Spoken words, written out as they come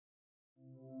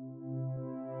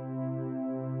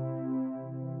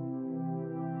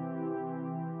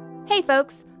Hey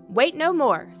folks, wait no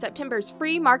more. September's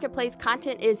free marketplace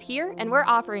content is here and we're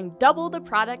offering double the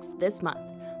products this month.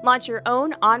 Launch your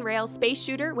own on-rail space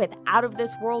shooter with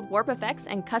out-of-this-world warp effects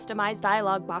and customized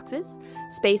dialogue boxes.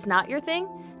 Space not your thing?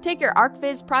 Take your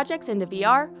ArcViz projects into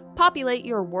VR, populate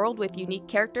your world with unique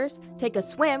characters, take a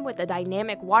swim with a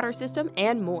dynamic water system,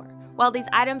 and more. While these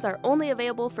items are only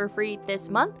available for free this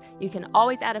month, you can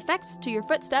always add effects to your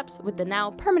footsteps with the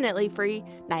now permanently free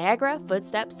Niagara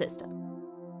Footstep system.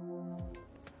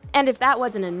 And if that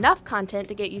wasn't enough content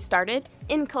to get you started,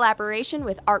 in collaboration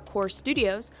with ArtCore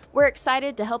Studios, we're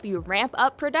excited to help you ramp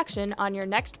up production on your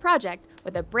next project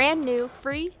with a brand new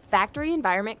free factory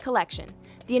environment collection.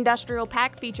 The industrial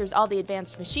pack features all the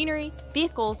advanced machinery,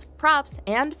 vehicles, props,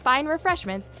 and fine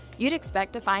refreshments you'd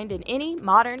expect to find in any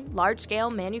modern, large-scale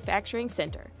manufacturing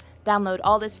center. Download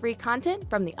all this free content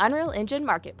from the Unreal Engine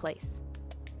Marketplace.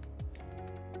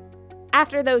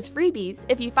 After those freebies,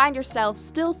 if you find yourself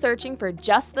still searching for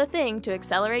just the thing to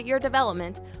accelerate your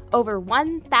development, over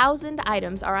 1,000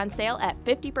 items are on sale at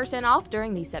 50% off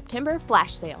during the September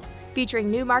flash sale.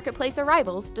 Featuring new marketplace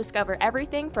arrivals, discover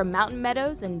everything from mountain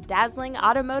meadows and dazzling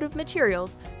automotive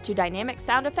materials to dynamic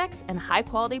sound effects and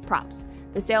high-quality props.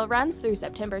 The sale runs through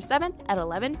September 7th at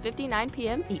 11:59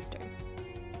 p.m. Eastern.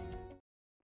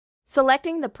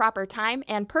 Selecting the proper time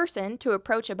and person to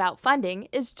approach about funding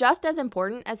is just as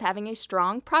important as having a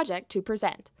strong project to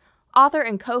present. Author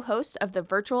and co-host of the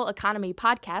Virtual Economy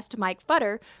podcast, Mike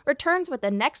Futter, returns with the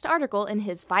next article in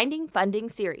his Finding Funding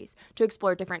series to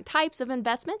explore different types of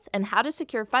investments and how to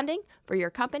secure funding for your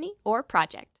company or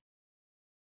project.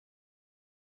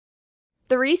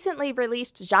 The recently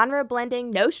released genre-blending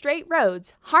No Straight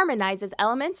Roads harmonizes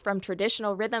elements from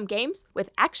traditional rhythm games with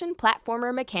action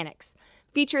platformer mechanics.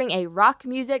 Featuring a rock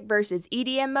music versus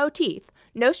EDM motif,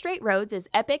 No Straight Roads is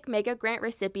Epic Mega Grant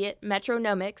recipient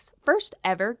Metronomic's first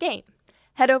ever game.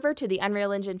 Head over to the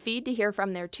Unreal Engine feed to hear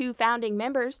from their two founding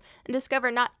members and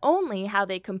discover not only how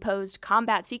they composed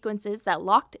combat sequences that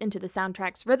locked into the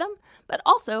soundtrack's rhythm, but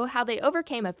also how they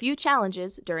overcame a few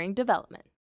challenges during development.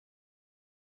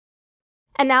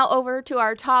 And now over to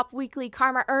our top weekly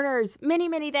karma earners.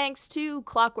 Many thanks to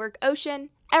Clockwork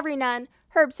Ocean, Everynone,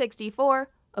 Herb64,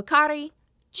 Okari,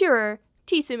 Churer,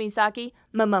 Tsumisaki,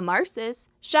 Mama Marcis,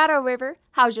 Shadow River,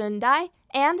 Haojundai,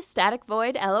 and Static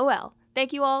Void LOL.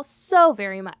 Thank you all so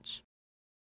very much.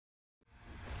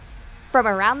 From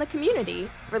around the community,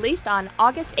 released on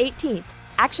August 18th,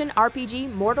 action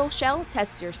RPG Mortal Shell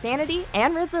tests your sanity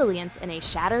and resilience in a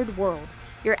shattered world.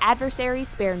 Your adversaries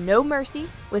spare no mercy,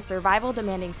 with survival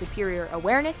demanding superior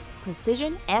awareness,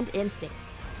 precision, and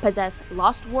instincts. Possess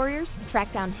lost warriors,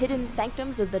 track down hidden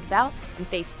sanctums of the devout, and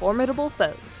face formidable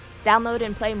foes. Download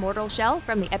and play Mortal Shell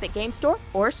from the Epic Game Store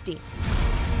or Steam.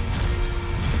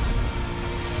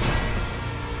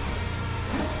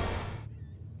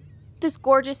 This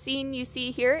gorgeous scene you see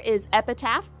here is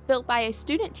Epitaph, built by a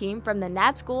student team from the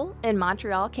NAD School in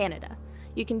Montreal, Canada.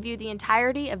 You can view the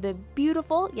entirety of the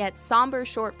beautiful yet somber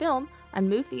short film on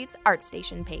MoveFeed's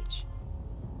ArtStation page.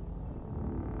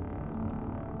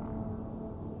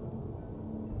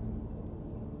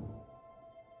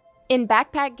 In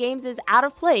Backpack Games' Out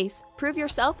of Place, prove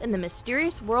yourself in the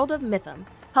mysterious world of Mytham.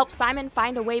 Help Simon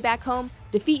find a way back home,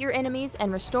 defeat your enemies,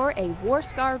 and restore a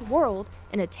war-scarred world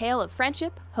in a tale of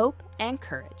friendship, hope, and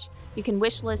courage. You can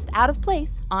wishlist Out of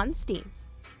Place on Steam.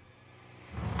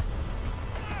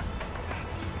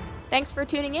 Thanks for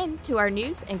tuning in to our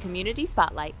news and community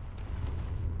spotlight.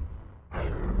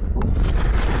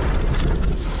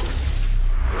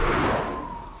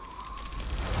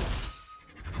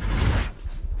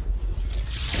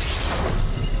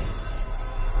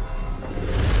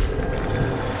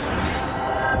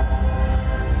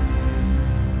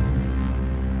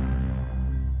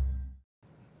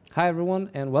 Hi everyone,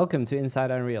 and welcome to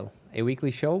Inside Unreal, a weekly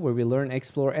show where we learn,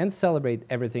 explore, and celebrate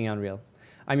everything Unreal.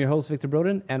 I'm your host, Victor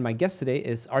Broden, and my guest today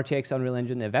is RTX Unreal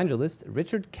Engine evangelist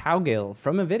Richard Cowgill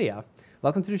from NVIDIA.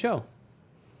 Welcome to the show.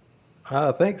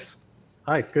 Thanks.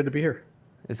 Hi, good to be here.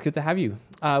 It's good to have you.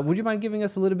 Would you mind giving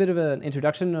us a little bit of an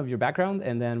introduction of your background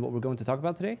and then what we're going to talk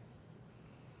about today?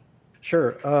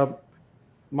 Sure.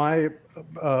 My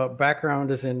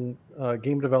background is in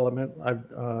game development.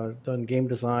 I've done game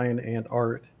design and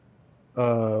art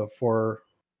for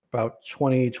about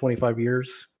 25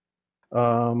 years.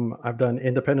 I've done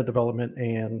independent development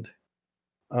and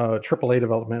AAA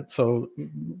development, so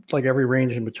like every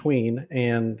range in between.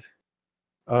 And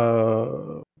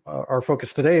our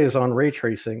focus today is on ray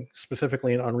tracing,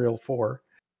 specifically in Unreal 4.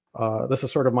 This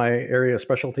is sort of my area of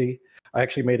specialty. I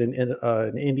actually made an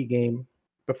indie game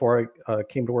before I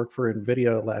came to work for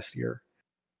NVIDIA last year.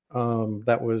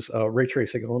 That was ray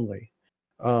tracing only.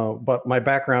 But my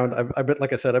background, I've been,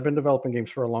 like I said, I've been developing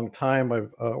games for a long time.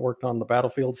 I've worked on the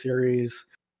Battlefield series,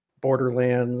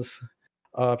 Borderlands.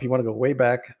 If you want to go way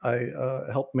back, I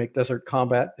helped make Desert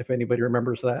Combat, if anybody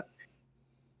remembers that.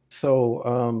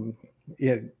 So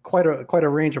yeah, quite a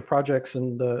range of projects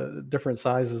and different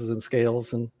sizes and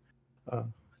scales and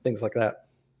things like that.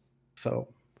 So,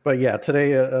 but yeah,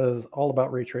 today is all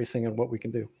about ray tracing and what we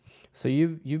can do. So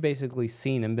you've basically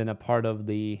seen and been a part of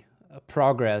the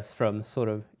progress from sort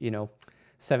of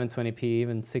 720p,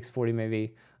 even 640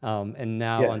 maybe, and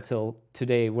now until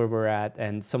today where we're at,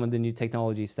 and some of the new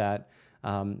technologies that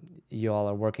you all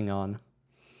are working on.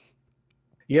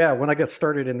 Yeah, when I got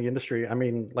started in the industry, I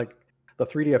mean, like the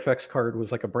 3DFX card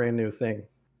was like a brand new thing.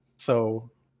 So,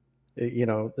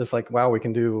 it's like, wow, we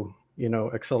can do,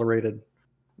 accelerated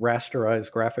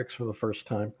rasterized graphics for the first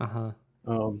time.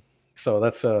 So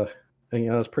that's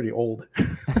that's pretty old.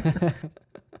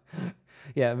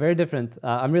 Yeah, very different.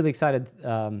 I'm really excited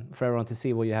for everyone to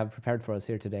see what you have prepared for us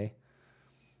here today.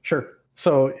 Sure.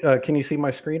 So can you see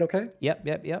my screen okay?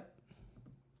 Yep.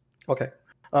 Okay.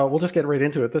 We'll just get right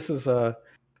into it. This is an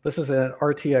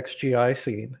RTXGI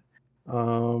scene.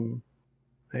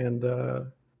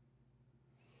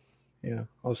 Yeah,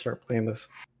 I'll start playing this.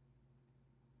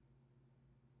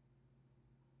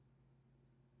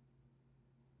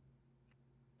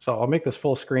 So I'll make this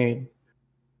full screen.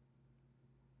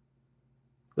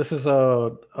 This is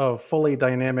a fully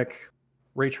dynamic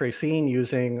ray trace scene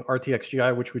using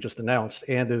RTXGI, which we just announced,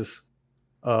 and is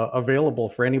available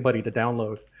for anybody to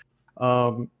download.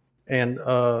 In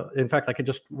fact, I could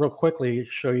just real quickly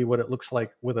show you what it looks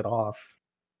like with it off.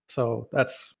 So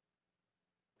that's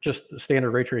just standard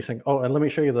ray tracing. Oh, and let me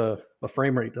show you the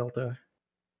frame rate delta.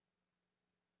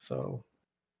 So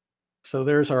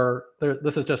there's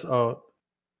this is just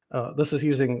this is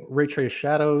using ray trace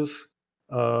shadows,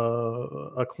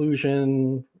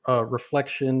 occlusion,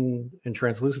 reflection, and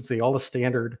translucency, all the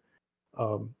standard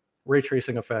ray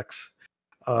tracing effects.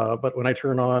 But when I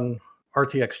turn on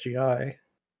RTXGI,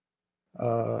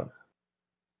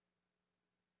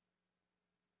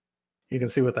 you can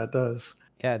see what that does.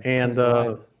 Yeah, and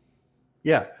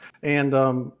yeah, and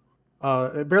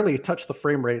it barely touched the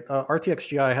frame rate.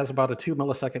 RTXGI has about a 2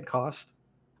 millisecond cost,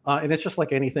 and it's just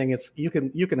like anything. It's you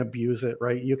can abuse it,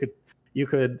 right? You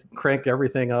could crank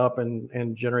everything up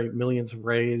and generate millions of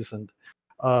rays, and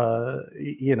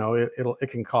it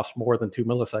can cost more than 2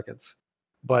 milliseconds.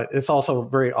 But it's also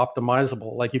very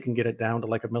optimizable. Like you can get it down to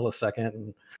like a millisecond,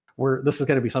 and this is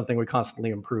going to be something we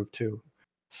constantly improve too.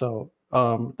 So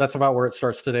that's about where it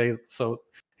starts today. So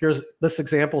here's this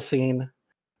example scene.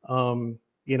 Has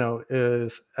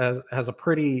a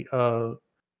pretty to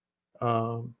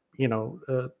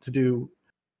do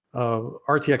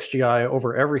RTXGI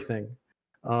over everything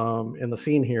in the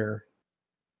scene here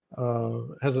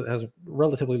has a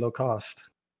relatively low cost.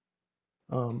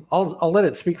 I'll let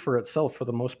it speak for itself for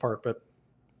the most part, but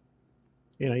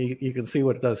you can see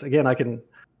what it does. Again, I can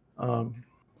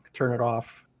turn it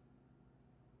off.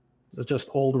 It's just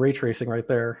old ray tracing right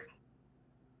there.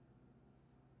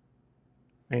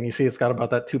 And you see it's got about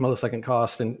that 2 millisecond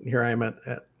cost, and here I am at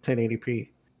 1080p.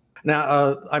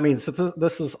 Now, I mean, so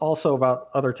this is also about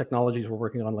other technologies we're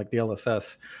working on, like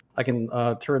DLSS. I can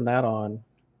turn that on,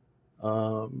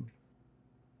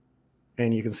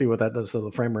 and you can see what that does to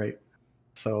the frame rate.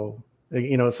 So,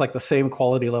 it's like the same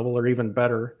quality level or even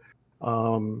better.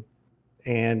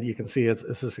 And you can see it's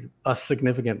a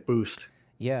significant boost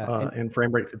in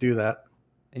frame rate to do that.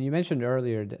 And you mentioned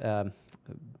earlier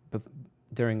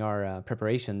during our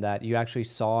preparation that you actually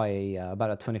saw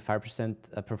about a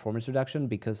 25% performance reduction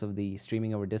because of the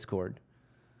streaming over Discord.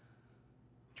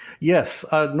 Yes,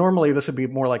 normally this would be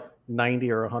more like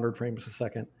 90 or 100 frames a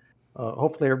second.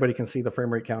 Hopefully everybody can see the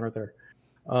frame rate counter there.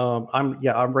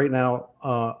 I'm right now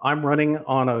I'm running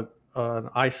on an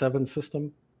i7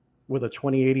 system with a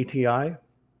 2080 Ti.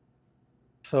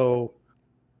 So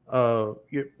a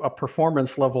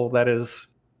performance level that is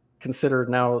considered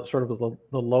now sort of the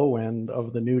low end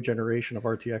of the new generation of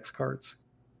RTX cards.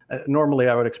 Normally,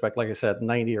 I would expect, like I said,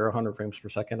 90 or 100 frames per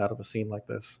second out of a scene like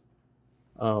this.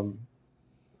 But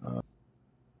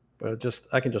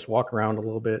I can just walk around a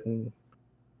little bit, and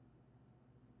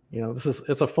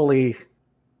it's a fully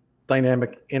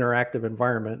dynamic, interactive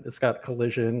environment. It's got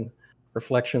collision,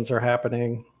 reflections are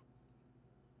happening.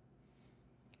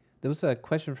 There was a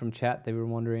question from chat. They were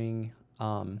wondering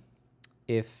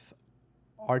if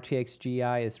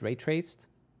RTXGI is ray traced?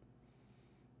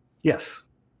 Yes.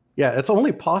 Yeah, it's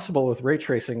only possible with ray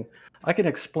tracing. I can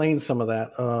explain some of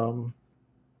that,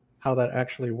 how that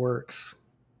actually works.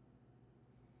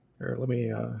 Here, let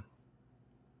me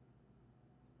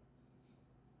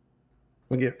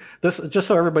We get this just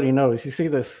so everybody knows. You see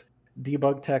this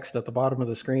debug text at the bottom of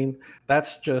the screen?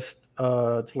 That's just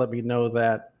to let me know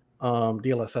that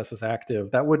DLSS is active.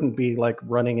 That wouldn't be like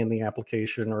running in the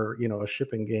application or a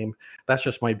shipping game. That's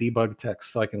just my debug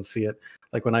text, so I can see it.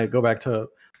 Like when I go back to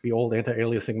the old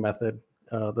anti-aliasing method,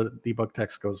 the debug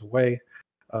text goes away.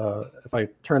 If I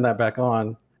turn that back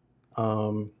on,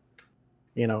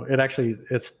 it actually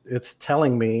it's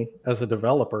telling me as a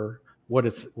developer what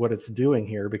it's doing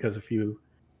here, because if you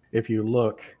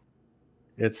look,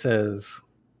 it says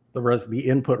the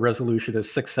input resolution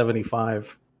is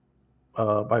 675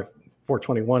 by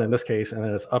 421 in this case, and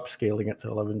then it's upscaling it to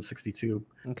 1162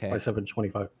 by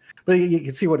 725. But you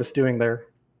can see what it's doing there.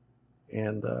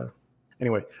 And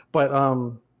anyway, but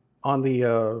on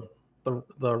the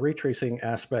ray tracing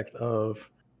aspect of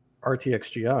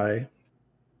RTXGI,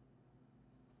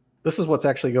 this is what's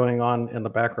actually going on in the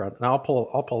background. And I'll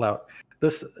pull out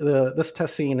this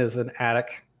test scene is an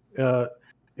attic.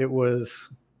 It was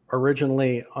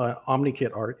originally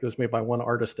OmniKit art. It was made by one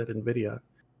artist at NVIDIA.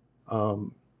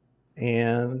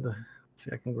 And let's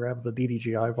see, I can grab the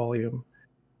DDGI volume.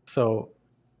 So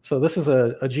this is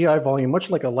a GI volume,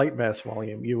 much like a light mass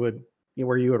volume.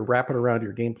 Where you would wrap it around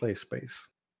your gameplay space.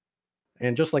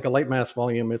 And just like a light mass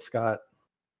volume, it's got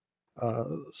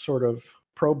sort of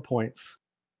probe points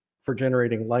for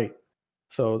generating light.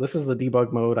 So this is the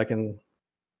debug mode. I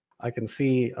can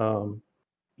see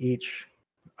each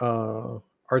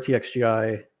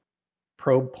RTXGI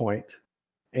probe point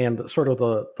and sort of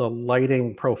the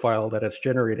lighting profile that it's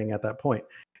generating at that point.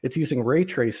 It's using ray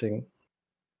tracing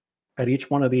at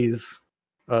each one of these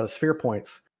sphere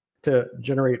points to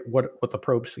generate what the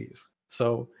probe sees.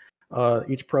 So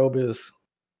each probe is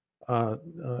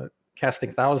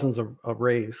casting thousands of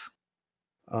rays.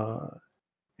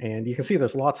 And you can see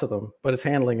there's lots of them, but it's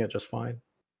handling it just fine.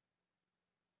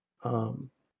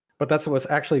 But that's what's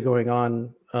actually going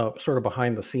on sort of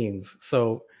behind the scenes.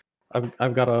 So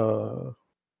I've got a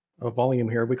volume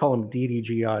here. We call them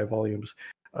DDGI volumes,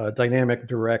 dynamic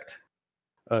direct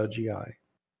GI,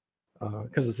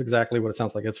 because it's exactly what it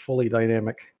sounds like. It's fully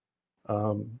dynamic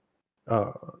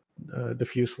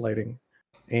diffuse lighting.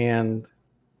 And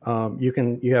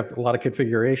you have a lot of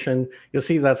configuration. You'll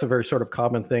see that's a very sort of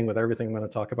common thing with everything I'm going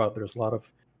to talk about. There's a lot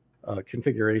of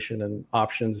configuration and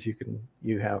options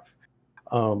you have,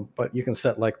 but you can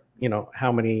set like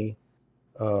how many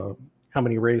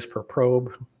rays per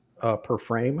probe per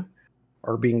frame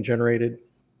are being generated.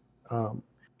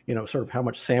 Sort of how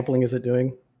much sampling is it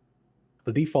doing.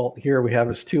 The default here we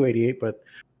have is 288, but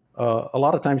a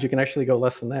lot of times you can actually go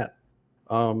less than that.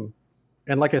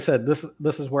 And like I said, this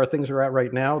is where things are at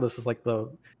right now. This is like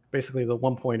basically the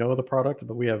 1.0 of the product,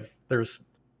 but there's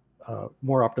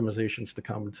more optimizations to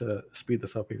come to speed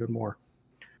this up even more.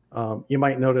 You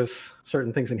might notice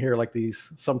certain things in here, like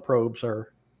some probes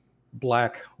are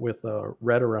black with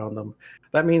red around them.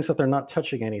 That means that they're not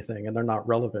touching anything and they're not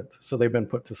relevant, so they've been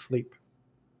put to sleep.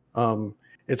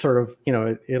 It's sort of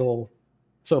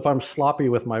so if I'm sloppy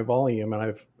with my volume and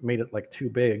I've made it like too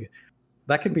big,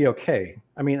 that can be okay.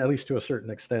 I mean, at least to a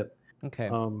certain extent. Okay.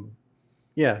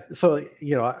 Yeah. So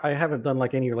I haven't done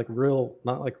like any not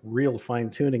like real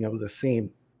fine tuning of the scene.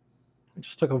 I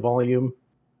just took a volume.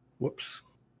 Whoops,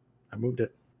 I moved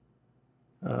it.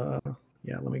 Yeah,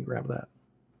 let me grab that.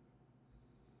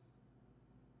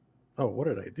 Oh, what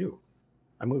did I do?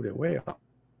 I moved it way off.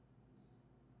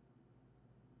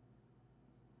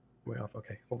 Way off.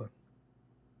 Okay, hold on.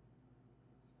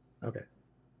 Okay.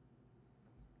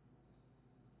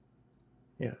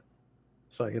 Yeah.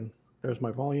 So there's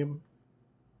my volume.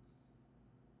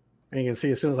 And you can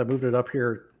see as soon as I moved it up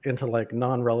here into like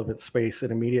non-relevant space,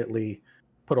 it immediately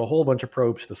put a whole bunch of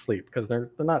probes to sleep because they're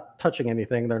not touching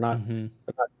anything. They're not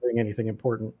doing anything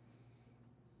important.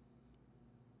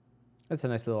 That's a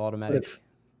nice little automatic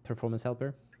performance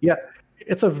helper. Yeah,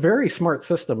 it's a very smart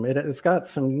system. It's got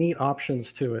some neat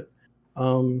options to it.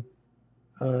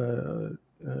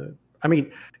 I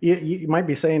mean, you might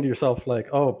be saying to yourself like,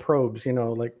 oh, probes,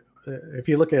 like if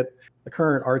you look at the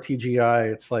current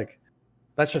RTGI, it's like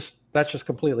that's just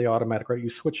completely automatic, right? You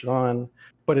switch it on,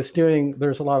 but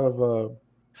there's a lot of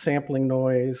sampling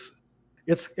noise.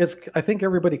 I think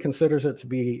everybody considers it to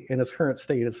be in its current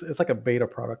state. It's like a beta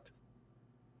product.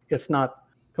 It's not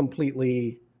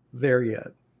completely there yet,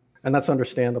 and that's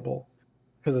understandable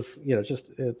because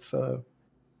it's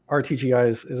RTGI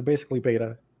is basically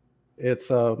beta.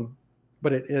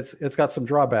 But it's got some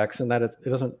drawbacks in that it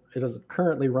doesn't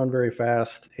currently run very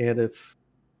fast, and it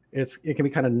can be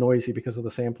kind of noisy because of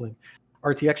the sampling.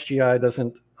 RTXGI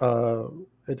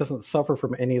doesn't suffer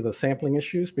from any of the sampling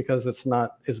issues because it's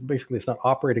not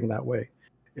operating that way.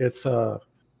 It's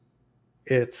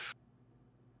it's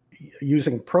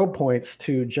using probe points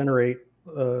to generate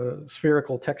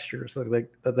spherical textures that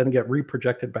then get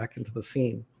reprojected back into the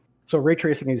scene. So ray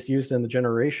tracing is used in the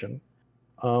generation,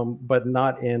 but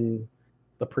not in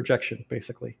the projection,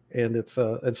 basically. And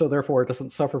so therefore it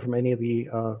doesn't suffer from any of the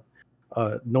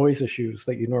noise issues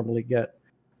that you normally get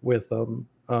with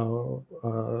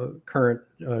current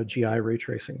GI ray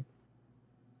tracing.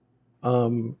 I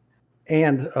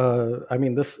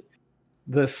mean,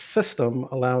 this system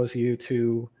allows you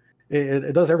to,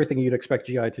 it does everything you'd expect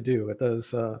GI to do. It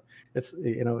does,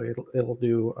 it'll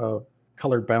do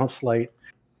colored bounce light.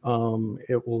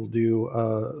 It will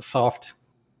do soft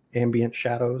ambient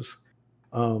shadows.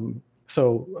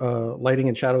 So lighting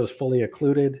and shadow is fully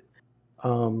occluded.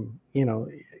 And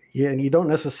you don't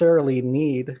necessarily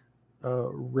need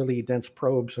really dense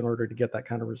probes in order to get that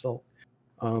kind of result.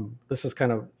 This is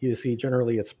kind of, you see,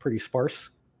 generally it's pretty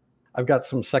sparse. I've got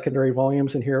some secondary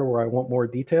volumes in here where I want more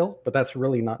detail, but that's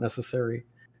really not necessary.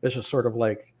 It's just sort of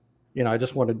like, I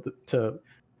just wanted to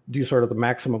do sort of the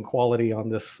maximum quality on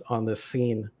this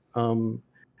scene. And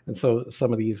so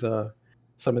some of these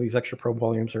extra probe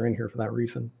volumes are in here for that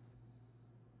reason.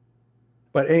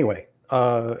 But anyway,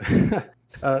 that's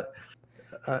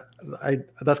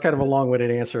kind of a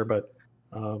long-winded answer, but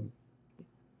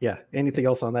yeah. Anything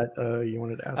else on that you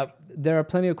wanted to ask? There are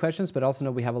plenty of questions, but also know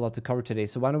we have a lot to cover today.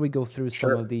 So why don't we go through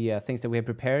some of the things that we have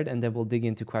prepared, and then we'll dig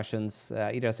into questions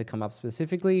either as they come up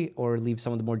specifically or leave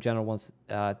some of the more general ones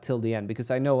till the end,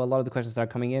 because I know a lot of the questions that are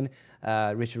coming in,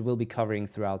 Richard will be covering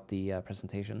throughout the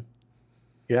presentation.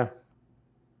 Yeah.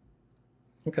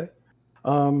 Okay.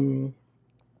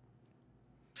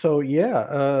 So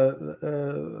yeah,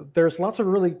 there's lots of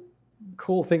really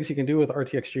cool things you can do with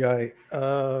RTXGI.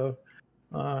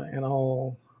 And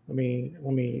let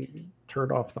me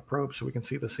turn off the probe so we can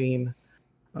see the scene.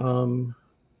 One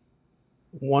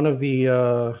of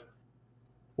the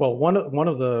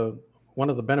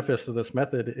benefits of this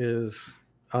method is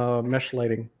mesh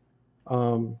lighting,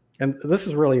 and this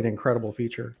is really an incredible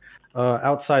feature.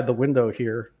 Outside the window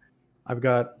here, I've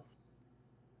got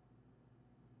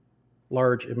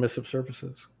large emissive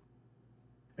surfaces.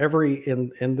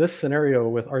 In this scenario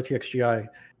with RTXGI,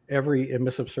 every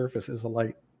emissive surface is a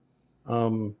light,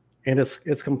 and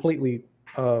it's completely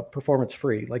performance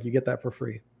free. Like, you get that for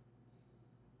free.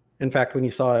 In fact, when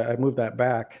you saw I moved that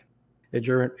back, it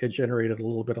generated a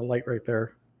little bit of light right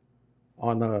there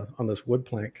on this wood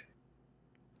plank.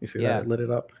 You see that? It lit it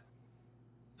up.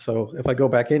 So if I go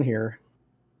back in here,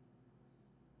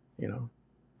 and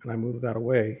I move that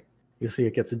away, you see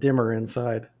it gets dimmer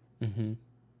inside. Mm-hmm.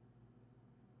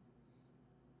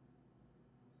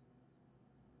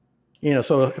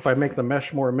 So if I make the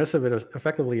mesh more emissive, it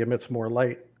effectively emits more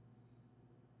light.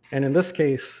 And in this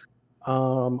case,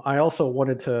 I also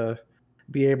wanted to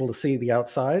be able to see the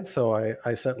outside, so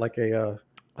I set like a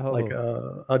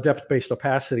depth-based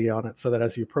opacity on it, so that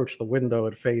as you approach the window,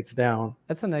 it fades down.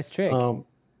 That's a nice trick.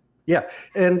 Yeah,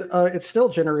 and it's still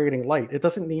generating light. It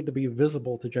doesn't need to be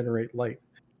visible to generate light.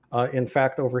 In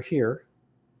fact, over here,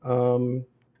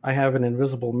 I have an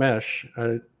invisible mesh.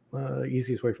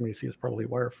 Easiest way for me to see is probably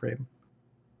wireframe.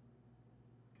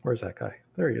 Where's that guy?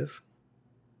 There he is.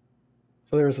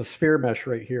 So there's a sphere mesh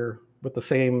right here with the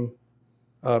same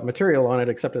material on it,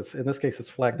 except in this case it's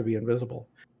flagged to be invisible.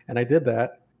 And I did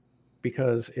that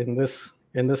because in this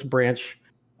branch,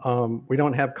 we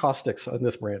don't have caustics on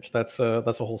this branch. That's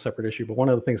a whole separate issue. But one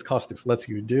of the things caustics lets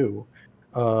you do,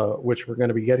 which we're going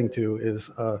to be getting to, is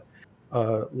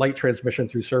light transmission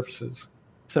through surfaces,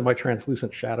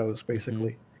 semi-translucent shadows,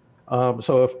 basically. Mm-hmm.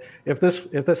 So if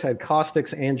this had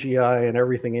caustics and GI and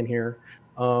everything in here,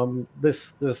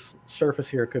 this surface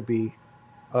here could be,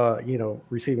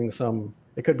 receiving some.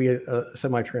 It could be a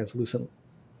semi-translucent,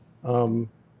 but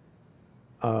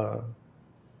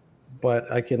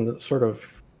I can sort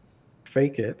of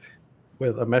fake it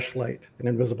with a mesh light, an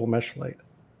invisible mesh light,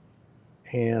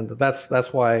 and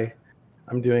that's why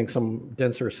I'm doing some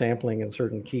denser sampling in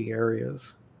certain key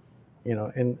areas.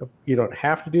 And you don't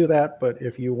have to do that, but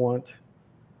if you want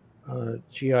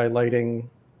GI lighting,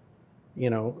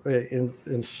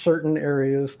 in certain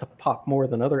areas to pop more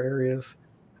than other areas,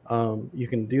 you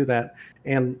can do that.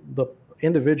 And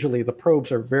individually, the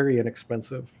probes are very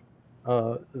inexpensive.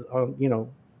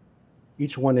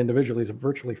 Each one individually is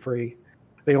virtually free.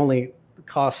 They only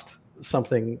cost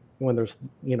something when there's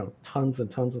tons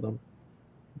and tons of them.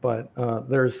 But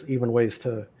there's even ways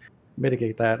to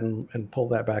mitigate that and pull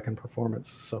that back in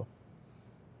performance. So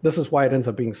this is why it ends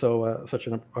up being such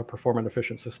a performant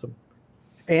efficient system.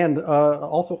 And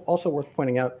also worth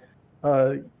pointing out,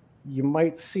 you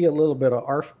might see a little bit of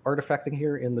artifacting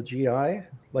here in the GI,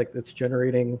 like it's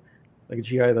generating like a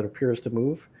GI that appears to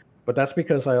move, but that's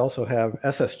because I also have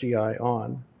SSGI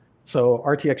on. So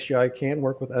RTXGI can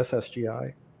work with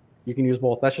SSGI. You can use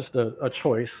both. That's just a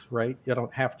choice, right? You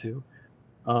don't have to.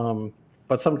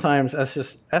 But sometimes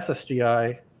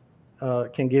SSGI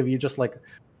can give you just like a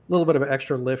little bit of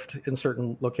extra lift in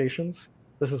certain locations.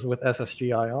 This is with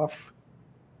SSGI off.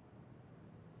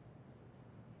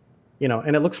 You know,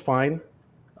 and it looks fine.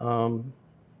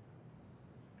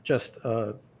 Just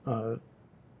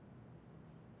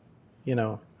you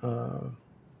know,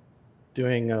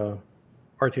 doing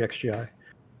RTXGI.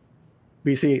 But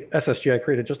you see SSGI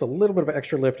created just a little bit of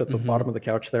extra lift at the bottom of the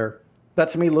couch there. That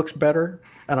to me looks better.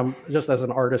 And I'm just, as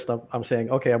an artist, I'm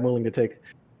saying, okay, I'm willing to take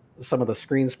some of the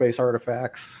screen space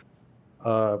artifacts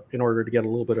in order to get a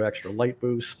little bit of extra light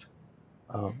boost.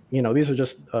 You know, these are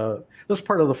just, this is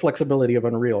part of the flexibility of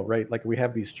Unreal, right? Like we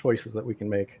have these choices that we can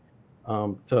make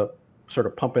to sort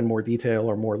of pump in more detail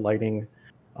or more lighting,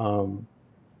 you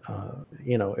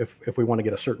know, if we want to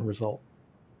get a certain result.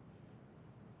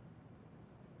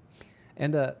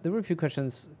 And there were a few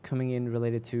questions coming in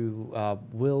related to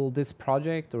will this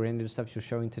project or any of the stuff you're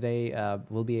showing today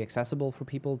will be accessible for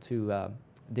people to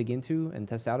dig into and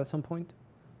test out at some point?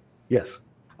 Yes.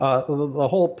 The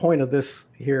whole point of this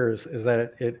here is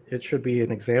that it should be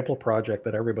an example project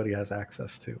that everybody has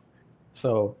access to.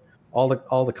 So all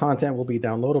the content will be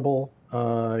downloadable.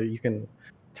 You can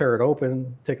tear it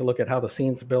open, take a look at how the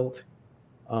scene's built.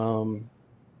 There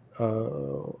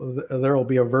will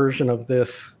be a version of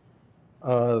this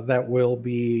that will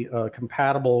be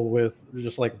compatible with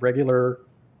just like regular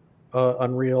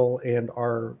Unreal and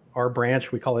our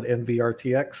branch. We call it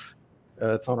NVRTX.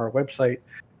 It's on our website,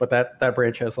 but that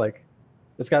branch has like,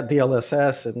 it's got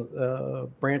DLSS and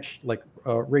branch like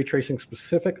ray tracing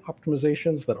specific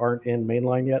optimizations that aren't in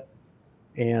mainline yet.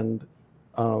 And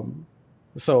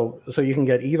so you can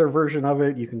get either version of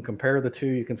it. You can compare the two.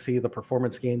 You can see the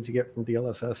performance gains you get from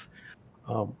DLSS,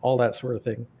 all that sort of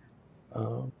thing.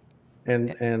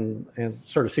 And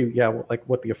sort of see, yeah, like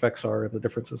what the effects are and the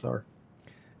differences are.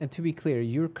 And to be clear,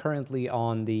 you're currently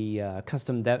on the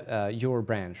custom your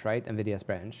branch, right? NVIDIA's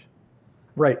branch.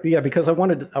 Right. Yeah, because I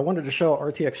wanted to show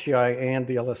RTXGI and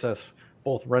DLSS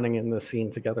both running in the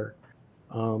scene together.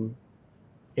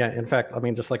 Yeah. In fact, I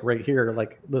mean, just like right here,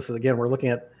 like this is, again, we're looking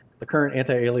at the current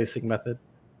anti-aliasing method.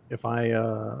 If I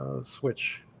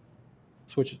switch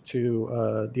it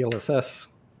to DLSS,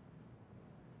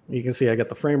 you can see I get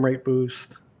the frame rate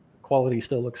boost. Quality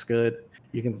still looks good.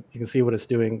 You can see what it's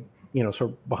doing, you know,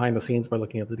 sort of behind the scenes by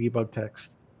looking at the debug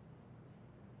text.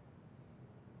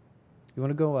 You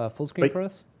want to go full screen for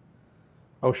us?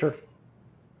 Oh, sure.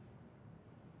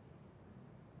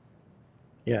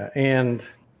 Yeah, and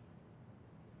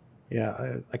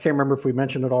yeah, I can't remember if we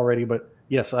mentioned it already, but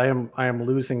yes, I am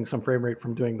losing some frame rate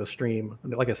from doing the stream.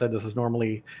 Like I said, this is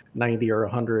normally 90 or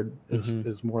 100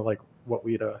 is more like what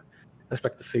we'd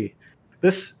expect to see.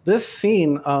 This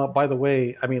scene, by the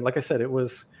way, I mean, like I said, it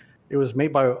was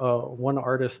made by one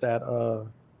artist at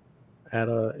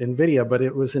NVIDIA, but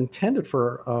it was intended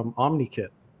for OmniKit.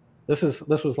 This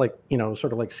was like, you know,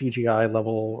 sort of like CGI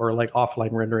level or like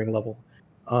offline rendering level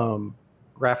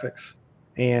graphics.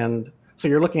 And so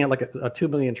you're looking at like a 2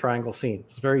 million triangle scene.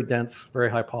 It's very dense, very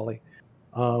high poly.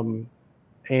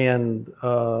 And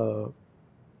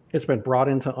it's been brought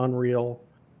into Unreal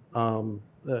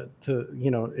to,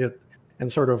 you know, it,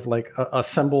 and sort of like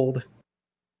assembled,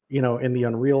 you know, in the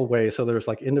Unreal way. So there's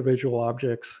like individual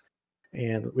objects,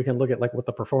 and we can look at like what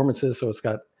the performance is. So it's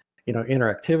got, you know,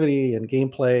 interactivity and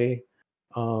gameplay,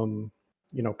 you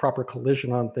know, proper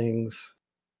collision on things.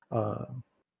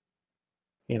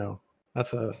 You know,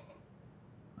 that's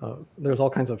there's all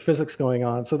kinds of physics going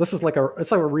on. So this is like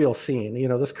it's like a real scene. You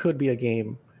know, this could be a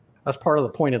game. That's part of the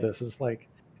point of this, is like,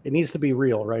 it needs to be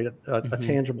real, right? A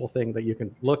tangible thing that you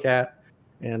can look at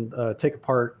and take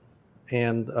apart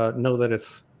and know that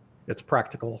it's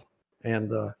practical,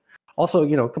 and also,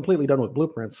 you know, completely done with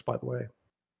blueprints, by the way.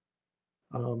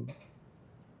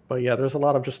 But yeah, there's a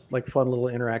lot of just like fun little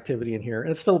interactivity in here,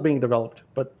 and it's still being developed.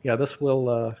 But yeah, this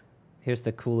will. Here's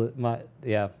the cool, the one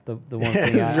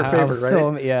thing. This is your favorite,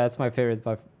 right? Yeah, it's my favorite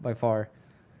by far.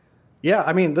 Yeah,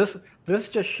 I mean, this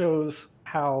just shows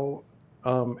how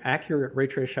accurate ray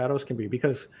trace shadows can be,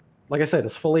 because, like I said,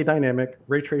 it's fully dynamic,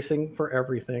 ray tracing for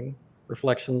everything,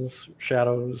 reflections,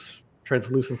 shadows,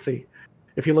 translucency.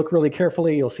 If you look really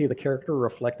carefully, you'll see the character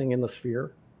reflecting in the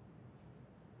sphere.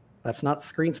 That's not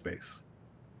screen space.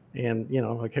 And, you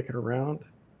know, I kick it around.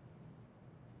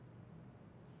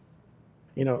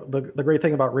 You know, the great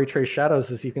thing about ray trace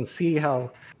shadows is you can see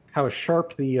how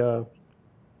sharp the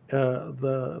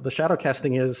shadow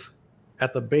casting is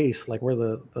at the base, like where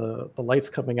the light's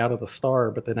coming out of the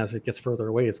star, but then as it gets further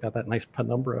away, it's got that nice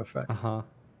penumbra effect.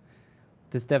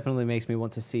 This definitely makes me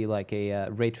want to see like a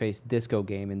ray trace disco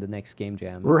game in the next game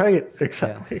jam. Right,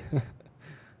 exactly.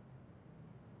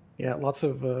 Yeah, lots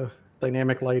of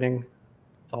dynamic lighting.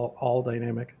 It's all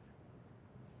dynamic.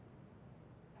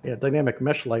 Yeah, dynamic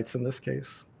mesh lights in this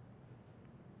case.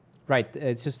 Right,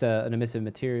 it's just an emissive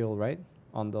material, right,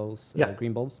 on those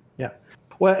green bulbs. Yeah,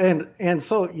 well, and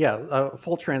so yeah,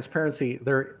 full transparency.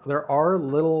 There are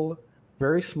little,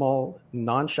 very small,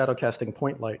 non-shadow casting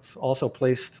point lights also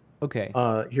placed.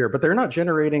 Here, but they're not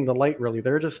generating the light really.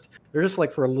 They're just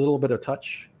like for a little bit of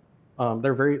touch. They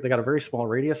got a very small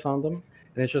radius on them,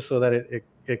 and it's just so that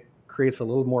it creates a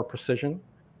little more precision.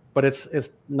 But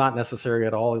it's not necessary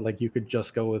at all. Like you could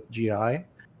just go with GI.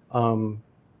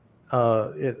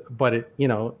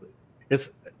 It's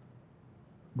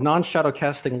non-shadow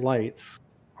casting lights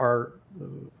are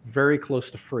very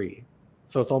close to free,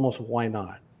 so it's almost why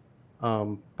not.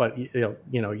 But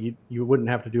you wouldn't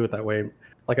have to do it that way.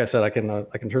 Like I said, I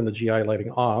can turn the GI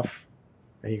lighting off,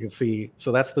 and you can see.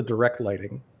 So that's the direct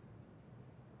lighting,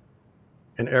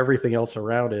 and everything else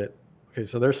around it. Okay,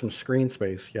 so there's some screen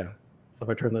space. Yeah. So if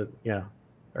I turn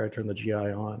I turn the GI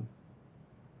on,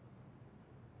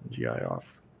 GI off.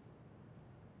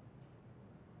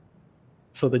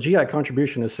 So the GI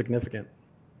contribution is significant.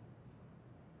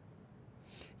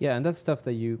 Yeah, and that's stuff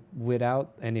that you,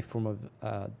 without any form of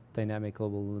dynamic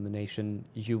global illumination,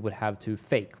 you would have to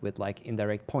fake with like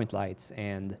indirect point lights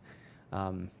and,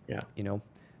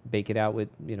 bake it out with,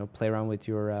 play around with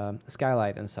your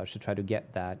skylight and such to try to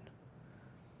get that.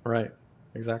 Right,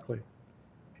 exactly.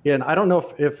 Yeah, and I don't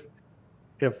know if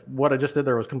what I just did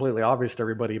there was completely obvious to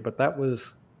everybody, but that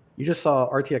was, you just saw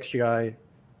RTXGI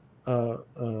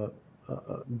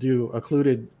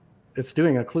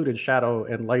doing occluded shadow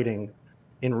and lighting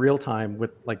in real time with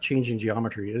like changing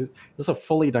geometry. It's a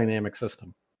fully dynamic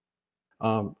system.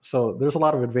 So there's a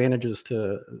lot of advantages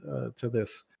to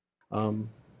this. I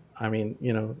mean,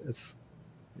 it's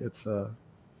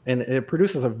and it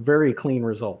produces a very clean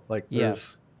result. Like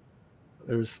that's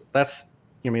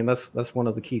one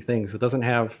of the key things. It doesn't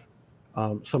have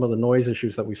some of the noise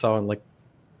issues that we saw in like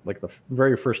the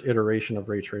very first iteration of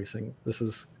ray tracing. This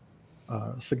is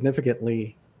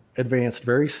significantly advanced,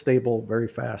 very stable, very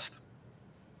fast.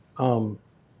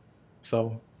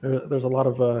 So there's a lot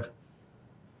of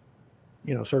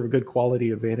sort of good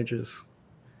quality advantages.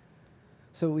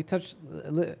 So we touched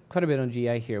quite a bit on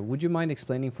GI here. Would you mind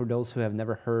explaining for those who have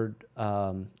never heard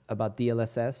about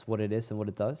DLSS, what it is and what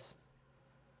it does?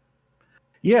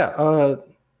 Yeah.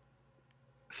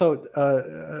 So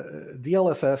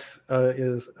DLSS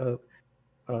is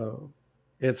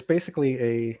it's basically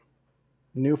a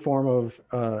new form of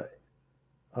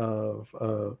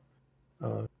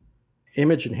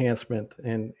image enhancement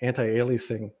and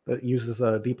anti-aliasing that uses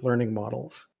deep learning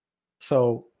models.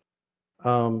 So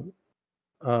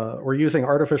we're using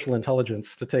artificial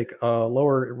intelligence to take a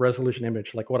lower resolution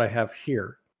image like what I have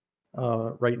here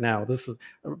right now. This is,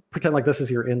 pretend like this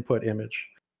is your input image,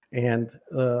 and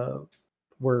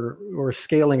we're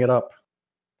scaling it up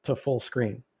to full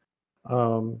screen.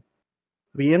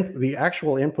 The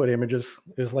actual input image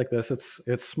is like this.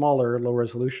 It's smaller, low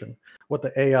resolution. What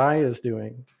the AI is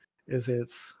doing is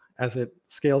as it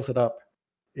scales it up,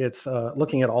 it's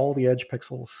looking at all the edge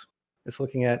pixels. It's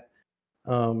looking at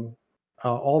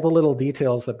all the little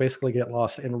details that basically get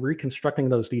lost and reconstructing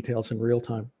those details in real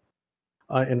time.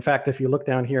 In fact, if you look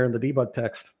down here in the debug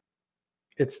text,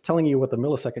 it's telling you what the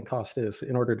millisecond cost is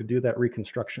in order to do that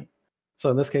reconstruction. So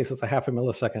in this case, it's a half a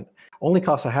millisecond. Only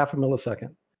costs a half a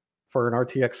millisecond for an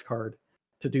RTX card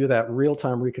to do that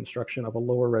real-time reconstruction of a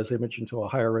lower res image into a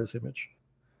higher res image.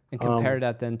 And compare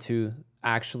that then to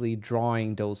actually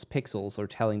drawing those pixels or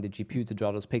telling the GPU to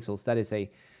draw those pixels. That is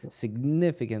a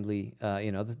significantly,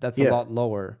 that's a lot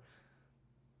lower.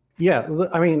 Yeah,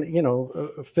 I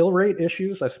mean, fill rate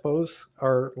issues, I suppose,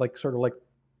 are like sort of like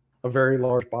a very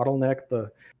large bottleneck. The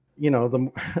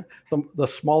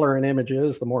smaller an image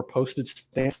is, the more postage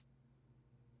stamps.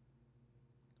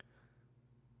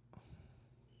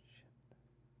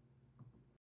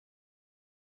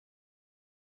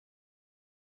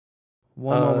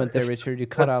 One moment there, Richard. You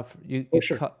cut off.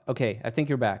 Sure. Okay, I think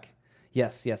you're back.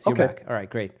 Yes, you're back. All right,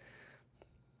 great.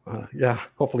 Yeah,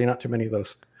 hopefully not too many of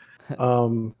those.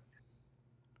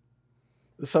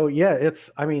 So yeah, it's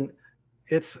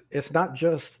not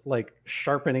just like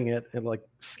sharpening it and like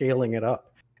scaling it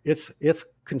up. It's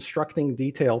constructing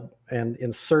detail and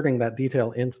inserting that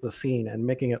detail into the scene and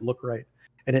making it look right.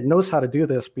 And it knows how to do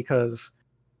this because,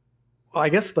 well, I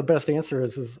guess the best answer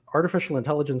is artificial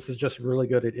intelligence is just really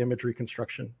good at image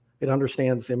reconstruction It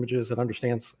understands images. It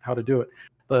understands how to do it.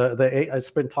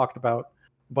 It's been talked about,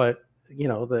 but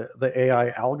the AI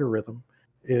algorithm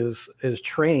is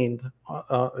trained.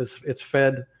 It's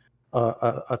fed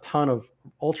a ton of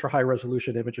ultra high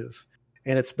resolution images,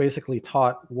 and it's basically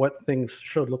taught what things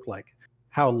should look like,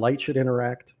 how light should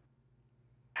interact,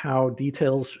 how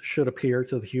details should appear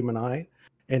to the human eye,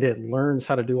 and it learns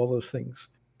how to do all those things.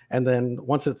 And then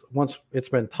once it's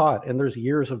been taught, and there's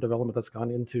years of development that's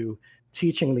gone into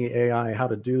teaching the AI how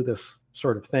to do this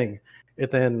sort of thing,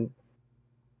 it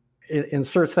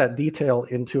inserts that detail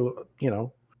into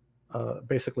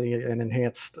basically an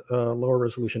enhanced lower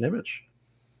resolution image.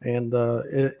 And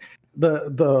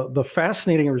the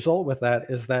fascinating result with that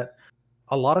is that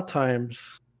a lot of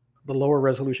times the lower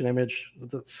resolution image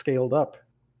that's scaled up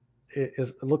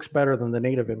it looks better than the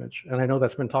native image. And I know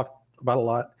that's been talked about a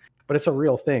lot, but it's a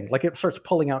real thing. Like, it starts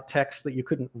pulling out text that you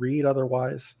couldn't read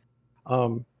otherwise.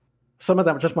 Some of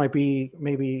that just might be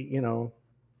maybe,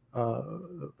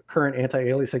 current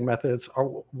anti-aliasing methods are,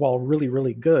 while really,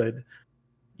 really good,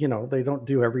 they don't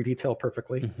do every detail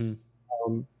perfectly.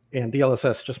 Mm-hmm. And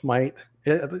DLSS just might.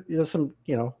 There's some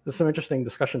interesting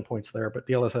discussion points there, but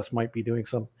DLSS might be doing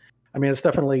some. I mean, it's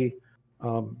definitely,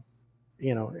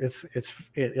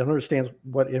 it understands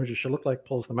what images should look like,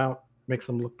 pulls them out, makes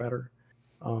them look better.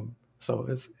 So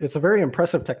it's a very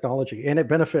impressive technology, and it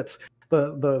benefits.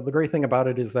 The great thing about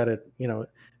it is that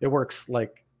it works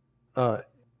like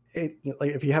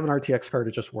if you have an RTX card,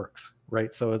 it just works,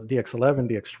 right? So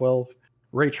DX11, DX12,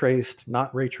 ray traced,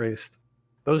 not ray traced,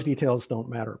 those details don't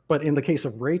matter. But in the case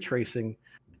of ray tracing,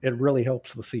 it really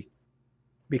helps the seat,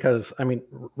 because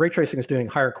ray tracing is doing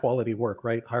higher quality work,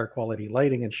 right? Higher quality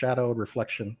lighting and shadow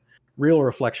reflection, real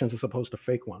reflections as opposed to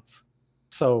fake ones.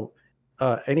 So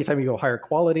anytime you go higher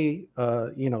quality,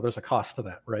 there's a cost to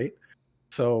that, right?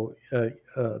 So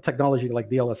technology like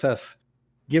DLSS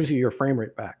gives you your frame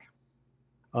rate back.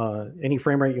 Any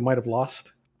frame rate you might have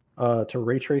lost to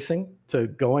ray tracing, to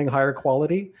going higher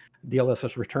quality,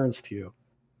 DLSS returns to you.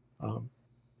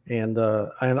 And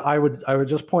I would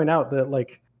just point out that,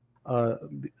 like,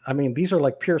 these are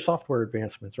like pure software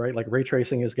advancements, right? Like, ray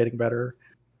tracing is getting better,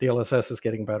 DLSS is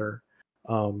getting better.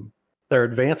 They're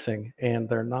advancing, and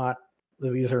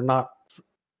these are not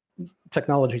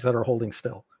technologies that are holding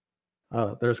still.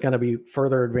 There's going to be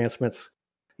further advancements,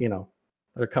 that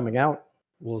are coming out.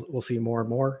 We'll see more and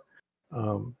more.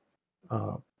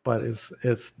 But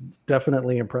it's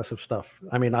definitely impressive stuff.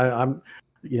 I mean, I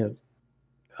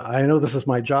know this is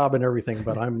my job and everything,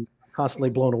 but I'm constantly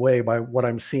blown away by what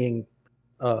I'm seeing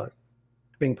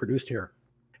being produced here.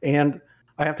 And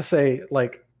I have to say,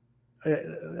 like,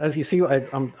 as you see,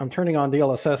 I'm turning on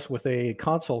DLSS with a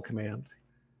console command.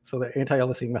 So the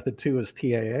anti-aliasing method 2 is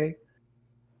TAA.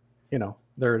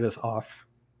 There it is, off,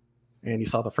 and you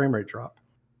saw the frame rate drop.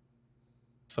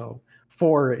 So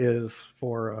 4 is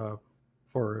for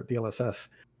DLSS,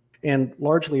 and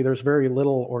largely there's very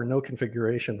little or no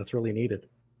configuration that's really needed.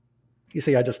 You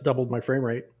see, I just doubled my frame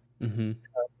rate in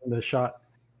the shot,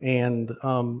 and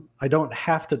I don't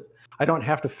have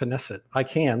to finesse it. I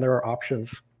can. There are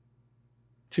options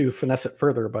to finesse it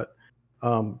further, but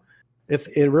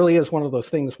it really is one of those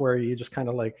things where you just kind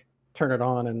of like turn it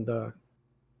on and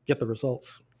get the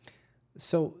results.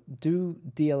 So do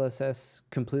DLSS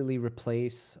completely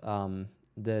replace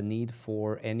the need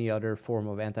for any other form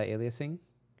of anti-aliasing?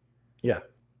 Yeah,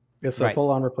 it's a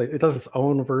full-on replace. It does its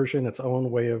own version, its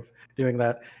own way of doing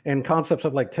that, and concepts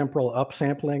of like temporal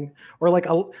upsampling, or like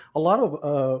a lot of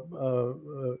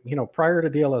prior to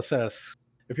DLSS,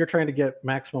 if you're trying to get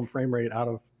maximum frame rate out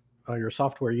of your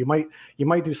software, you might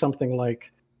do something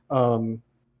like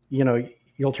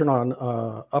you'll turn on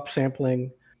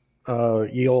upsampling,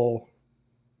 you'll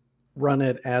run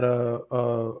it at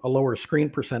a lower screen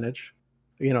percentage,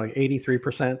 83%,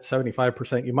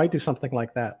 75%. You might do something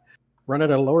like that. Run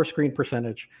it at a lower screen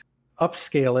percentage,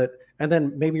 upscale it, and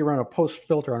then maybe run a post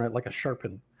filter on it, like a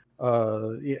sharpen.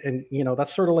 And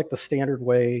that's sort of like the standard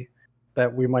way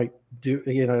that we might do,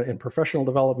 in professional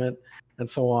development and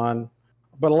so on.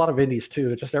 But a lot of indies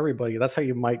too, just everybody. That's how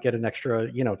you might get an extra,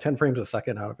 10 frames a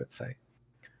second out of it, say.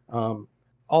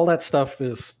 All that stuff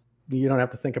is, you don't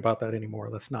have to think about that anymore.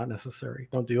 That's not necessary.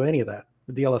 Don't do any of that.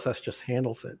 The DLSS just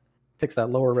handles it. Takes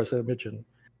that lower res image and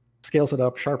scales it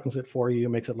up, sharpens it for you,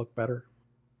 makes it look better.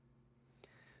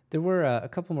 There were a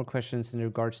couple more questions in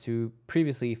regards to,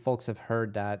 previously folks have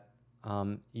heard that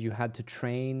you had to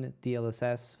train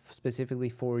DLSS specifically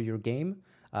for your game.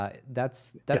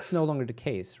 That's yes. No longer the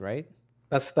case, right?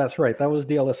 That's right. That was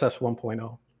DLSS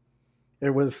 1.0.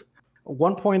 It was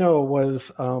 1.0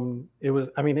 was it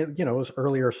was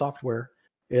earlier software.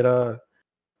 It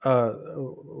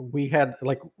we had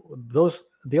like those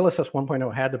DLSS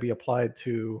 1.0 had to be applied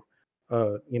to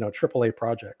AAA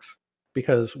projects,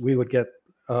 because we would get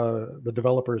the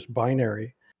developers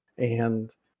binary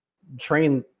and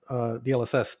train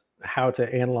DLSS how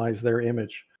to analyze their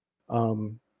image.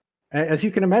 As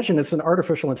you can imagine, it's an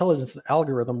artificial intelligence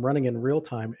algorithm running in real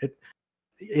time.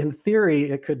 In theory,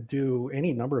 it could do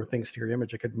any number of things to your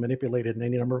image. It could manipulate it in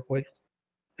any number of ways.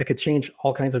 It could change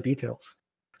all kinds of details.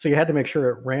 So you had to make sure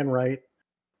it ran right.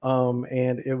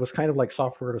 And it was kind of like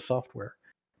software to software.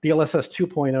 DLSS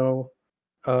 2.0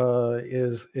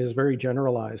 is very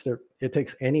generalized. It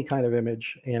takes any kind of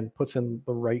image and puts in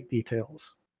the right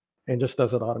details and just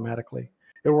does it automatically.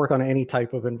 It'll work on any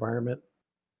type of environment,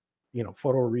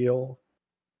 photoreal,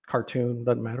 cartoon,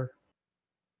 doesn't matter.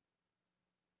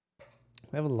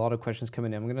 We have a lot of questions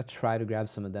coming in. I'm going to try to grab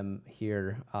some of them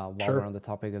here while Sure. we're on the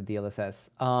topic of DLSS.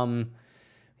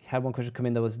 Had one question come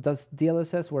in that was, does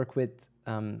DLSS work with,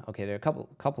 okay, there are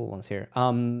a couple ones here.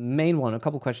 Main one, a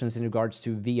couple questions in regards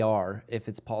to VR, if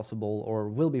it's possible or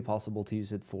will be possible to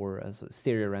use it for as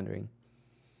stereo rendering.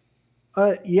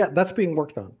 Yeah, that's being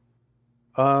worked on.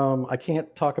 I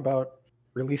can't talk about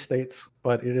release dates,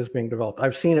 but it is being developed.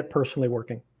 I've seen it personally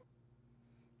working.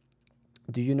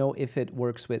 Do you know if it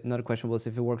works with, another question was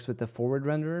if it works with the forward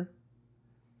renderer?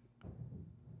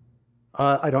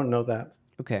 I don't know that.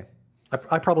 Okay.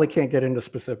 I probably can't get into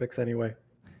specifics anyway.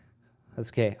 That's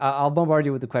okay. I'll bombard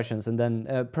you with the questions, and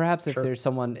then perhaps if Sure. there's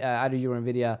someone, either you or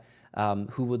NVIDIA,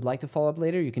 who would like to follow up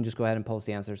later, you can just go ahead and post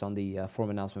the answers on the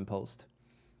forum announcement post.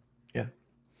 Yeah.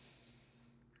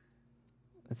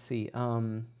 Let's see.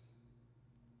 There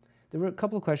were a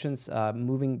couple of questions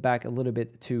moving back a little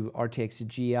bit to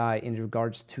RTXGI in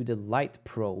regards to the light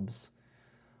probes.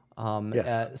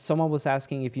 Yes. Someone was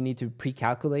asking if you need to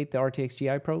pre-calculate the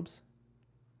RTXGI probes.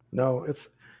 No,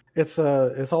 it's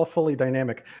all fully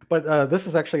dynamic. But this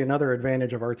is actually another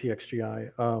advantage of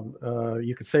RTXGI.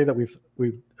 You could say that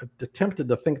we've attempted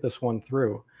to think this one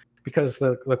through, because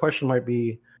the question might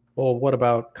be, well, what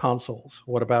about consoles?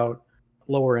 What about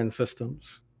lower end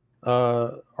systems?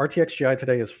 RTXGI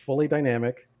today is fully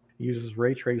dynamic, uses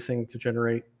ray tracing to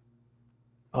generate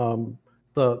the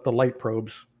light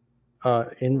probes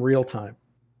in real time.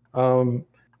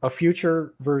 A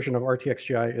future version of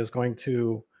RTXGI is going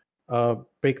to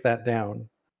bake that down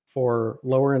for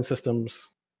lower end systems,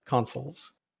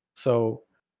 consoles. So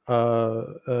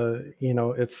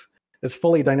it's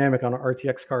fully dynamic on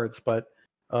RTX cards, but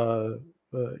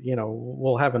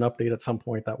we'll have an update at some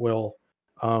point that will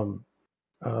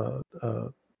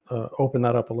open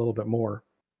that up a little bit more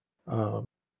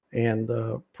and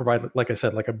provide, like I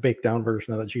said, like a baked down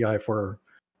version of the GI for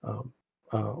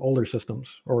older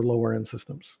systems or lower end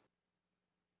systems.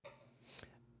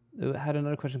 I had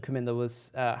another question come in that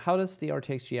was, how does the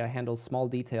RTXGI handle small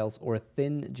details or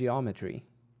thin geometry?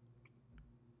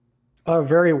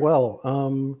 Very well.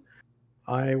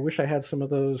 I wish I had some of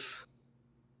those.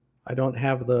 I don't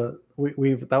have that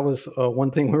was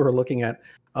one thing we were looking at.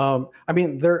 I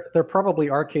mean, there probably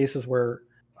are cases where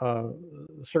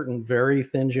certain very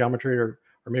thin geometry or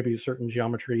maybe certain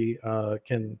geometry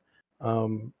can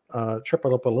trip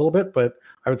it up a little bit, but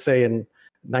I would say in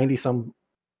 90-some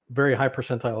very high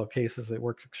percentile of cases, it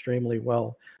works extremely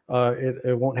well.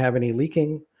 It won't have any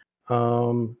leaking.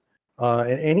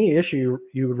 Any issue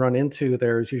you would run into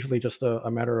there is usually just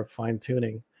a matter of fine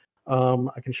tuning.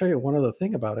 I can show you one other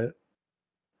thing about it.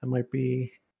 That might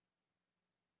be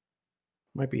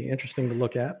interesting to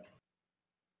look at.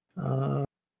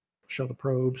 Show the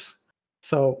probes.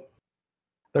 So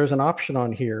there's an option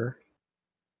on here.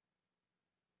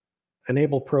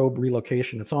 Enable probe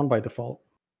relocation. It's on by default.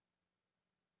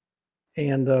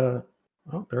 And oh,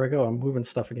 there I go. I'm moving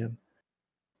stuff again.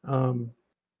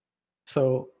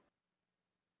 So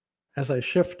as I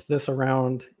shift this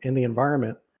around in the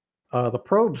environment, the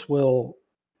probes will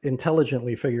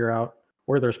intelligently figure out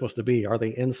where they're supposed to be. Are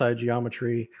they inside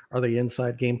geometry? Are they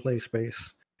inside gameplay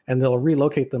space? And they'll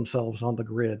relocate themselves on the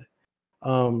grid.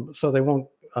 So they won't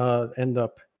end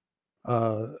up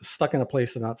stuck in a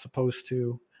place they're not supposed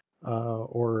to,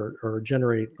 or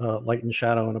generate light and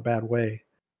shadow in a bad way.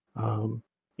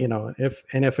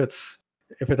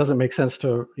 If it doesn't make sense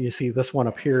to, you see this one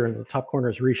up here in the top corner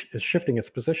is shifting its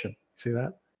position. See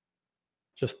that?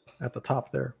 Just at the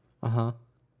top there. Uh-huh.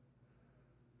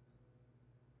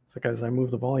 So as I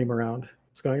move the volume around,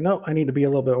 it's going, no, I need to be a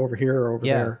little bit over here or over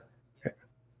there. Okay.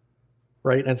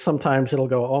 Right. And sometimes it'll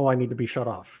go, oh, I need to be shut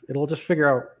off. It'll just figure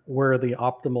out where the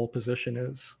optimal position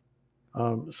is.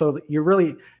 So that you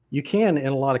can, in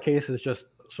a lot of cases, just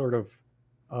sort of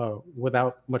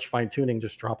without much fine tuning,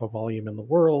 just drop a volume in the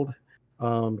world.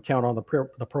 count on the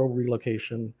probe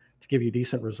relocation to give you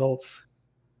decent results.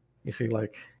 You see,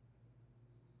 like,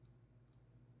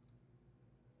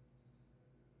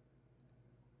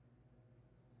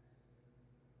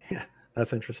 yeah,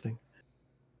 that's interesting.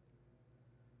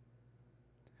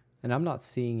 And I'm not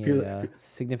seeing a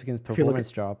significant performance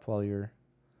drop while you're...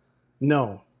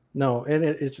 No, and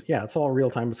it's all real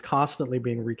time. It's constantly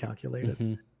being recalculated.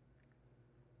 Mm-hmm.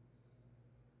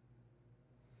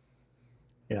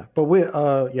 Yeah, but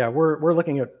we're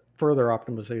looking at further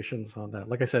optimizations on that.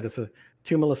 Like I said, it's a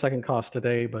 2 millisecond cost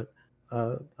today, but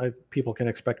people can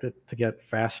expect it to get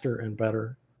faster and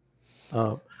better.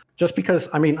 Just because,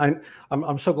 I mean,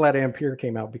 I'm so glad Ampere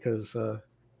came out, because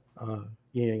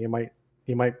you might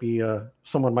be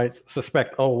someone might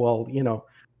suspect, oh well,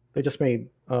 they just made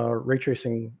ray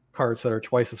tracing cards that are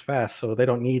twice as fast, so they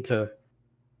don't need to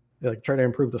try to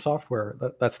improve the software.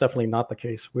 That's definitely not the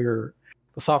case. The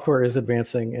software is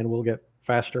advancing and will get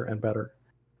faster and better,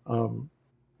 and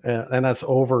that's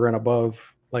over and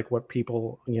above like what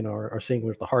people are seeing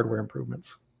with the hardware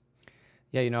improvements.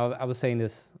 Yeah, I was saying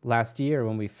this last year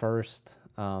when we first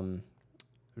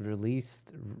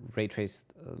released ray traced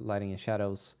lighting and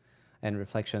shadows and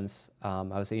reflections. I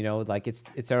was saying, like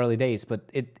it's early days, but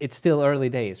it's still early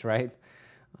days, right?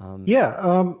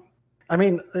 Yeah, I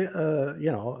mean,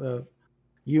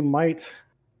 you might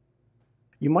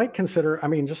consider, I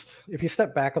mean, just if you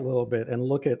step back a little bit and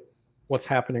look at what's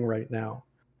happening right now,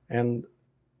 and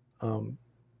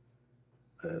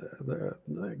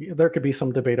there could be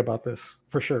some debate about this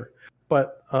for sure,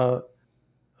 but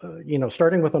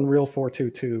starting with Unreal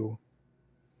 422,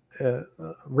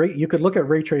 you could look at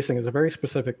ray tracing as a very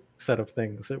specific set of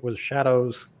things. It was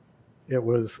shadows, it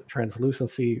was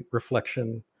translucency,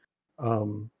 reflection,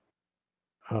 I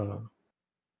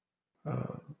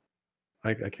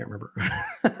can't remember.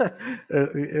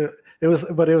 it was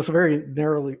a very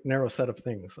narrow set of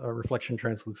things: reflection,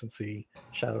 translucency,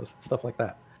 shadows, stuff like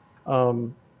that.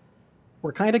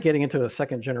 We're kind of getting into a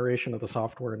second generation of the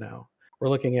software now. We're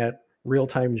looking at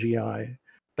real-time GI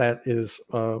that is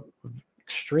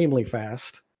extremely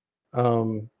fast.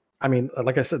 I mean,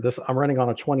 like I said, I'm running on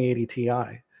a 2080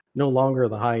 Ti, no longer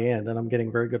the high end, and I'm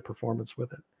getting very good performance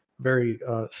with it. Very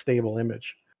stable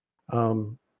image.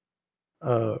 And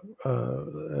we're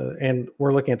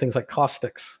looking at things like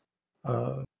Caustics,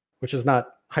 which is not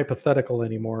hypothetical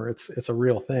anymore. It's a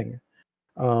real thing.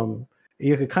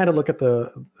 You could kind of look at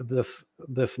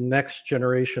this next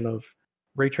generation of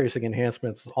ray tracing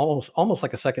enhancements, almost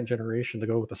like a second generation, to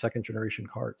go with the second generation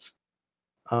cards.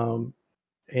 And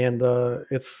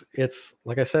it's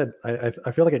like I said,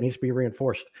 I feel like it needs to be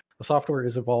reinforced. The software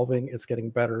is evolving; it's getting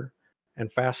better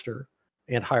and faster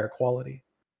and higher quality.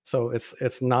 So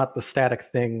it's not the static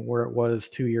thing where it was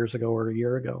 2 years ago or a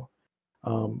year ago.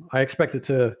 I expect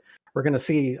we're going to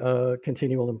see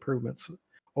continual improvements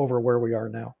over where we are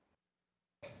now.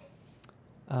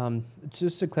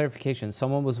 Just a clarification,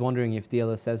 someone was wondering if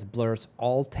DLSS blurs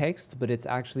all text, but it's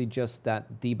actually just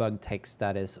that debug text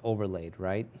that is overlaid,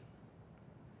 right?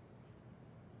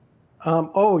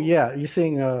 Oh yeah, you're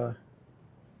seeing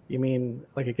you mean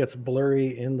like it gets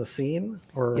blurry in the scene?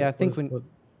 Or yeah, I think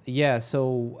yeah,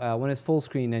 so when it's full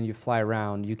screen and you fly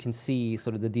around, you can see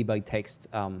sort of the debug text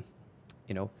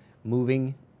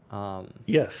moving.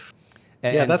 Yes.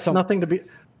 Yeah, that's nothing to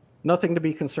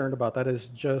be concerned about. That is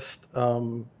just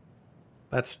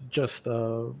that's just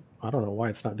I don't know why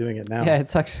it's not doing it now. Yeah,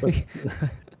 it's actually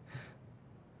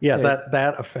yeah,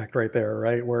 that effect right there,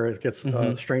 right, where it gets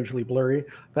strangely blurry.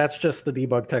 That's just the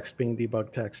debug text being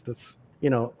debug text. It's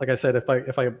like I said,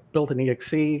 if I built an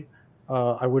EXE,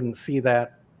 I wouldn't see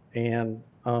that, and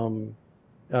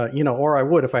or I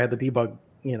would if I had the debug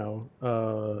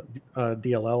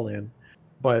DLL in,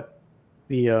 but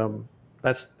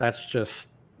that's just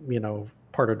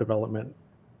part of development.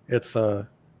 It's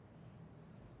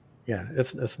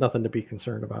it's nothing to be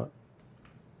concerned about.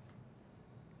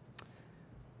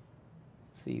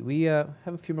 See, we have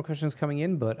a few more questions coming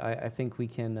in, but I think we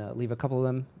can leave a couple of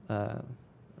them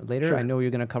later. Sure. I know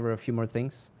you're going to cover a few more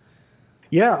things.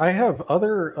 Yeah, I have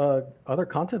other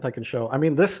content I can show. I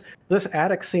mean, this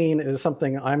attic scene is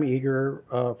something I'm eager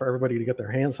for everybody to get their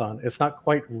hands on. It's not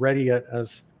quite ready yet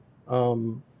as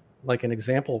like an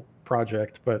example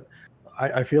project, but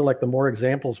I feel like the more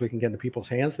examples we can get into people's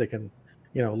hands, they can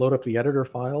load up the editor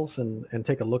files and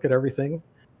take a look at everything.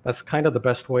 That's kind of the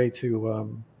best way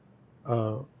to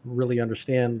really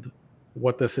understand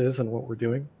what this is and what we're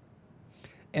doing.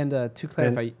 And to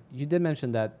clarify, you did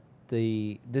mention that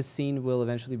this scene will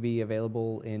eventually be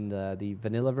available in the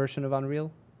vanilla version of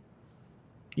Unreal.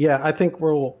 Yeah, I think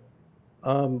we'll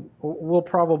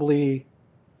probably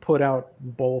put out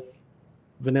both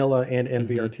vanilla and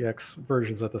NVRTX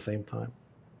versions at the same time.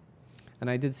 And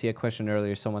I did see a question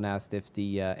earlier. Someone asked if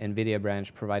the NVIDIA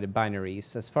branch provided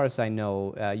binaries. As far as I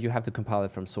know, you have to compile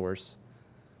it from source.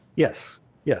 Yes,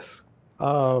 yes.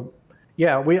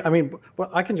 Yeah, I mean, well,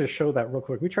 I can just show that real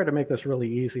quick. We tried to make this really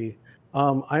easy.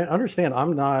 I understand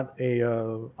I'm not a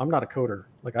coder.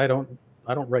 Like I don't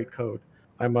write code.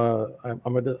 I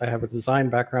have a design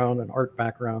background, an art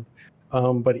background,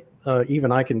 but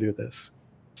even I can do this.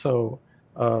 So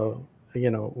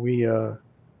you know, we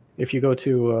if you go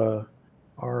to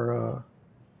our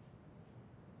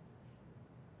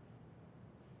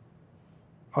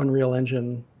Unreal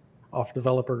Engine off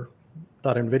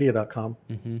developer.nvidia.com.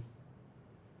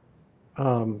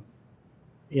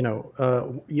 You know,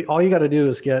 all you got to do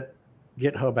is get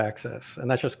GitHub access, and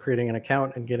that's just creating an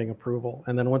account and getting approval.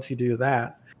 And then once you do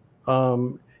that,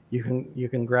 you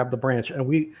can grab the branch, and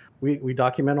we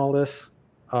document all this.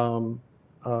 And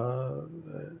I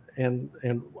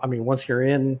mean, once you're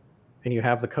in and you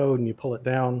have the code and you pull it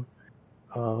down,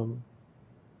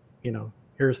 you know,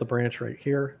 here's the branch right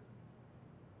here,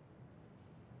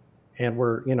 and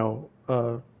we're, you know,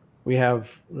 we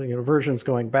have, you know, versions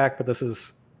going back, but this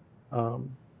is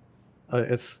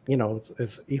it's, you know,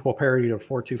 it's equal parity to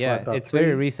 4.25.3. Yeah, it's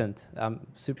very recent. I'm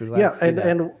super glad to see that.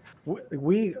 And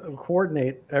we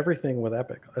coordinate everything with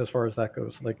Epic as far as that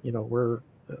goes. Like, you know, we're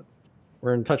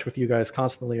in touch with you guys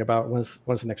constantly about when's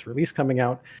the next release coming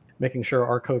out, making sure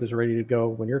our code is ready to go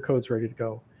when your code's ready to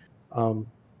go.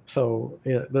 So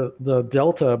yeah, the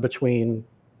delta between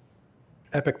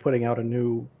Epic putting out a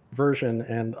new version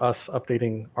and us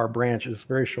updating our branch is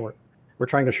very short. We're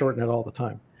trying to shorten it all the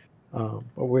time.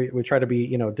 But we try to be,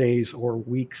 you know, days or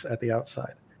weeks at the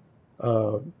outside,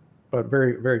 but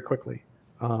very, very quickly.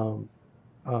 But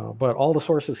all the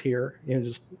sources here,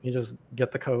 you just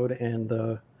get the code and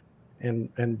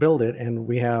build it. And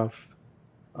we have,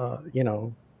 you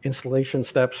know, installation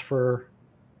steps for,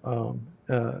 you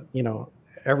know,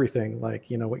 everything,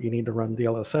 like, you know, what you need to run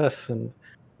DLSS, and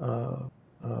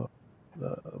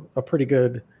a pretty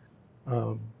good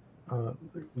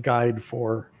guide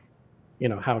for, you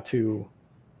know, how to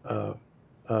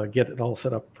get it all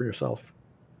set up for yourself.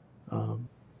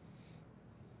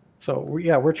 So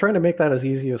we're trying to make that as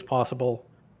easy as possible,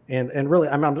 and really,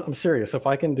 I'm serious. If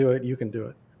I can do it, you can do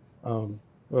it.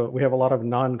 We have a lot of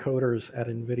non-coders at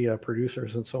NVIDIA,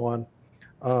 producers and so on,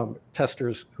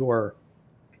 testers who are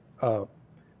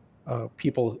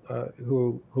people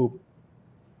who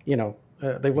you know,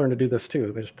 they learn to do this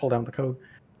too. They just pull down the code,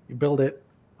 you build it.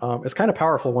 It's kind of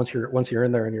powerful once you're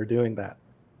in there and you're doing that.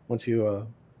 Once you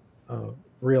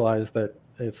realize that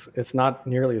it's not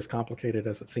nearly as complicated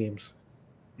as it seems,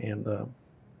 and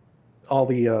all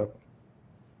the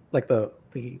like the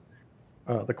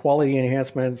quality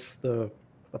enhancements, the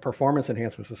performance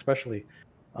enhancements, especially,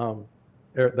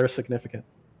 they're significant.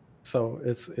 So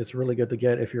it's really good to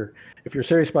get. If you're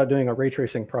serious about doing a ray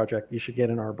tracing project, you should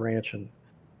get in our branch and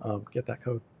get that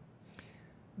code.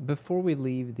 Before we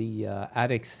leave the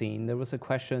attic scene, there was a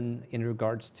question in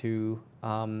regards to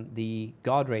the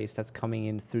God rays that's coming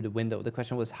in through the window. The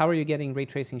question was, how are you getting ray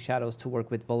tracing shadows to work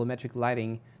with volumetric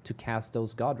lighting to cast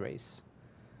those God rays?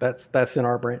 That's in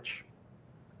our branch.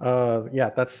 Yeah,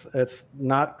 it's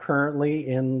not currently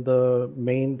in the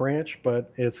main branch,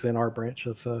 but it's in our branch.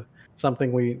 It's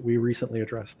something we recently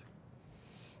addressed.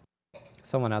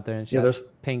 Someone out there in chat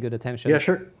paying good attention. Yeah,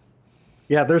 sure.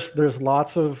 Yeah, there's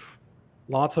lots of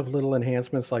little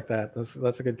enhancements like that.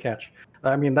 That's a good catch.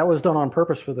 I mean, that was done on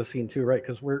purpose for the scene too, right?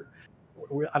 Because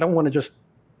I don't want to just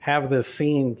have this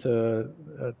scene to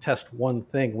test one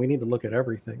thing. We need to look at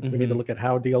everything. We need to look at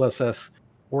how DLSS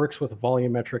works with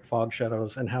volumetric fog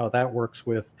shadows and how that works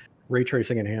with ray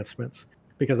tracing enhancements,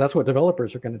 because that's what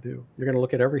developers are going to do. You're going to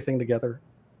look at everything together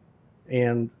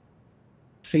and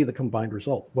see the combined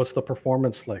result. What's the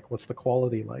performance like? What's the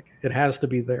quality like? It has to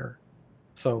be there.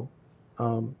 So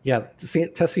yeah,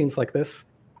 test scenes like this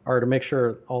are to make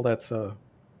sure all that's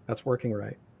working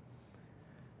right.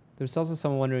 There's also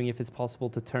someone wondering if it's possible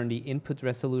to turn the input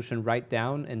resolution right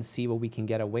down and see what we can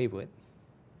get away with.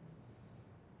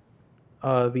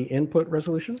 The input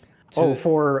resolution?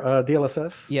 For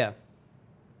DLSS? Yeah.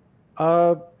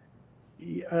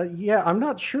 Yeah, I'm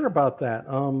not sure about that.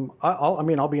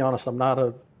 I'll be honest. I'm not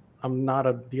a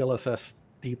DLSS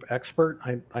deep expert.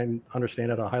 I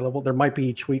understand at a high level. There might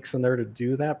be tweaks in there to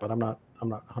do that, but I'm not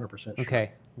 100% sure.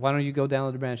 Okay. Why don't you go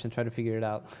download the branch and try to figure it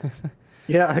out?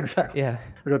 Yeah, exactly. Yeah.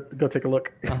 Go take a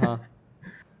look.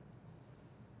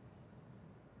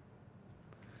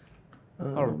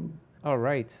 All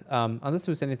right. Unless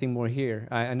there's anything more here,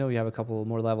 I know you have a couple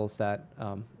more levels that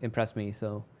impressed me.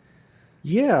 So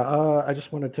Yeah, I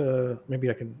just wanted to, maybe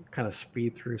I can kind of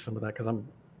speed through some of that because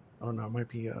oh no, I might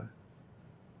be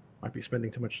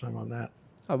spending too much time on that.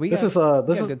 Oh, This is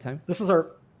good time. this is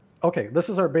our okay. This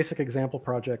is our basic example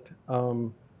project.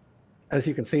 As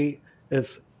you can see,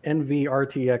 it's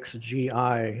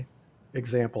NVRTXGI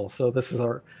example. So this is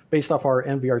based off our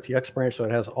NVRTX branch. So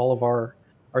it has all of our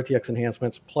RTX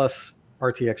enhancements plus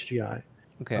RTXGI.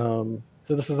 Okay.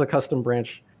 So this is a custom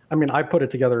branch. I mean, I put it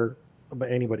together,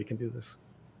 but anybody can do this.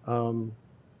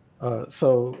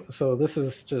 So this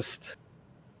is just,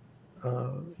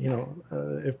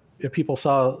 if people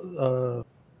saw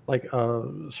like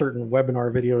certain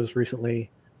webinar videos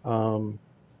recently, you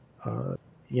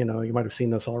might have seen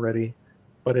this already,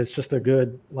 but it's just a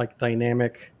good like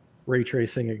dynamic ray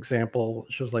tracing example.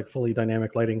 It shows like fully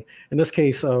dynamic lighting. In this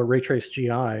case, Ray Trace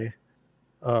GI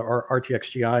or RTX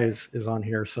GI is on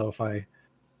here. So if I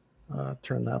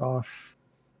turn that off,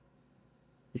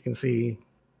 you can see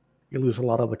you lose a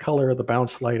lot of the color, the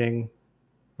bounce lighting.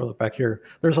 We'll look back here.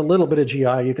 There's a little bit of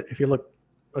GI. If you look,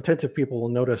 attentive people will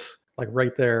notice like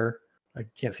right there. I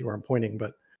can't see where I'm pointing,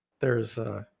 but there's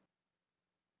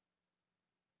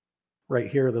right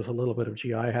here, there's a little bit of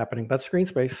GI happening. That's screen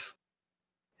space.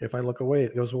 If I look away,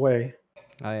 it goes away.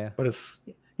 Oh yeah. But it's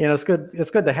it's good.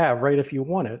 It's good to have, right? If you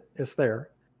want it, it's there.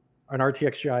 An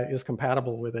RTX GI is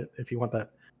compatible with it if you want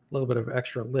that little bit of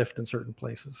extra lift in certain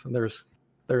places. And there's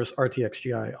RTX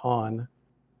GI on.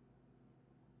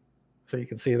 So you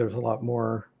can see there's a lot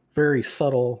more very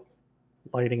subtle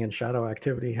lighting and shadow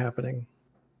activity happening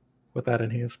with that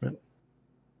enhancement.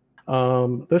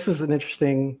 This is an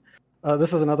interesting.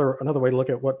 This is another way to look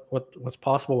at what's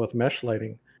possible with mesh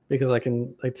lighting, because I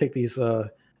take these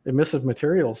emissive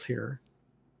materials here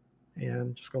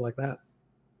and just go like that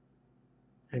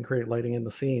and create lighting in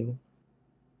the scene.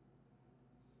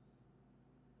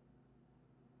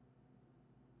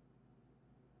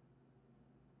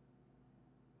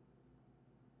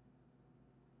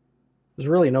 There's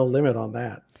really no limit on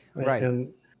that. Right.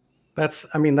 And that's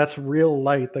real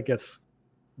light that gets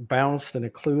bounced and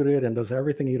occluded and does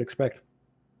everything you'd expect.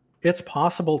 It's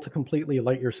possible to completely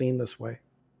light your scene this way.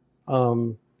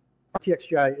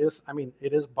 RTXGI is,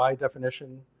 it is by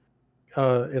definition,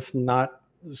 it's not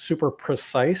super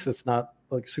precise. It's not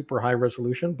like super high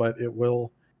resolution, but it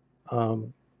will,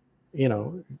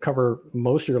 cover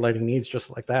most of your lighting needs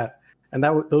just like that. And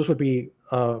those would be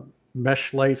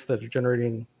mesh lights that are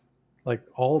generating like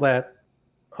all that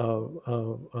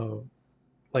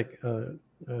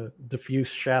diffuse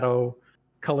shadow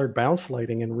colored bounce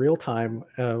lighting in real time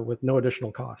with no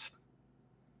additional cost.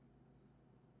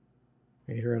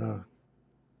 You're in a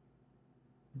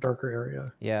darker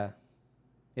area. Yeah.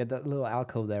 Yeah, that little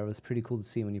alcove there was pretty cool to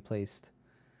see when you placed.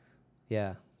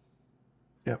 Yeah.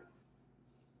 Yeah.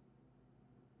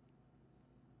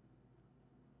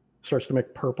 Starts to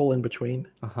make purple in between.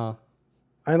 Uh-huh.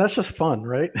 And that's just fun,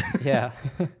 right? Yeah.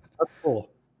 That's cool.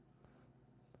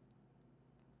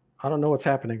 I don't know what's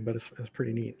happening, but it's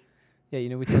pretty neat.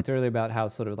 Yeah, we talked earlier about how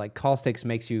sort of like Caustics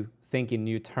makes you think in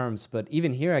new terms, but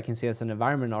even here I can see as an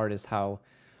environment artist how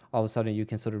all of a sudden you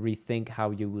can sort of rethink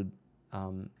how you would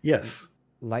yes,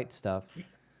 light stuff.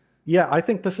 Yeah, I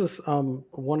think this is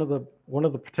one of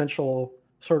the potential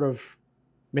sort of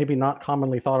maybe not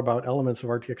commonly thought about elements of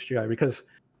RTXGI, because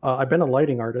I've been a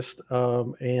lighting artist,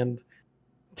 and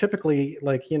typically,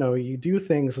 you do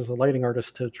things as a lighting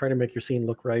artist to try to make your scene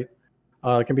look right.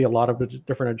 It can be a lot of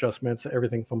different adjustments,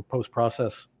 everything from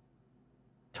post-process,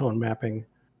 tone mapping,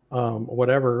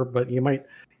 whatever. But you might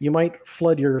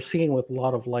flood your scene with a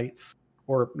lot of lights,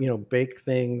 or bake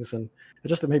things, and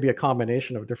just maybe a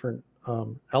combination of different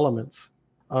elements.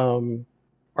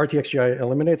 RTXGI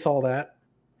eliminates all that,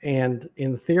 and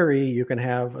in theory, you can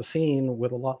have a scene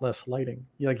with a lot less lighting.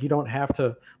 You don't have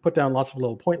to put down lots of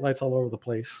little point lights all over the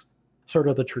place, sort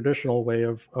of the traditional way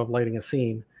of lighting a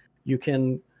scene. You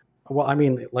can, well,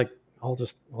 I'll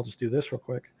just do this real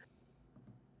quick.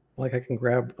 Like I can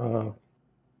grab,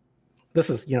 this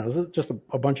is just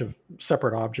a bunch of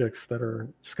separate objects that are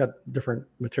just got different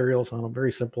materials on them,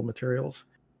 very simple materials.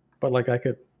 But like I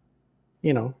could,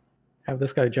 have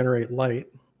this guy generate light.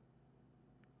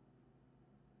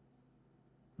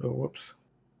 Oh, whoops.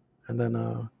 And then,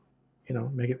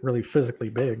 make it really physically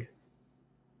big.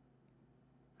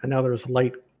 And now there's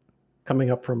light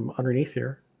coming up from underneath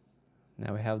here.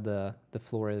 Now we have the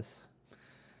floor is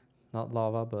not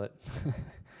lava, but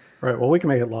right. Well, we can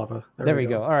make it lava. There we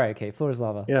go. All right. Okay. Floor is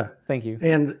lava. Yeah. Thank you.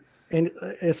 And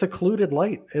it's occluded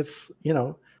light. It's,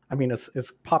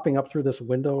 it's popping up through this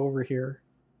window over here.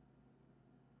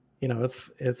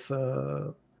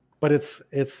 But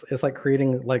it's like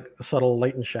creating like a subtle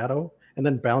light and shadow, and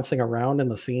then bouncing around in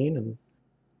the scene. And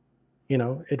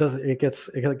it does, it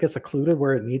gets occluded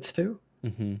where it needs to.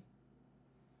 Mm-hmm.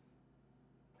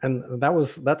 And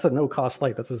that's a no cost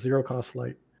light. That's a zero cost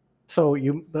light. So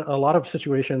a lot of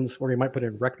situations where you might put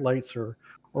in rect lights or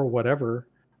whatever,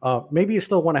 maybe you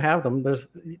still want to have them. There's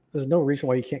no reason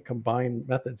why you can't combine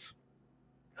methods.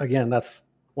 Again, that's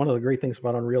one of the great things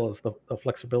about Unreal is the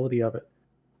flexibility of it.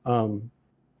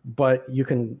 But you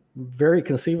can very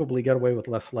conceivably get away with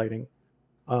less lighting.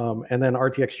 And then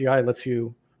RTXGI lets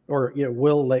you, or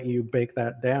will let you bake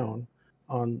that down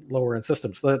on lower end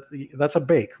systems. That's a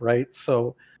bake, right?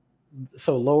 So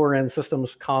lower end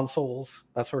systems, consoles,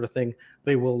 that sort of thing,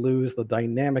 they will lose the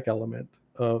dynamic element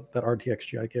that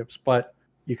RTXGI gives, but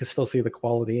you can still see the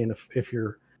quality. And if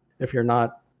you're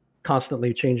not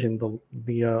constantly changing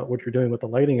the what you're doing with the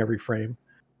lighting every frame,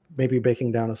 maybe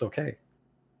baking down is okay.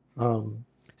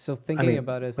 So thinking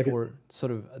about it for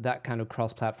sort of that kind of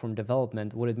cross-platform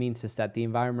development, what it means is that the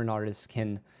environment artist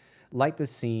can light the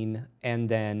scene, and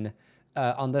then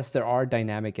unless there are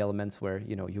dynamic elements where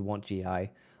you want GI,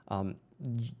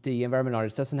 the environment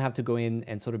artist doesn't have to go in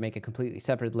and sort of make a completely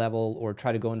separate level or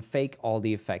try to go and fake all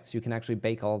the effects. You can actually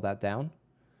bake all that down.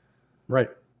 Right.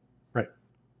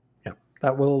 Yeah,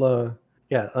 that will.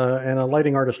 And a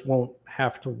lighting artist won't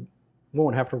have to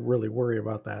really worry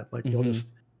about that. Like you'll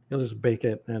just bake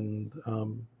it, and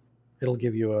it'll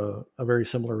give you a very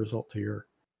similar result to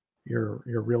your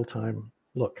real time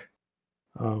look.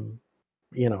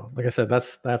 Like I said,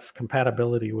 that's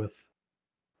compatibility with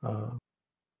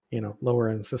lower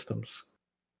end systems.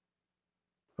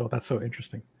 Oh, that's so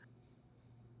interesting.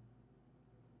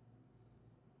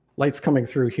 Light's coming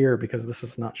through here because this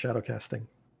is not shadow casting.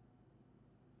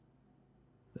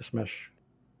 This mesh.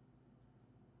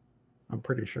 I'm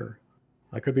pretty sure.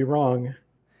 I could be wrong.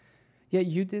 Yeah,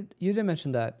 you did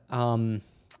mention that.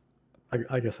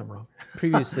 I guess I'm wrong.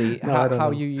 Previously, No,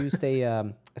 how you used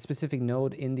a specific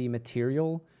node in the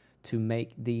material to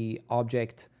make the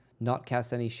object not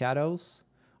cast any shadows,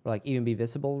 or like even be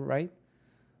visible, right?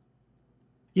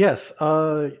 Yes.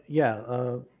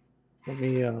 Yeah. Let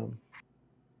me.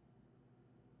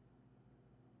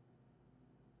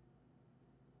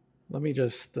 Let me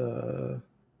just let's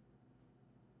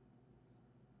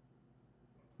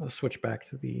switch back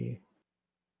to the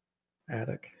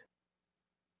attic.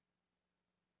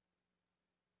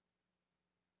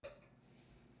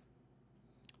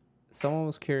 Someone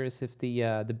was curious if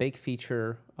the bake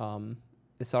feature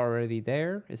is already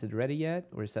there. Is it ready yet,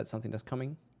 or is that something that's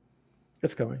coming?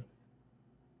 It's coming.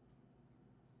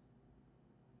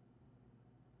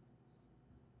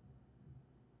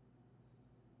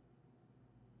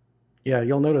 Yeah,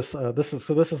 you'll notice this is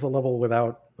a level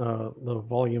without the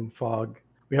volume fog.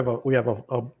 We have a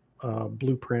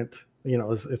blueprint.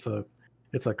 It's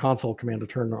a console command to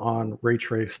turn on ray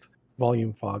traced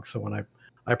volume fog. So when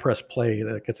I press play,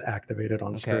 that gets activated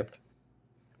on script.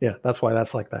 Yeah, that's why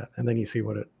that's like that. And then you see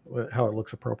how it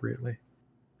looks appropriately.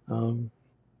 But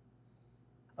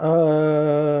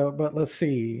let's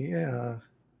see. Yeah.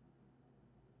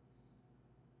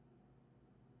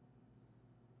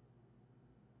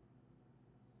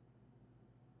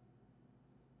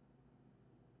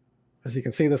 As you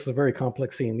can see, this is a very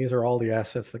complex scene. These are all the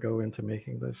assets that go into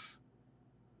making this.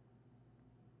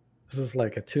 This is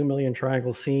like a 2 million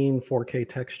triangle scene, 4K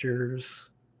textures,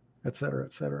 et cetera,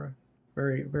 et cetera.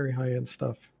 Very, very high-end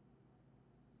stuff.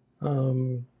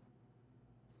 Oh,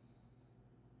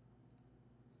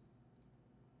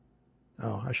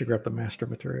 I should grab the master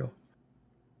material.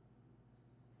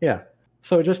 Yeah,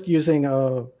 so just using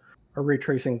a ray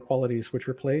tracing quality switch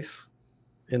replace.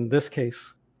 In this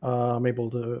case, I'm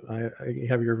able to, I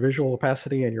have your visual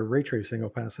opacity and your ray tracing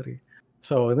opacity.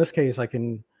 So in this case, I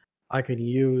can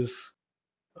use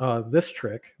this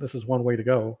trick. This is one way to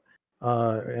go,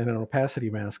 and an opacity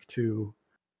mask to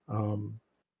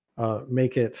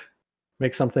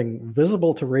make something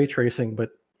visible to ray tracing, but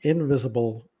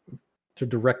invisible to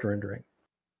direct rendering.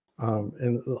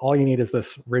 And all you need is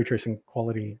this ray tracing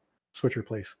quality switch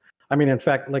replace. I mean, in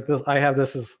fact, like this, I have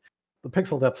this as the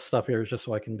pixel depth stuff here is just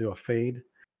so I can do a fade.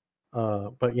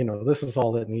 But this is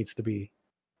all that needs to be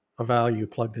a value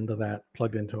plugged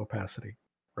into opacity,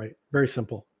 right? Very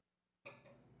simple.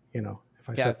 If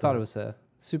I thought it was a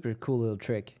super cool little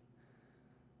trick.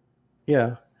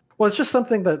 Yeah. Well, it's just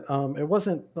something that it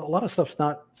wasn't, a lot of stuff's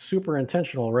not super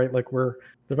intentional, right? Like we're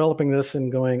developing this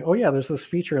and going, oh yeah, there's this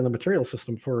feature in the material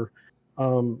system for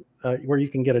where you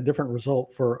can get a different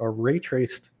result for a ray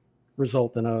traced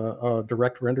result than a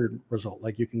direct rendered result.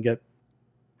 Like you can get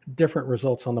different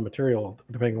results on the material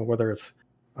depending on whether it's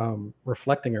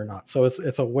reflecting or not. So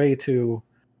it's a way to,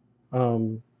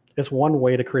 it's one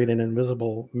way to create an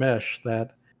invisible mesh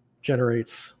that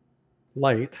generates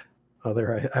light. Oh,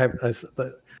 there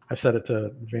I've set it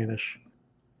to vanish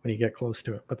when you get close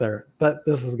to it. But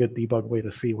this is a good debug way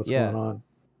to see what's going on,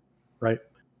 right?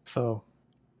 So,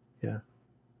 yeah,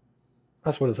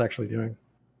 that's what it's actually doing.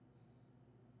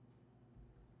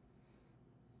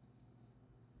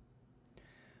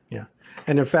 Yeah,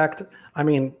 and in fact, I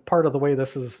mean, part of the way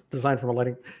this is designed from a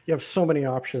lighting, you have so many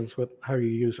options with how you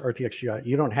use RTXGI.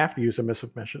 You don't have to use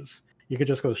emissive meshes. You could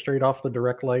just go straight off the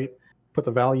direct light, put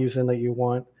the values in that you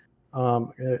want.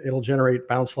 It'll generate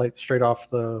bounce light straight off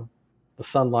the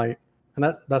sunlight, and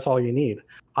that's all you need.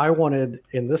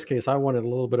 In this case, I wanted a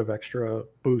little bit of extra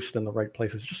boost in the right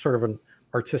places, just sort of an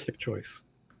artistic choice.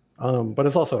 But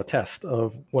it's also a test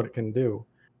of what it can do.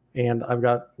 And I've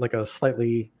got like a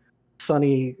slightly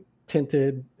sunny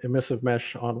tinted emissive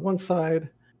mesh on one side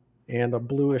and a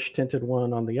bluish tinted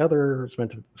one on the other. It's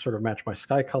meant to sort of match my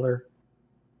sky color.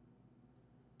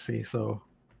 See, so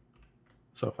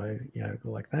if I go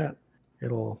like that,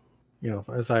 it'll,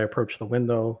 as I approach the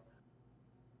window,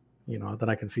 then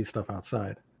I can see stuff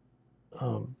outside.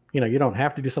 You don't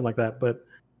have to do something like that, but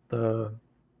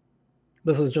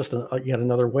this is just yet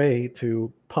another way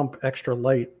to pump extra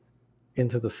light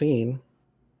into the scene,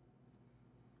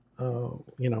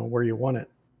 where you want it,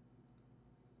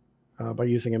 by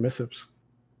using emissives.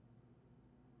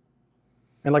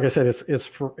 And like I said,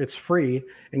 it's free,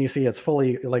 and you see it's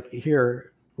fully, like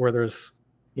here where there's,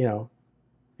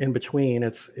 in between,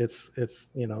 it's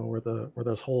where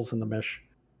there's holes in the mesh,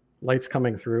 light's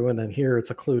coming through, and then here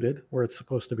it's occluded where it's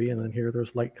supposed to be, and then here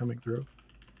there's light coming through,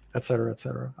 et cetera, et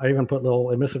cetera. I even put little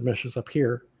emissive meshes up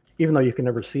here, even though you can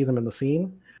never see them in the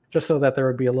scene, just so that there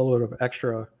would be a little bit of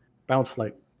extra bounce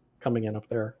light coming in up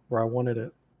there where I wanted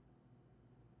it.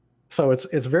 So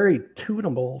it's very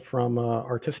tunable from an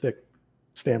artistic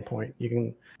standpoint.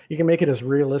 You can make it as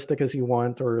realistic as you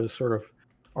want, or as sort of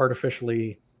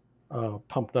artificially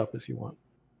pumped up as you want.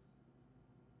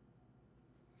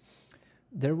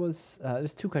 There's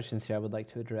two questions here I would like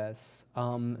to address.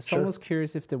 So Sure. I was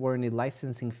curious if there were any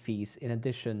licensing fees in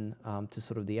addition to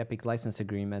sort of the Epic license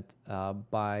agreement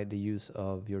by the use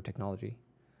of your technology.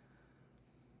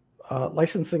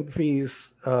 Licensing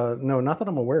fees, no, not that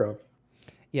I'm aware of.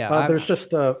 Yeah, there's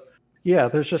just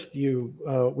you.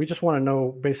 We just want to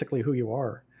know basically who you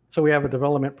are. So we have a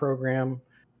development program,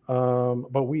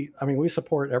 but we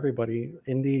support everybody,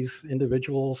 indies,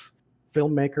 individuals,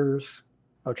 filmmakers,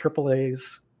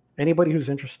 AAAs, anybody who's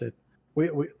interested.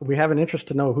 We have an interest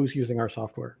to know who's using our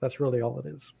software. That's really all it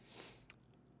is.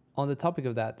 On the topic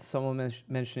of that, someone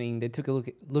mentioning they took a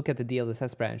look at the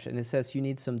DLSS branch, and it says you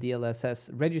need some DLSS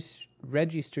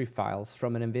registry files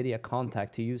from an NVIDIA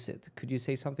contact to use it. Could you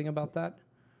say something about that?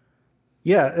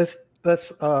 Yeah,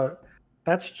 that's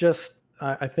just,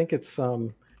 I think it's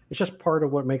just part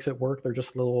of what makes it work. They're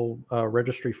just little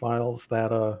registry files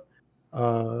that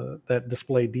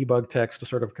display debug text to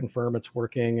sort of confirm it's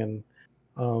working, and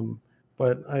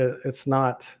but it's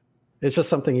not. It's just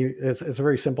something it's a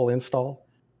very simple install.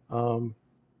 I'm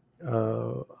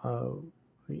not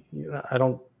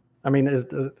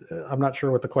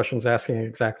sure what the question's asking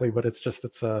exactly, but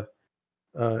it's a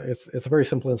very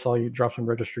simple install. You drop some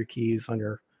registry keys on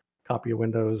your copy of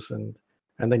Windows, and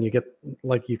then you get,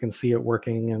 like, you can see it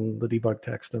working and the debug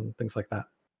text and things like that.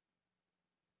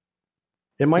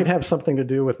 It might have something to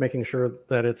do with making sure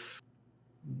that it's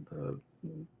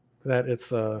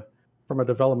from a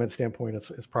development standpoint,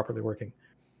 it's properly working.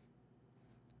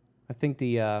 I think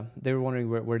they were wondering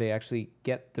where they actually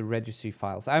get the registry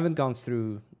files. I haven't gone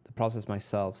through the process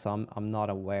myself, so I'm not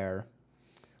aware.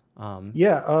 When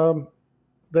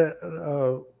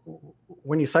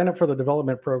you sign up for the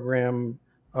development program,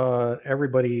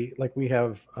 everybody, like, we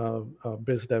have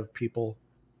biz dev people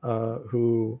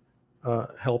who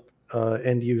help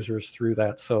end users through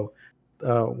that. So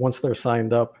once they're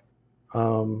signed up,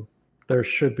 there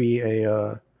should be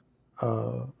a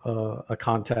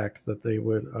contact that they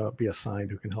would be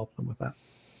assigned who can help them with that.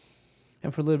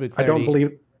 And for a little bit of clarity, I don't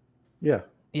believe, yeah.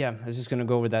 Yeah, I was just going to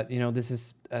go over that. This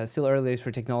is still early days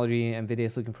for technology. NVIDIA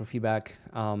is looking for feedback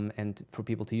and for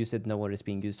people to use it, know what it's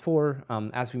being used for.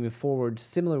 As we move forward,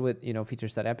 similar with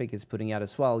features that Epic is putting out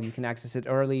as well, you can access it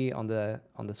early on the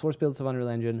source builds of Unreal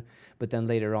Engine, but then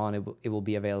later on it will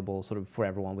be available sort of for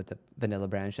everyone with the vanilla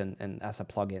branch and as a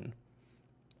plugin.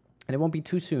 And it won't be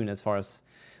too soon, as far as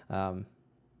from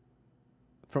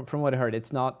what I heard.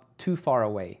 It's not too far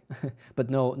away, but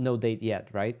no date yet,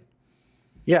 right?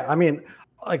 Yeah, I mean,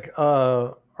 like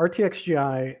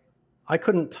RTXGI, I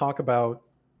couldn't talk about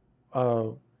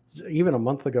even a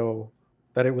month ago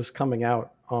that it was coming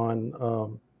out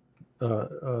on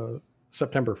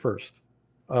September 1st.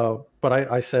 But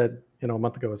I said, a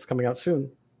month ago, it's coming out soon.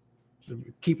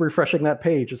 keep refreshing that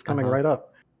page. It's coming right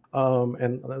up.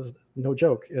 And that's no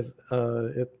joke. It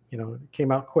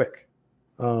came out quick.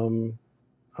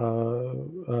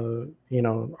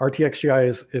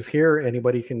 RTXGI is here.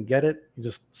 Anybody can get it. You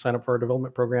just sign up for our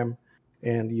development program,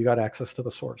 and you got access to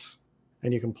the source,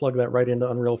 and you can plug that right into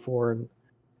Unreal 4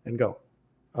 and go.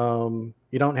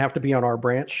 You don't have to be on our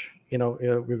branch.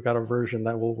 We've got a version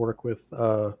that will work with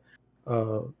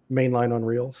mainline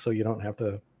Unreal, so you don't have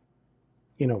to.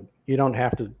 You don't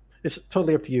have to. It's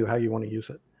totally up to you how you want to use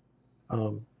it,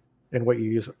 and what you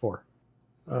use it for.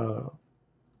 But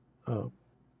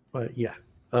yeah.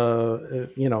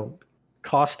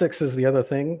 Caustics is the other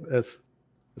thing. It's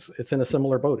in a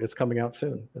similar boat. It's coming out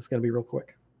soon. It's going to be real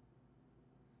quick.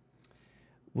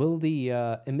 Will the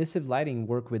emissive lighting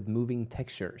work with moving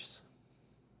textures?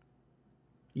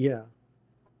 Yeah.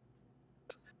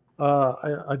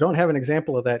 I don't have an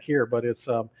example of that here, but it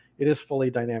is fully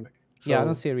dynamic. So, yeah, I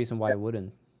don't see a reason why it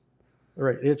wouldn't.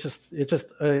 Right.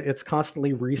 It's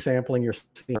constantly resampling your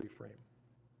scene frame.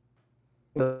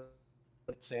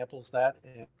 It samples that.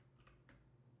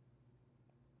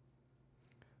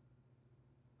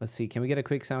 Let's see. Can we get a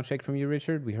quick sound check from you,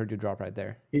 Richard? We heard you drop right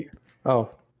there. Oh.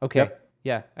 Okay. Yep.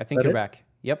 Yeah, I think you're back.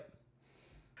 Yep.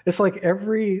 It's like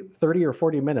every 30 or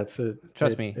 40 minutes.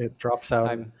 Trust me. It drops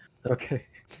out. Okay.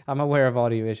 I'm aware of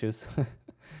audio issues.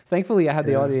 Thankfully, I had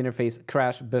the audio interface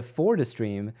crash before the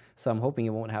stream, so I'm hoping it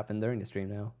won't happen during the stream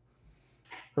now.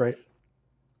 Right.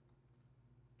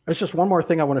 There's just one more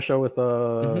thing I want to show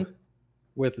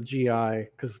with GI,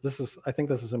 because I think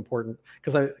this is important,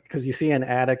 because you see an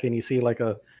attic and you see like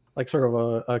sort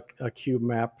of a cube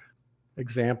map,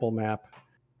 example map,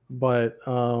 but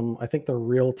I think the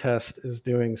real test is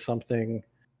doing something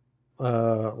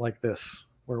like this,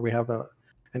 where we have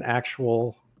an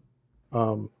actual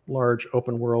large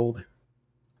open world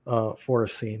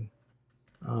forest scene.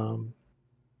 So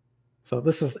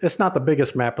it's not the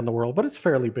biggest map in the world, but it's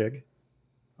fairly big.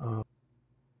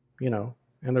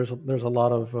 And there's a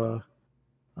lot of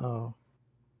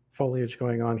foliage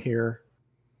going on here.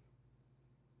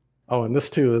 Oh, and this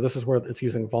is where it's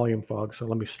using volume fog. So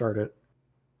let me start it.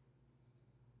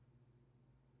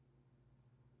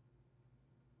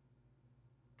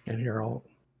 And here I'll.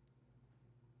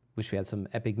 Wish we had some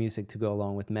epic music to go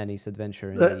along with Manny's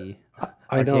adventure in the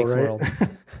I know, RTX right? world.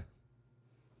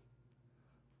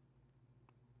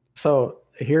 So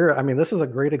here, this is a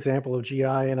great example of GI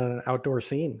in an outdoor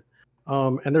scene.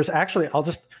 And there's actually, I'll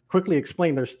just quickly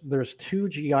explain, there's 2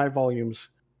 GI volumes.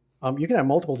 You can have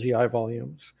multiple GI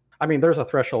volumes. There's a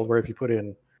threshold where if you put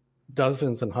in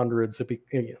dozens and hundreds,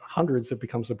 it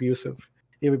becomes abusive.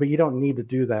 But you don't need to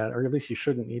do that, or at least you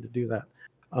shouldn't need to do that.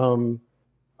 In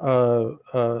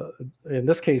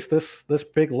this case, this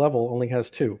big level only has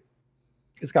 2.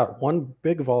 It's got one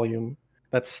big volume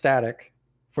that's static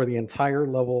for the entire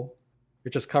level.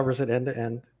 It just covers it end to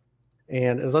end.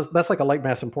 And that's like a light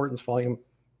mass importance volume.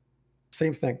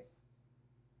 Same thing.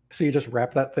 So you just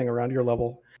wrap that thing around your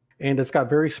level, and it's got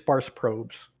very sparse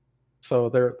probes. So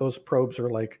those probes are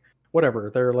like,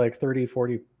 whatever, they're like 30,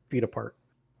 40 feet apart.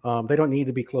 They don't need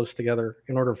to be close together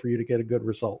in order for you to get a good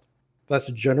result.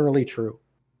 That's generally true.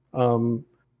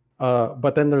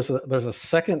 But then there's a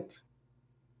second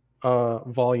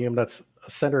volume that's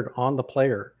centered on the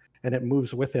player, and it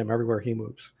moves with him everywhere he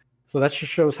moves. So that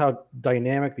just shows how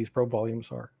dynamic these probe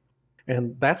volumes are.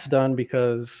 And that's done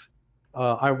because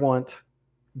I want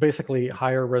basically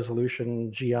higher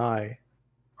resolution GI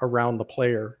around the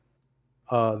player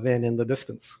than in the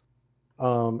distance.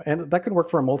 And that could work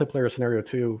for a multiplayer scenario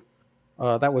too.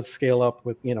 That would scale up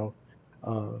with,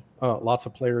 lots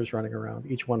of players running around,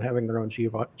 each one having their own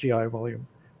GI volume.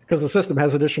 Because the system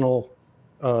has additional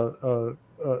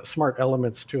smart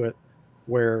elements to it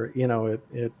where,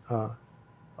 it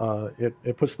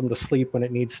puts them to sleep when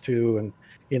it needs to, and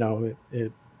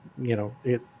it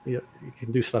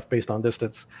can do stuff based on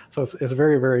distance. So it's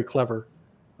very, very clever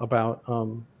about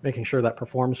making sure that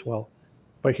performs well.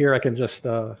 But here I can just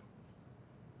turn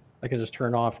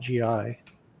off GI, and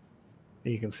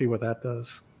you can see what that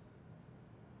does.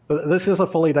 But this is a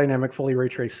fully dynamic, fully ray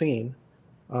traced scene,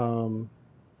 but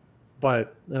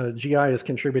GI is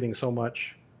contributing so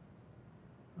much.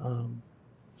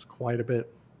 It's quite a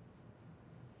bit.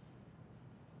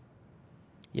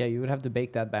 Yeah, you would have to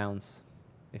bake that bounce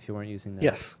if you weren't using that.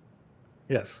 Yes.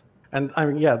 And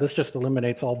this just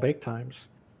eliminates all bake times.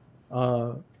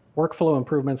 Workflow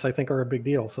improvements, I think, are a big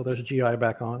deal. So there's GI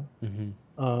back on. Mm-hmm.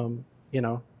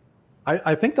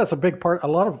 I think that's a big part. A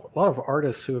lot of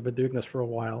artists who have been doing this for a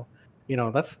while,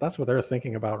 that's what they're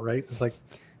thinking about, right? It's like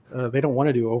they don't want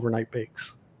to do overnight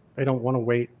bakes. They don't want to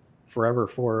wait forever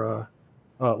for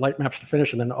light maps to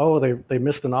finish, and then they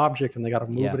missed an object and they got to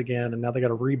move Yeah. it again, and now they got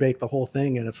to rebake the whole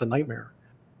thing, and it's a nightmare.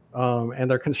 And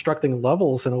they're constructing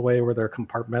levels in a way where they're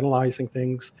compartmentalizing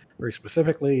things very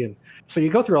specifically, and so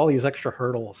you go through all these extra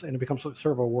hurdles, and it becomes sort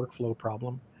of a workflow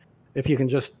problem. If you can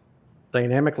just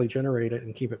dynamically generate it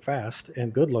and keep it fast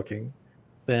and good looking,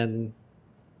 then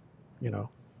you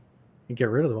get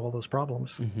rid of all those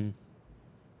problems. Mm-hmm.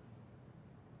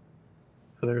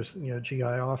 So there's GI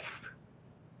off.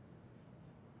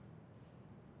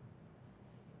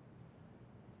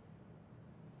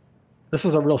 This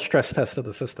is a real stress test of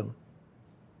the system.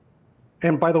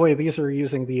 And by the way, these are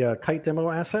using the Kite demo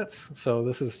assets. So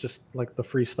this is just like the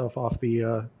free stuff off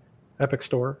the Epic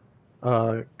Store.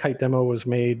 Kite demo was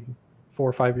made 4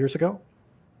 or 5 years ago.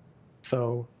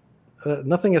 So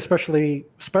nothing especially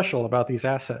special about these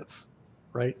assets,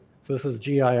 right? So this is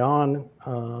GI on,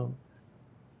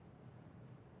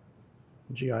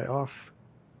 GI off.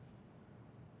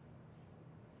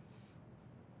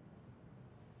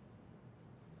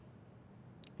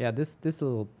 Yeah, this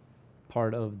little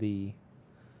part of the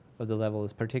level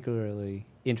is particularly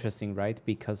interesting, right?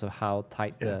 Because of how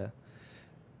tight the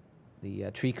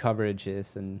tree coverage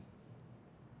is, and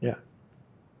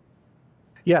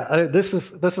this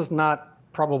is not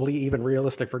probably even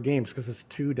realistic for games because it's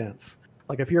too dense.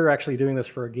 Like if you're actually doing this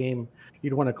for a game,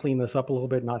 you'd want to clean this up a little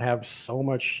bit, not have so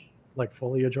much like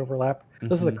foliage overlap. Mm-hmm.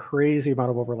 This is a crazy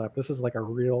amount of overlap. This is like a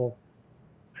real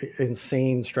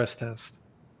insane stress test.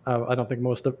 I don't think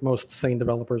most sane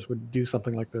developers would do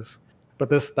something like this, but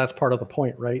that's part of the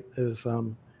point, right? Is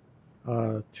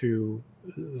to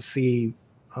see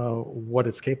what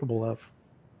it's capable of,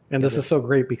 and this is so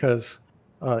great because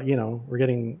we're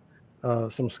getting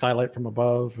some skylight from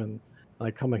above, and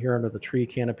I come here under the tree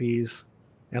canopies,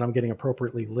 and I'm getting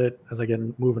appropriately lit as I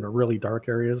move into really dark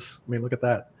areas. I mean, look at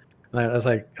that. As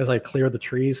I clear the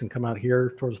trees and come out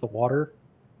here towards the water,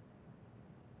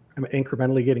 I'm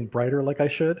incrementally getting brighter like I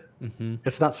should. Mm-hmm.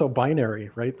 It's not so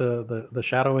binary, right? The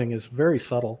shadowing is very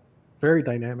subtle, very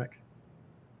dynamic.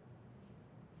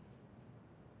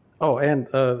 Oh, and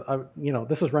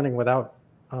this is running without.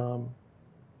 I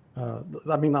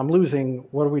mean, I'm losing.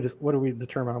 What do we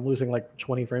determine? I'm losing like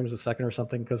 20 frames a second or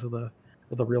something because of the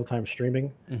real-time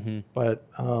streaming. Mm-hmm. But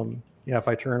if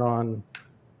I turn on,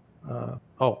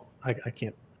 I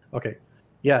can't. Okay,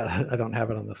 yeah, I don't have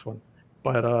it on this one.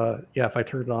 But if I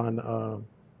turned on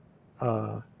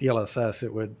DLSS,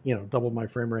 it would double my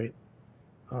frame rate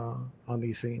on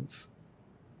these scenes.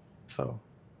 So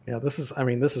this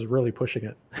is really pushing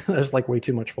it. There's like way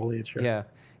too much foliage here. Yeah.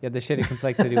 The shaded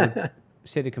complexity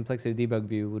debug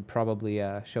view would probably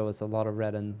show us a lot of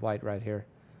red and white right here.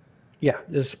 Yeah,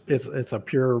 it's a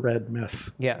pure red mess.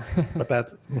 Yeah. But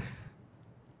that's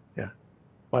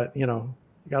but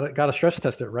Got to stress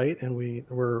test it, right? And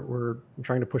we're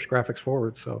trying to push graphics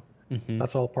forward, so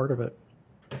that's all part of it.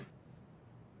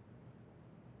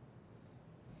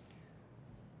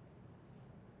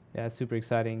 Yeah, it's super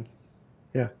exciting.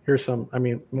 Yeah, here's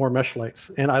more mesh lights,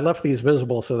 and I left these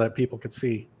visible so that people could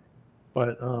see.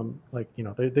 But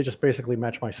they just basically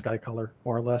match my sky color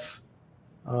more or less.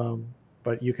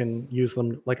 But you can use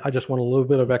them. Like I just want a little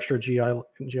bit of extra GI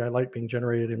light being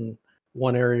generated in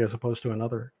one area as opposed to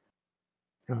another.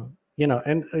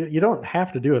 And you don't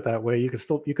have to do it that way. You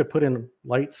could put in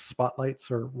lights,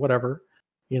 spotlights, or whatever.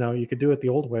 You could do it the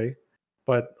old way,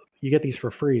 but you get these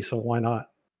for free, so why not?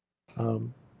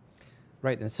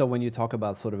 Right, and so when you talk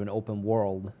about sort of an open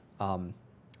world,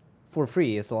 for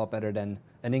free, it's a lot better than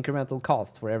an incremental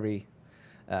cost for every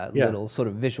little sort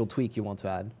of visual tweak you want to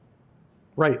add.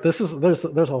 Right. There's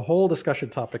a whole discussion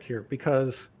topic here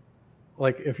because,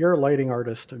 like, if you're a lighting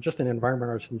artist or just an environment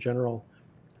artist in general,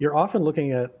 you're often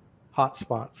looking at hot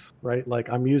spots, right? Like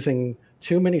I'm using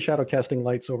too many shadow casting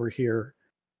lights over here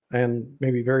and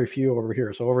maybe very few over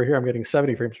here. So over here, I'm getting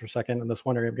 70 frames per second. In this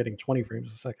one area, I'm getting 20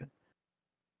 frames a second.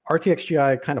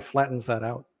 RTXGI kind of flattens that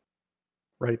out,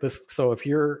 right? So if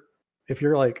you're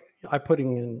like, I'm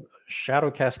putting in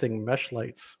shadow casting mesh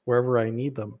lights wherever I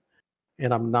need them,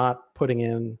 and I'm not putting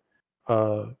in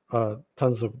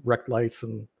tons of rect lights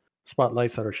and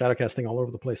spotlights that are shadow casting all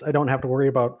over the place. I don't have to worry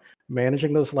about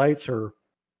managing those lights or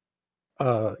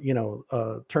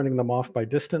turning them off by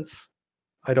distance.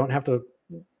 I don't have to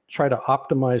try to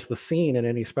optimize the scene in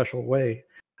any special way.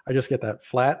 I just get that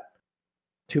flat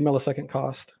 2 millisecond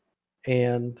cost,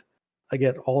 and I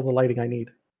get all the lighting I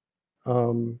need.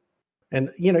 And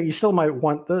you still might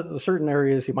want the certain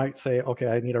areas. You might say, okay,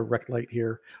 I need a rect light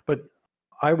here, but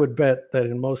I would bet that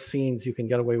in most scenes you can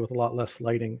get away with a lot less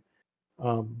lighting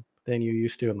than you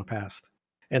used to in the past.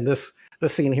 And this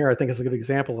scene here, I think, is a good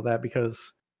example of that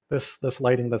because this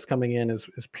lighting that's coming in is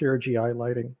pure GI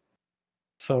lighting.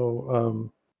 So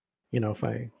if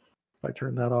I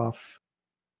turn that off,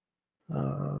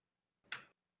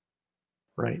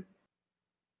 right,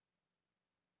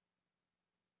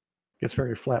 it's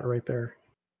very flat right there.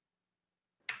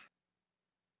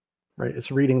 Right,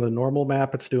 it's reading the normal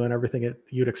map. It's doing everything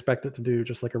you'd expect it to do,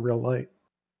 just like a real light.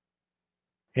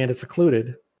 And it's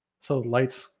occluded, so the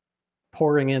light's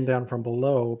pouring in down from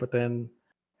below, but then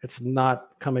it's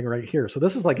not coming right here. So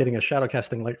this is like getting a shadow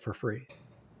casting light for free.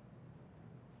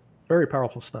 Very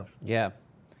powerful stuff. Yeah.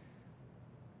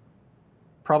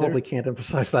 Probably can't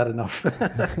emphasize that enough.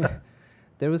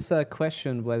 There was a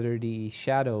question whether the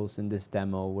shadows in this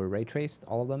demo were ray traced,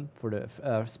 all of them, for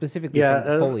the specifically for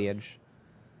the foliage.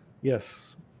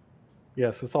 Yes.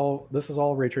 This is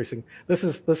all ray tracing. This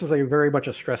is a very much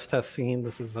a stress test scene.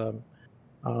 This is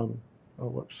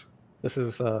This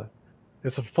is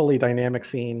it's a fully dynamic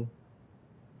scene,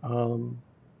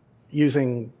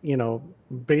 using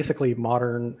basically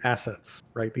modern assets.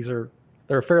 Right,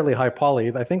 they're fairly high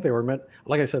poly. I think they were meant,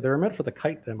 like I said, they were meant for the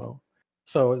kite demo,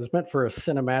 so it was meant for a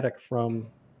cinematic from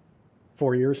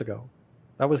 4 years ago.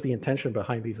 That was the intention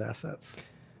behind these assets,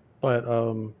 but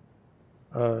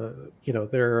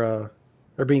they're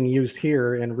being used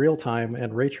here in real time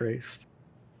and ray traced.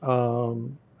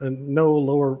 And no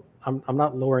lower, I'm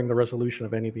not lowering the resolution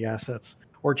of any of the assets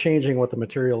or changing what the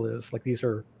material is. Like, these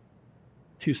are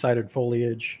two-sided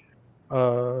foliage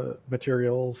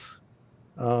materials.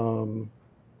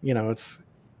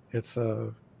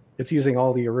 It's using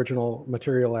all the original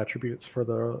material attributes for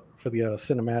the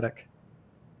cinematic.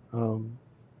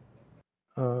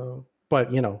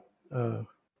 But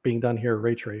being done here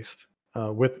ray traced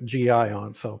with GI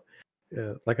on. So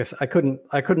like I said, I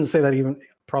couldn't say that even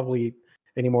probably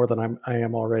any more than I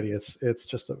am already. It's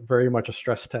just very much a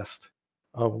stress test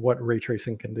of what ray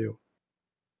tracing can do.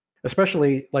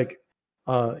 Especially like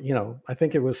I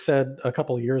think it was said a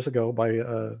couple of years ago by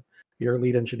your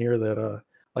lead engineer that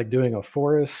like doing a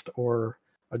forest or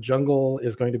a jungle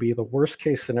is going to be the worst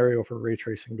case scenario for ray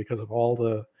tracing because of all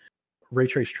the ray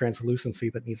trace translucency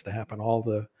that needs to happen, all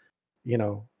the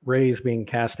rays being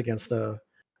cast against the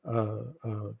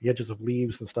edges of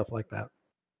leaves and stuff like that.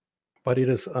 But it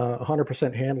is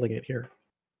 100% handling it here.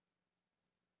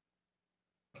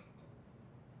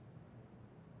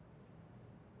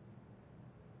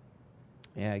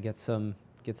 Yeah, get some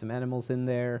animals in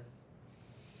there.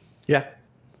 Yeah,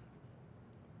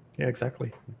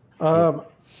 exactly. Yeah.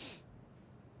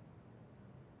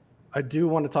 I do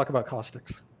want to talk about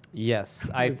caustics. Yes,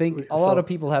 I think a lot of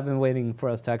people have been waiting for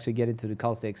us to actually get into the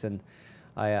caustics, and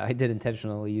I did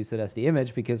intentionally use it as the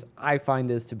image because I find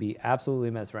this to be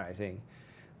absolutely mesmerizing.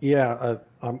 Yeah,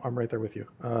 I'm right there with you.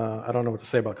 I don't know what to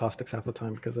say about caustics half the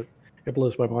time because it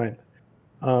blows my mind.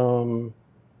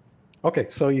 Okay,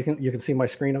 so you can see my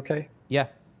screen, okay? Yeah.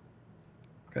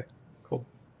 Okay, cool.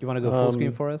 You want to go full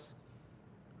screen for us?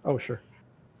 Oh, sure.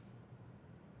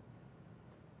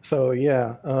 So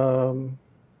yeah,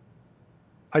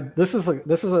 this is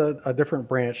a different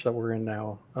branch that we're in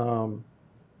now.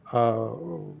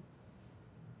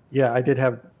 Yeah, I did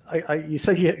have. You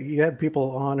said you had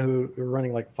people on who were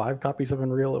running like 5 copies of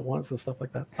Unreal at once and stuff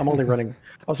like that. I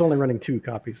was only running 2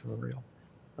 copies of Unreal.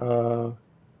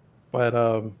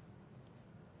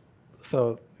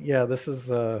 So yeah, this is.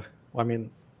 I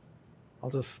mean, I'll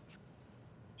just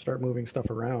start moving stuff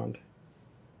around.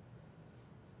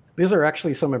 These are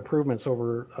actually some improvements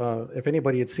over. If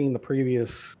anybody had seen the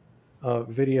previous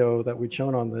video that we'd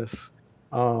shown on this,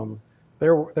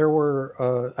 there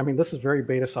were. I mean, this is very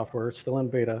beta software. It's still in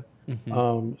beta.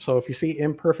 Mm-hmm. So if you see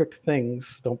imperfect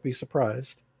things, don't be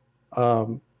surprised.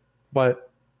 But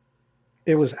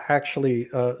it was actually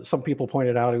some people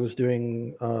pointed out it was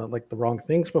doing like the wrong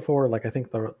things before. Like I think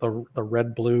the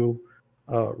red blue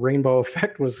rainbow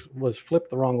effect was flipped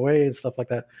the wrong way and stuff like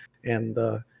that. And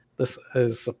this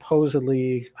is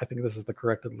supposedly, I think this is the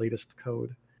corrected latest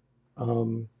code,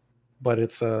 but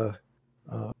it's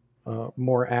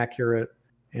more accurate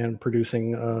and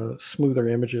producing smoother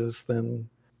images than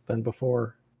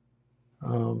before.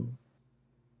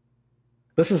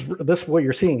 This what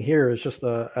you're seeing here is just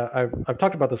I've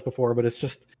talked about this before, but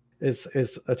it's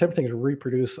attempting to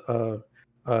reproduce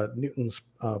Newton's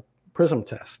prism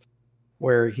test,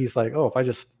 where he's like, oh, if I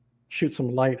just shoot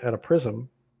some light at a prism,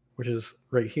 which is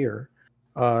right here,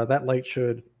 that light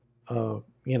should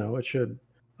it should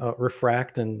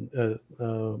refract and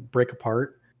break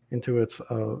apart into its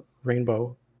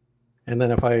rainbow. And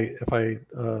then if I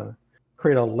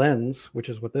create a lens, which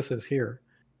is what this is here,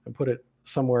 and put it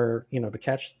somewhere to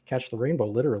catch the rainbow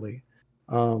literally,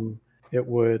 it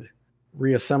would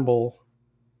reassemble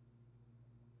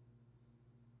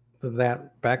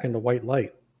that back into white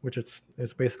light, which it's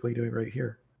basically doing right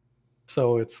here.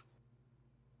 So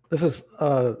this is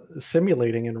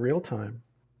simulating in real time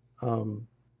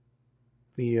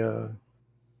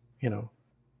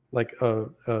like a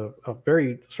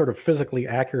very sort of physically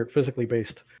accurate, physically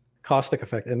based caustic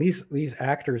effect. And these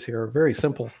actors here are very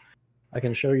simple. I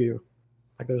can show you,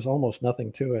 like, there's almost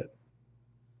nothing to it.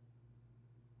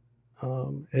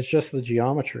 It's just the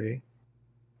geometry,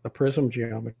 the prism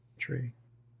geometry.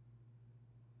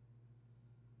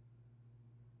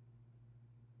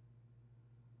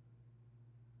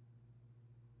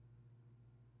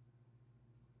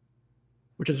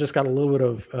 Which has just got a little bit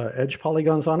of edge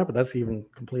polygons on it, but that's even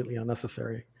completely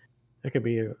unnecessary. It could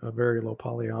be a very low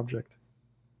poly object.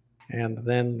 And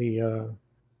then the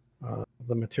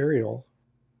material,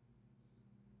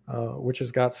 which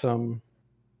has got some,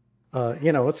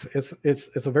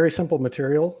 it's a very simple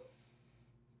material.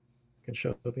 I can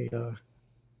show the,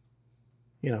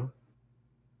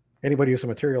 anybody who's a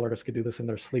material artist could do this in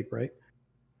their sleep, right?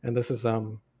 And this is,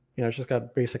 it's just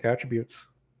got basic attributes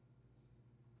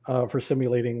for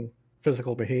simulating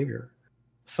physical behavior.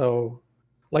 So,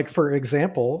 like, for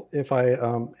example, if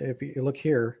you look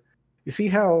here, you see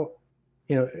how,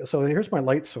 so here's my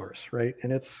light source, right?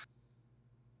 And it's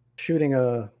shooting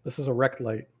this is a rect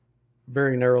light,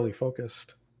 very narrowly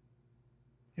focused.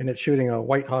 And it's shooting a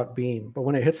white hot beam. But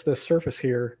when it hits this surface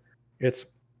here, it's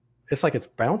like it's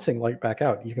bouncing light back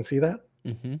out. You can see that?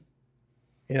 Mm-hmm.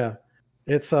 Yeah.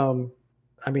 It's, I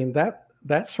mean,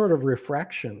 that sort of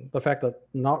refraction, the fact that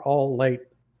not all light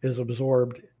is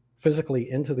absorbed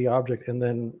physically into the object and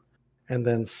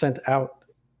then sent out,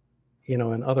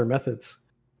 in other methods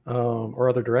or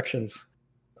other directions,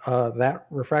 that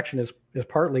refraction is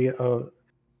partly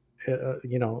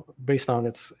based on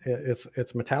its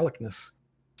metallicness.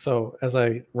 So as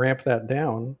I ramp that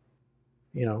down,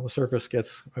 the surface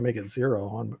I make it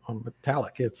 0 on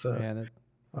metallic. It's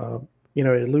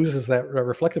it loses that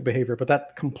reflective behavior, but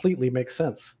that completely makes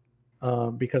sense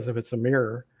because if it's a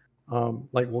mirror,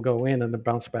 light will go in and then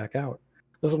bounce back out.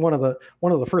 This is one of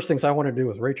the first things I wanted to do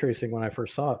with ray tracing when I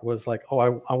first saw it was like, oh,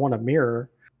 I want a mirror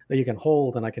that you can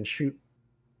hold and I can shoot.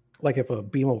 Like if a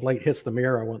beam of light hits the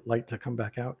mirror, I want light to come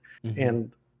back out. Mm-hmm.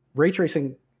 And ray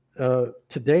tracing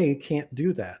today can't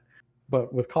do that,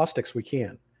 but with caustics we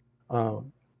can.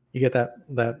 You get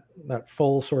that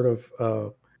full sort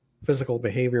of physical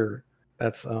behavior.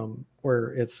 That's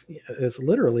where it's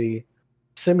literally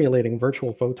simulating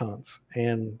virtual photons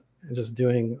and just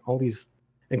doing all these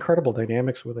incredible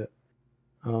dynamics with it.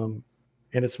 And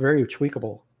it's very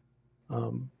tweakable.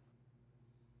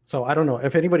 So I don't know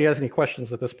if anybody has any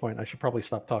questions at this point. I should probably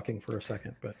stop talking for a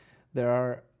second. But there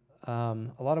are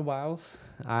a lot of wows.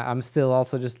 I'm still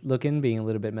also just looking, being a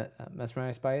little bit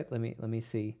mesmerized by it. Let me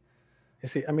see. You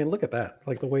see, I mean, look at that!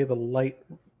 Like the way the light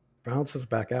bounces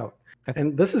back out.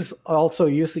 And this is also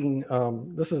using,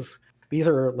 these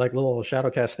are like little shadow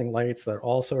casting lights that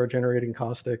also are generating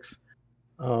caustics.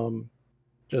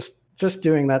 Just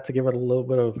doing that to give it a little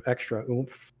bit of extra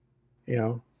oomph,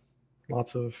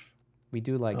 lots of we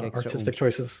do like extra artistic oomph.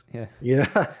 Choices. Yeah.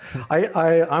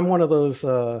 I'm one of those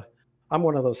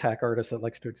hack artists that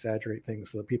likes to exaggerate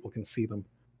things so that people can see them.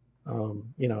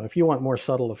 If you want more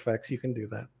subtle effects, you can do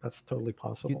that. That's totally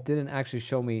possible. You didn't actually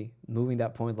show me moving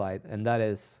that point light, and that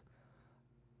is...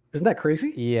 Isn't that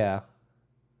crazy? Yeah.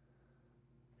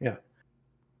 Yeah.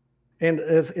 And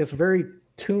it's very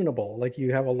tunable. Like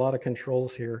you have a lot of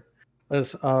controls here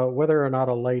as whether or not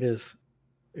a light is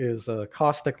a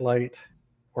caustic light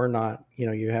or not.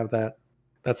 You have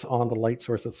that's on the light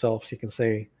source itself. So you can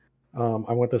say,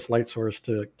 I want this light source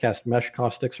to cast mesh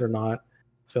caustics or not.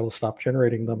 So it'll stop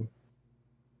generating them.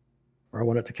 Or I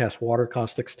want it to cast water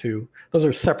caustics too. Those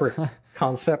are separate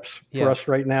concepts for us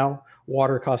right now.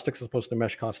 Water caustics as opposed to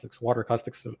mesh caustics. Water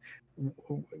caustics,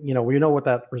 we know what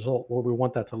we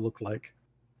want that to look like.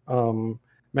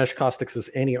 Mesh caustics is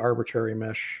any arbitrary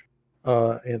mesh,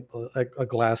 and a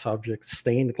glass object,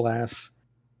 stained glass,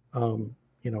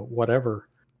 whatever,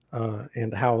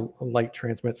 and how light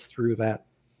transmits through that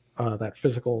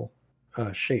physical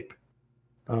shape.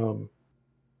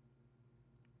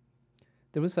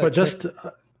 There was but just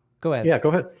go ahead. Yeah, go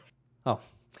ahead. Oh,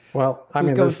 well, I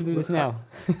mean, go through this now.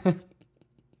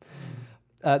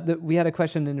 We had a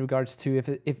question in regards to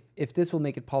if this will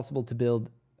make it possible to build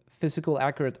physical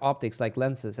accurate optics like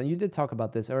lenses, and you did talk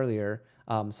about this earlier.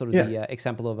 The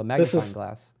example of a magnifying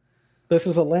glass. This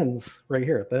is a lens right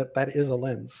here. That is a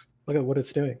lens. Look at what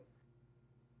it's doing.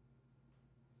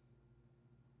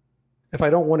 If I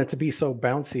don't want it to be so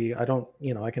bouncy, I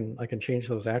can change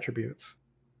those attributes.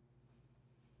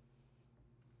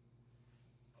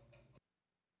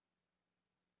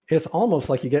 it's almost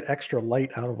like you get extra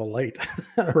light out of a light,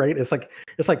 right? It's like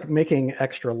making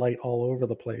extra light all over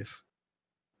the place.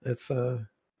 It's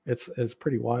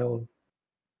pretty wild.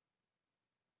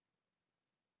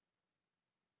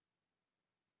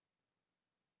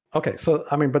 Okay, so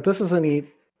I mean, but this is a neat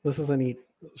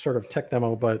sort of tech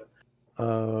demo. But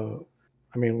I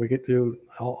mean, we could do.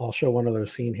 I'll show one other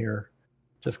scene here,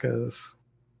 just because.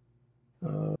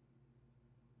 No,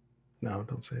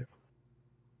 don't save.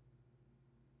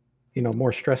 You know,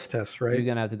 more stress tests, right? You're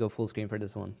gonna have to go full screen for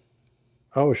this one.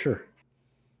 Oh, sure.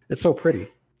 It's so pretty.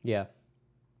 Yeah.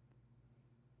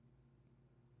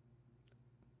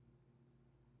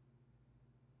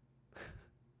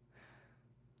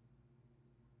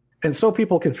 And so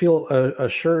people can feel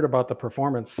assured about the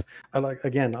performance.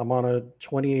 Again, I'm on a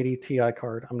 2080 Ti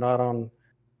card. I'm not on.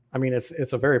 I mean,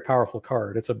 it's a very powerful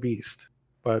card. It's a beast,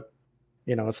 but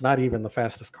you know, it's not even the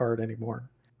fastest card anymore.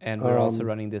 And we're also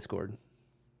running Discord.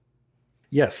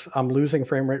 Yes, I'm losing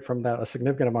frame rate from that, a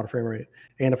significant amount of frame rate.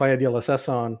 And if I had DLSS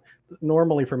on,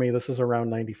 normally for me, this is around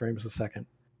 90 frames a second,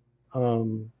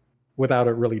 without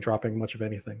it really dropping much of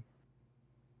anything.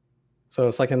 So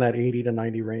it's like in that 80 to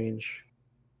 90 range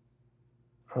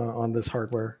on this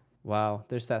hardware. Wow,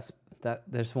 there's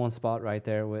there's one spot right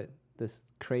there with this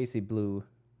crazy blue,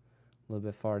 a little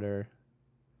bit farther.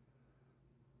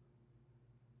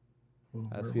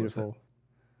 That's beautiful.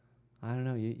 I don't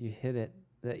know. You hit it.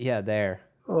 Yeah, there.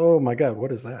 Oh my God,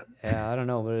 what is that? Yeah, I don't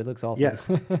know, but it looks awesome. Yeah.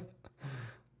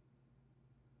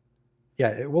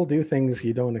 Yeah, it will do things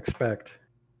you don't expect.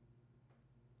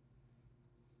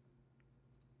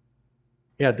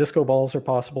 Yeah, disco balls are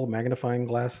possible, magnifying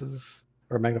glasses,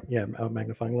 or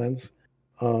magnifying lens.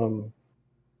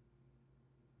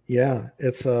 Yeah,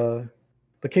 it's the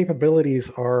capabilities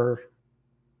are.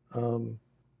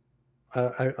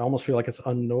 I almost feel like it's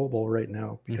unknowable right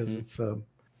now because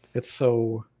it's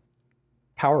so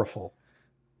powerful.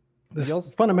 This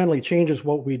fundamentally changes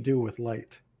what we do with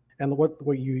light and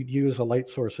what you use a light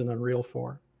source in Unreal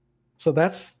for. So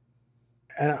that's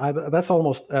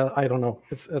almost I don't know.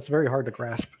 It's very hard to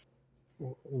grasp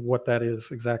what that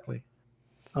is exactly.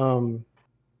 I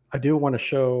do want to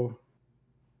show.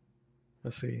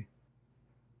 Let's see.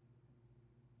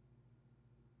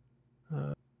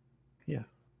 Yeah.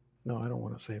 No, I don't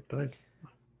want to save.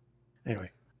 Anyway,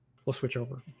 we'll switch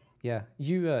over. Yeah,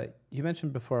 you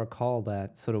mentioned before a call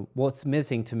that sort of what's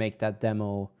missing to make that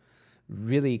demo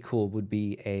really cool would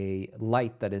be a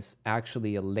light that is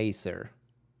actually a laser.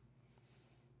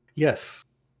 Yes,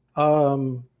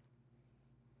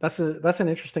 that's an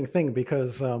interesting thing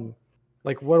because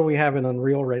like what do we have in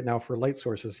Unreal right now for light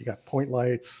sources? You got point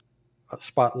lights,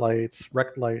 spotlights,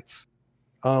 rect lights.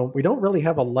 We don't really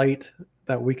have a light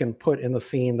that we can put in the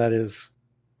scene that is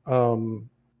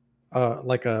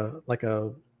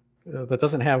that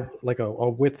doesn't have like a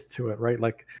width to it, right?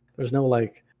 Like there's no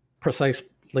like precise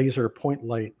laser point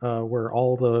light where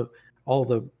all the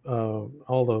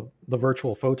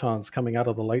virtual photons coming out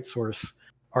of the light source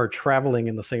are traveling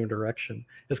in the same direction.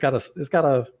 It's got an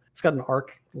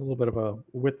arc, a little bit of a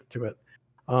width to it.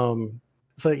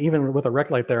 So even with a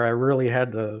rec light there, I really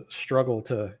had to struggle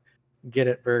to get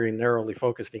it very narrowly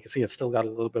focused. You can see it's still got a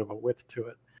little bit of a width to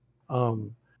it.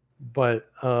 But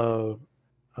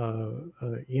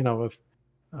you know, if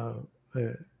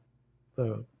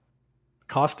the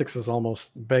Caustics is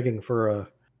almost begging for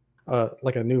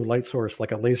like a new light source,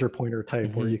 like a laser pointer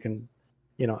type, where you can,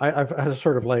 you know, I've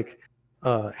sort of like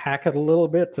hack it a little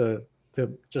bit to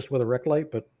just with a rec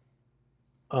light, but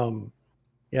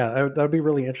yeah, that'd be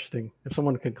really interesting if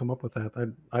someone could come up with that.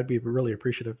 I'd be really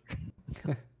appreciative.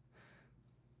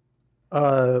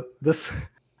 This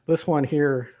one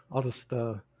here, I'll just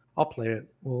I'll play it.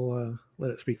 We'll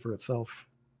let it speak for itself.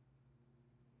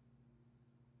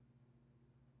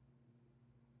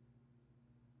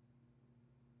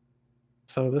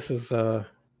 So this is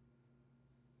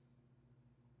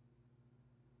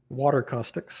water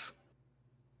caustics.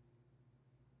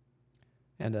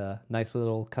 And a nice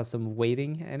little custom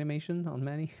weighting animation on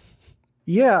Manny.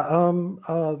 Yeah,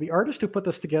 the artist who put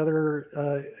this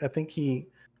together, I think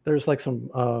there's like some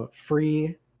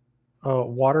free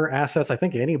water assets. I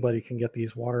think anybody can get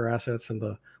these water assets and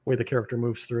the way the character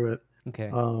moves through it.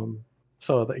 Okay.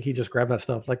 So that he just grabbed that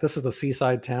stuff. Like this is the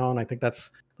seaside town. I think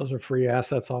those are free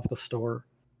assets off the store.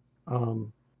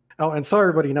 Oh, and so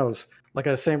everybody knows, like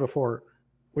I was saying before,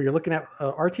 when you're looking at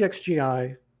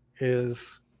RTXGI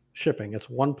is shipping. It's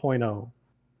 1.0.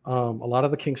 A lot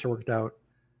of the kinks are worked out.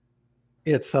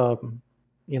 It's you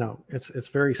know, it's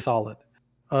very solid.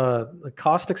 The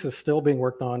Caustics is still being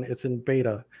worked on. It's in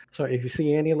beta. So if you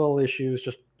see any little issues,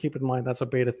 just keep in mind that's a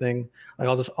beta thing. Like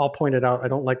I'll point it out. I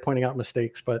don't like pointing out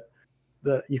mistakes, but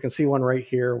you can see one right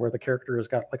here where the character has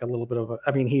got like a little bit of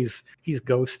I mean, he's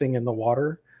ghosting in the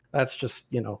water. That's just,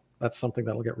 that's something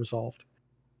that'll get resolved.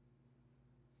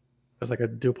 There's like a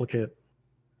duplicate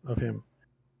of him.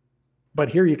 But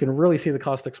here you can really see the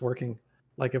Caustics working.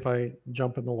 Like if I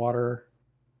jump in the water,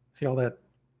 see all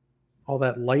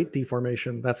that light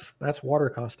deformation, that's water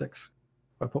Caustics.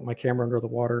 If I put my camera under the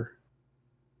water.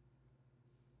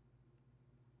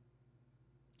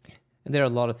 And there are a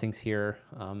lot of things here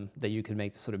that you can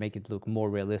make to sort of make it look more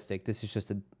realistic. This is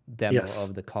just a demo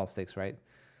of the Caustics, right?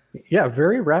 Yeah,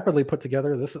 very rapidly put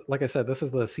together. This is, like I said, this is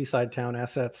the Seaside Town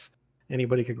assets.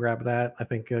 Anybody could grab that. I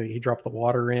think he dropped the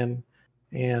water in,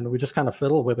 and we just kind of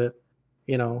fiddle with it.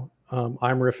 I'm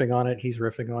riffing on it. He's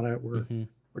riffing on it.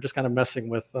 We're just kind of messing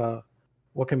with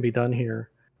what can be done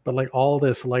here. But like all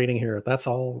this lighting here, that's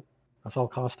all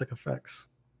caustic effects.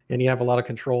 And you have a lot of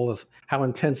control as how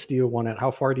intense do you want it? How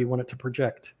far do you want it to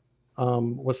project?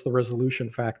 What's the resolution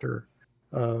factor?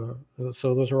 So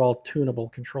those are all tunable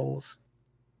controls.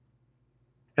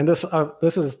 And this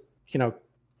is,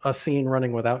 a scene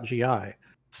running without GI.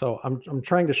 So I'm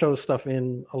trying to show stuff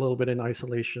in a little bit in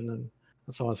isolation and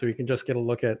so on. So you can just get a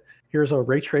look at, here's a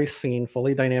ray trace scene,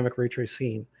 fully dynamic ray trace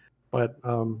scene, but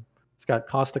it's got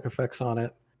caustic effects on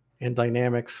it and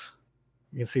dynamics.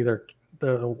 You can see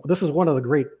this is one of the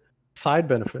great side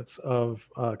benefits of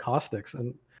Caustics,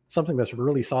 and something that's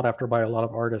really sought after by a lot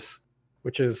of artists,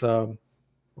 which is, well,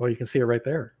 you can see it right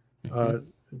there.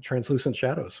 Translucent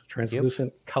shadows,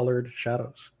 translucent colored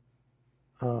shadows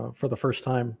for the first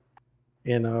time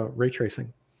in ray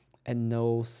tracing. And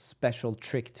no special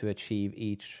trick to achieve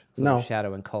each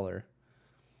shadow and color.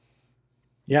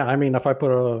 Yeah, I mean, if I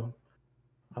put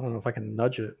I don't know if I can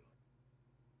nudge it.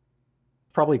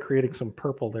 Probably creating some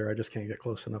purple there. I just can't get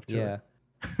close enough to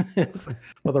it.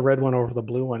 Well, the red one over the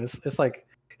blue one.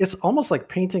 It's almost like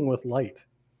painting with light.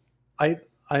 I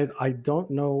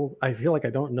don't know. I feel like I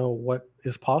don't know what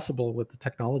is possible with the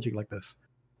technology like this.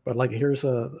 But like here's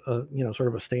a sort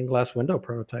of a stained glass window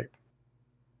prototype.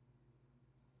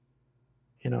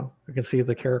 You can see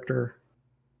the character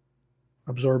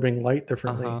absorbing light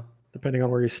differently depending on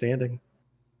where he's standing.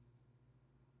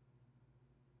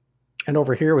 And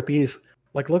over here with these,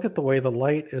 like look at the way the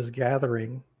light is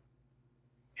gathering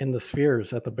in the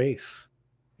spheres at the base.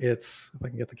 If I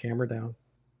can get the camera down,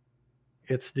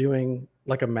 it's doing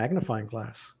like a magnifying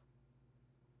glass.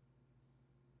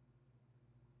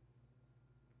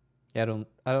 Yeah,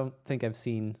 I don't think I've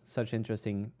seen such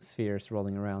interesting spheres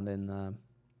rolling around in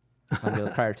Unreal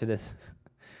prior to this.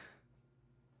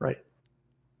 Right.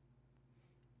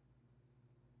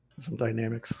 Some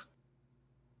dynamics.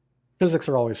 Physics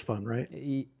are always fun, right?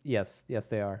 Yes,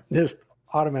 they are. Just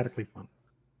automatically fun.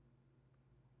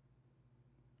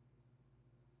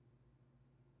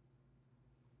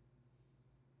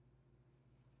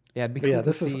 Yeah, it'd be cool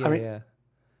to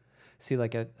see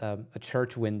like a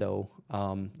church window,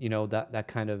 that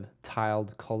kind of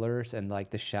tiled colors and like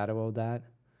the shadow of that.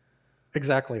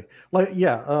 Exactly. Like,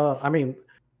 yeah. I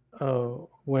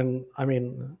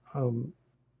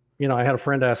had a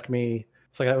friend ask me,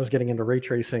 it's like I was getting into ray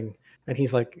tracing, and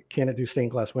he's like, can it do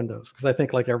stained glass windows? Because I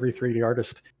think like every 3D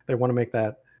artist, they want to make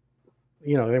that,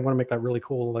 really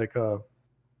cool, like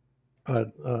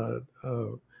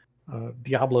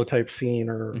Diablo type scene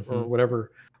or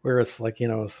whatever, where it's like,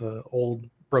 it's an old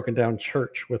broken down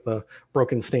church with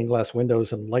broken stained glass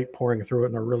windows and light pouring through it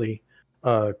in a really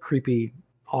creepy,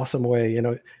 awesome way.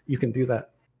 You can do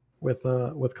that with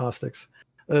Caustics.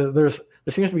 There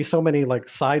seems to be so many like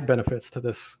side benefits to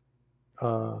this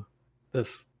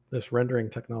this rendering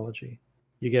technology.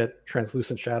 You get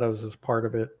translucent shadows as part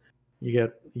of it. You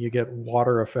get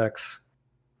water effects.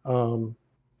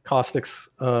 Caustics,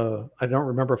 I don't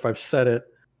remember if I've said it,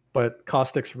 but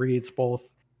Caustics reads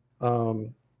both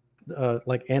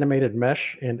like animated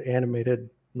mesh and animated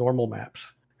normal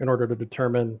maps in order to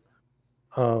determine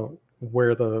what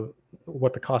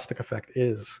the caustic effect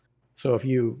is. So if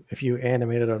you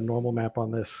animated a normal map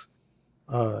on this,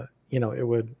 it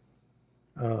would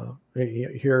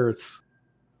here it's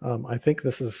I think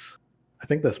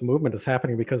this movement is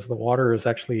happening because the water is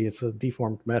it's a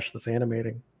deformed mesh that's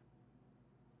animating.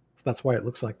 So that's why it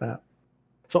looks like that.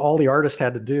 So all the artist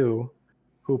had to do,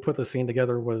 who put the scene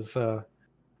together, was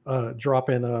drop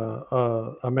in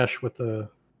a mesh with the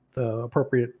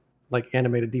appropriate like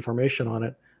animated deformation on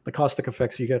it. The caustic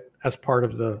effects you get as part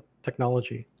of the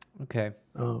technology. Okay.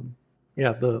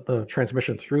 Yeah, the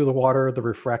transmission through the water, the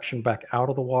refraction back out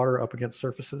of the water up against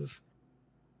surfaces.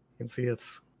 You can see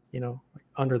it's like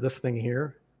under this thing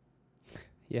here.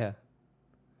 Yeah.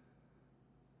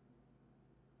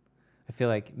 I feel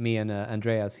like me and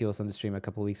Andreas, he was on the stream a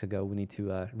couple of weeks ago. We need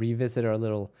to revisit his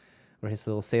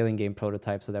little sailing game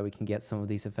prototype so that we can get some of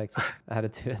these effects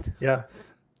added to it. Yeah.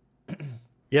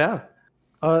 Yeah.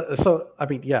 So I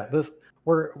mean, yeah,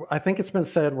 I think it's been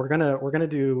said we're gonna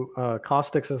do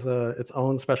Caustics as its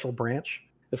own special branch.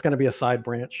 It's gonna be a side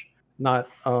branch, not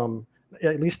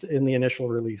at least in the initial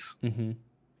release, and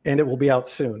it will be out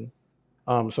soon.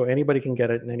 So anybody can get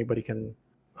it and anybody can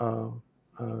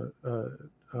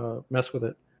mess with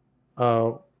it.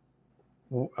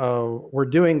 We're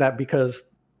doing that because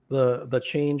the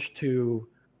change to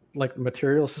like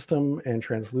material system and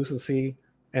translucency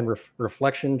and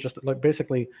reflection, just like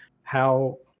basically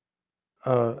how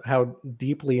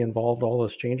deeply involved all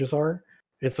those changes are.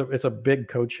 It's a big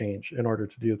code change in order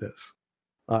to do this.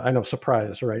 I know,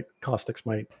 surprise, right? Caustics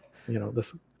might,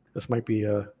 this might be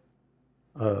a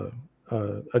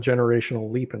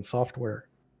generational leap in software.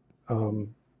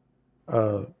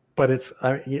 But it's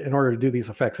in order to do these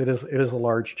effects, it is a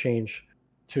large change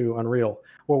to Unreal.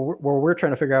 What we're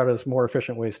trying to figure out is more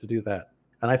efficient ways to do that,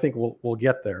 and I think we'll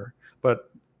get there. But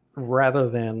rather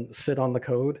than sit on the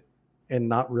code and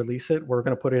not release it, we're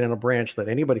going to put it in a branch that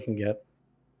anybody can get,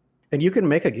 and you can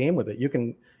make a game with it. You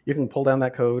can pull down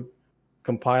that code,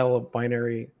 compile a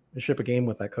binary, and ship a game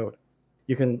with that code.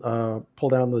 You can pull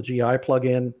down the GI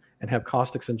plugin and have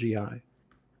Caustics in GI.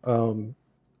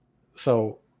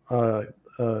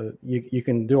 You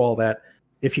can do all that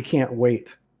if you can't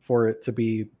wait for it to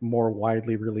be more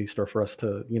widely released or for us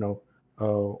to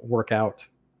work out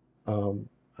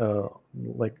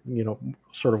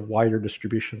sort of wider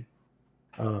distribution.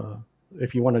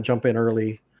 If you want to jump in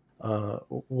early,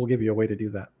 we'll give you a way to do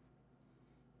that.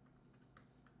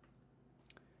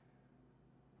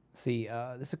 See,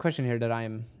 there's a question here that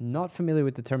I'm not familiar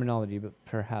with the terminology, but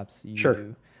perhaps you Sure.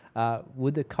 do.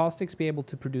 Would the Caustics be able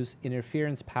to produce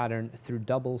interference pattern through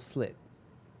double slit?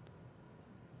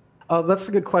 That's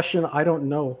a good question. I don't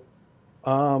know.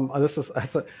 That's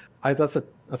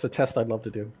a test I'd love to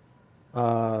do.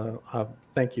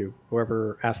 Thank you,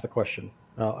 whoever asked the question.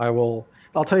 I'll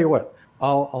tell you what.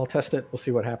 I'll test it. We'll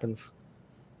see what happens.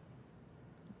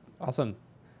 Awesome.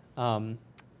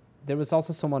 There was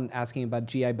also someone asking about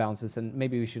GI bounces, and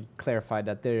maybe we should clarify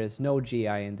that there is no GI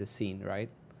in this scene, right?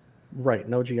 Right,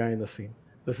 no GI in the scene.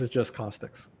 This is just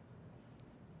Caustics.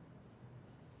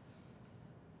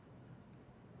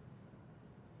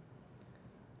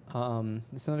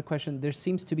 There's another question. There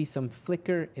seems to be some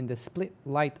flicker in the split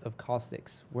light of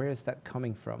Caustics. Where is that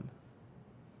coming from?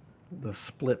 The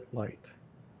split light.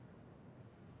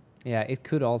 Yeah, it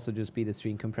could also just be the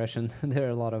stream compression. There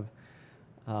are a lot of...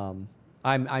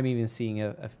 I'm even seeing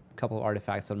a couple of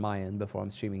artifacts on my end before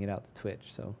I'm streaming it out to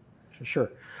Twitch, so...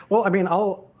 Sure. Well, I mean,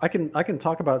 I can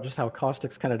talk about just how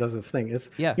Caustics kind of does its thing.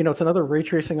 It's it's another ray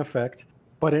tracing effect,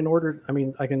 but in order, I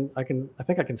mean, I think I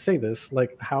can say this,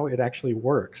 like how it actually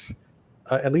works,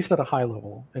 at least at a high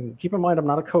level. And keep in mind, I'm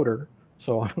not a coder,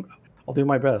 so I'll do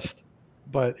my best.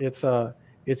 But it's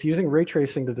using ray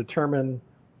tracing to determine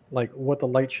like what the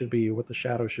light should be, what the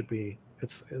shadow should be.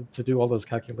 It's to do all those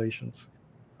calculations.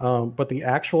 But the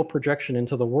actual projection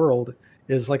into the world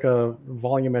is like a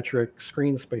volumetric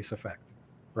screen space effect,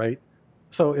 right?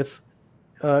 So it's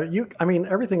I mean,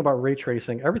 everything about ray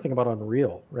tracing, everything about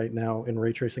Unreal right now in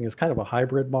ray tracing is kind of a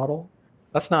hybrid model.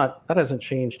 That hasn't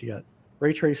changed yet.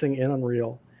 Ray tracing in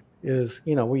Unreal is,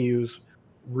 we use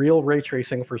real ray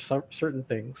tracing for certain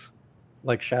things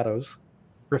like shadows,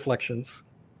 reflections,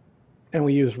 and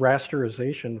we use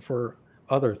rasterization for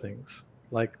other things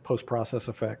like post-process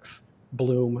effects,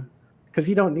 bloom, because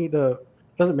you don't need to.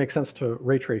 Doesn't make sense to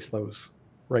ray trace those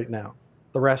right now.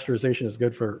 The rasterization is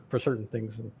good for certain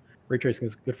things, and ray tracing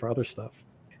is good for other stuff,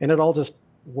 and it all just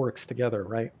works together,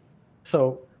 right?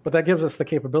 So, but that gives us the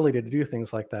capability to do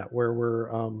things like that, where we're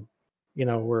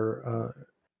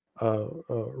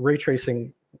ray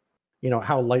tracing,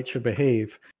 how light should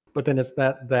behave, but then it's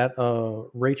that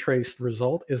ray traced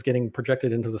result is getting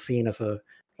projected into the scene as a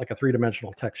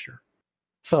three-dimensional texture.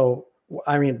 So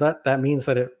I mean, that means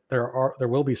that there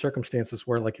will be circumstances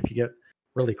where, like, if you get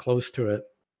really close to it,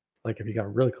 like if you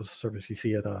got really close to the surface, you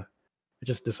see it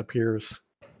just disappears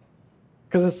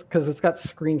because it's got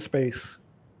screen space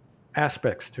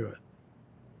aspects to it.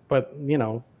 But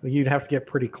you'd have to get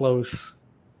pretty close,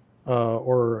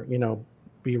 or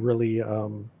be really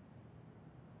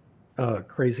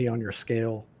crazy on your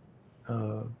scale,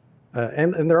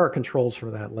 and there are controls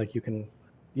for that. Like it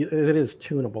is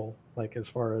tunable, like as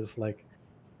far as like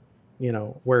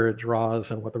where it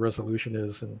draws and what the resolution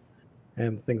is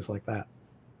and things like that.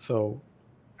 So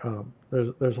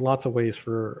there's lots of ways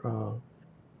for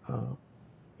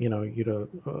you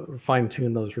to fine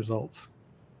tune those results.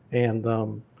 And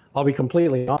I'll be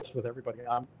completely honest with everybody.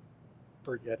 I'm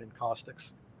not yet in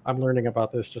Caustics. I'm learning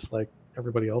about this just like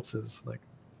everybody else is. Like,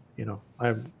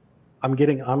 I'm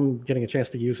getting a chance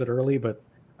to use it early, but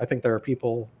I think there are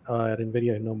people at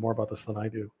NVIDIA who know more about this than I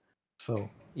do. So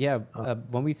yeah,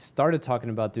 when we started talking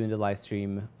about doing the live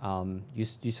stream,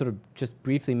 you sort of just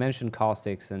briefly mentioned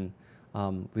Caustics, and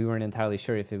we weren't entirely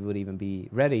sure if it would even be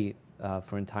ready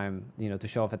for in time, to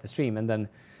show off at the stream. And then,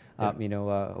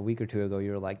 a week or two ago,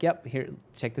 you were like, "Yep, here,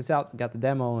 check this out. Got the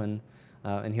demo,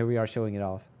 and here we are showing it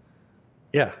off."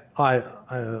 Yeah,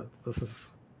 this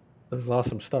is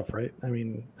awesome stuff, right? I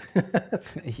mean,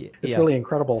 it's really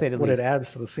incredible what it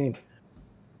adds to the scene.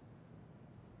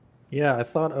 Yeah, I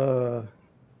thought,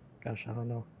 gosh, I don't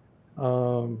know.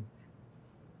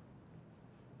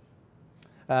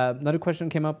 Another question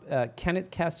came up. Can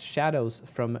it cast shadows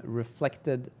from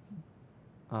reflected?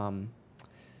 Can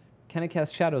it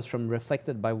cast shadows from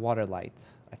reflected by water light?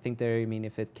 I think they mean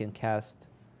if it can cast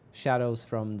shadows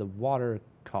from the water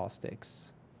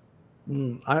caustics.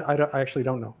 I actually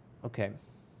don't know. Okay.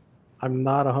 I'm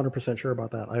not 100% sure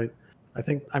about that. I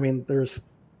think, there's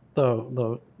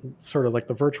the sort of like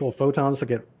the virtual photons that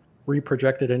get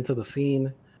reprojected into the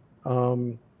scene.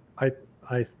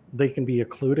 They can be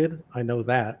occluded. I know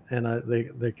that, and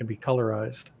they can be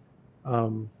colorized.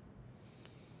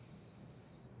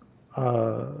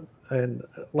 And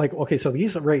like, okay, so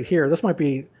these right here, this might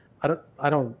be, I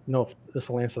don't know if this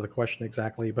will answer the question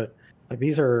exactly, but like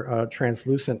these are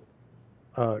translucent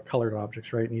colored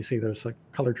objects, right? And you see there's a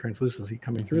colored translucency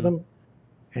coming through them,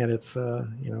 and it's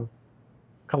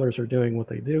colors are doing what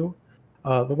they do.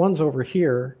 The ones over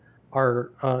here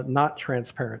are not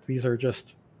transparent. These are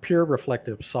just pure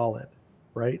reflective solid,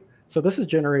 right? So this is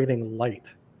generating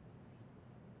light.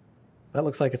 That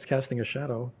looks like it's casting a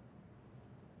shadow.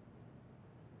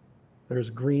 There's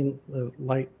green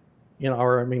light,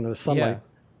 the sunlight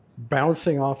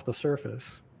bouncing off the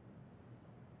surface,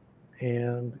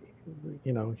 and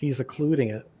he's occluding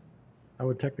it. That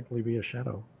would technically be a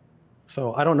shadow.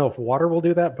 So I don't know if water will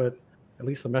do that, but at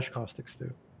least the mesh caustics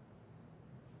do.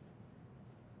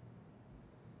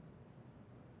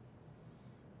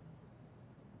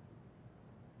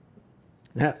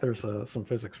 Yeah, there's some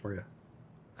physics for you.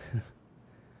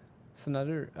 It's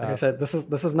another. Like I said, this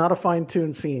is not a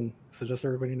fine-tuned scene, so just so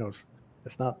everybody knows,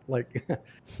 it's not like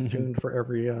tuned for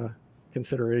every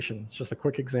consideration. It's just a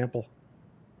quick example.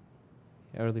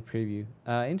 Early preview.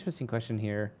 Interesting question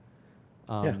here.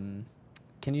 Can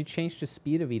you change the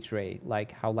speed of each ray,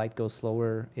 like how light goes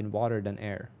slower in water than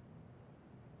air?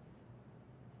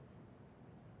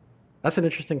 That's an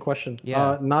interesting question.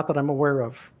 Yeah. Not that I'm aware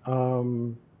of.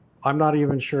 I'm not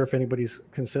even sure if anybody's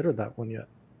considered that one yet,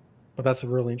 but that's a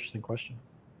really interesting question.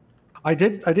 I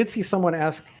did see someone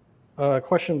ask a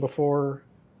question before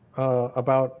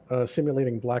about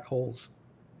simulating black holes.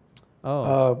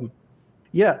 Oh.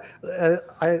 Yeah,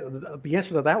 the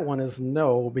answer to that one is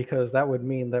no, because that would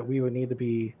mean that we would need to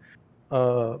be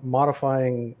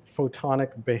modifying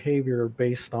photonic behavior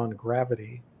based on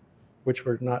gravity, which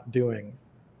we're not doing.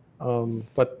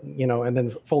 But and then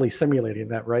fully simulating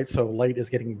that, right? So light is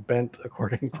getting bent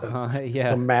according to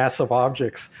the mass of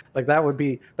objects. Like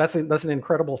that's an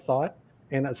incredible thought,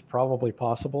 and that's probably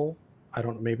possible. I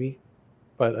don't maybe,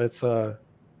 but it's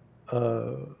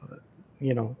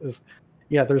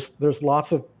there's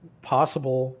lots of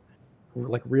possible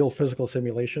like real physical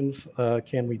simulations.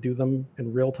 Can we do them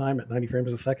in real time at 90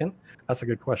 frames a second? That's a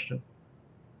good question.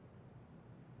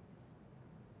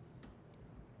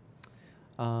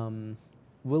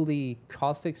 Will the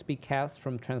caustics be cast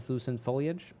from translucent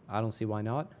foliage? I don't see why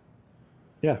not.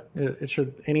 Yeah, it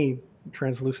should. Any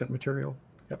translucent material.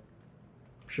 Yep.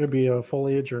 Should be a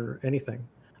foliage or anything.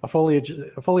 A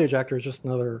foliage actor is just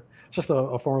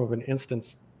a form of an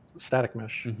instance static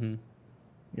mesh. Mm-hmm.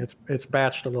 It's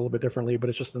batched a little bit differently, but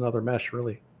it's just another mesh,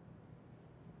 really.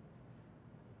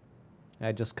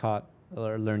 I just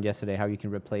learned yesterday how you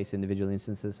can replace individual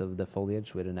instances of the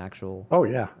foliage with an actual. Oh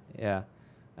yeah. Yeah,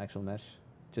 actual mesh,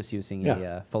 just using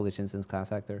a foliage instance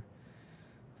class actor.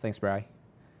 Thanks, Bri.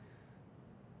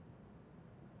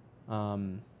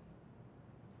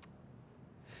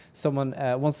 Someone,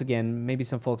 once again, maybe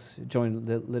some folks joined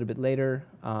a little bit later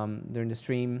during the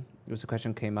stream. There was a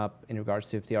question came up in regards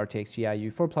to if the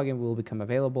RTXGI U4 plugin will become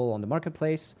available on the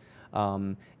marketplace.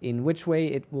 In which way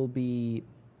it will be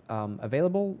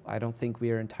available, I don't think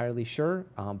we are entirely sure,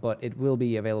 but it will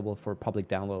be available for public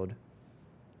download.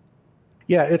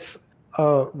 Yeah, it's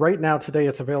right now, today,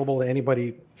 it's available to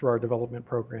anybody through our development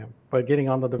program. But getting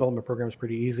on the development program is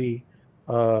pretty easy.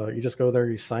 You just go there,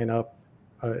 you sign up.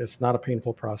 It's not a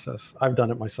painful process. I've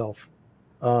done it myself.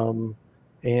 And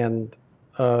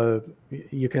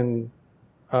you can,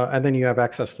 and then you have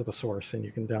access to the source and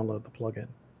you can download the plugin.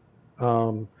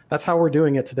 That's how we're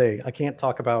doing it today. I can't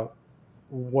talk about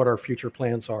what our future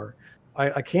plans are.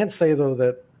 I can't say though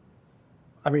that,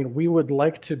 I mean, we would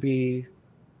like to be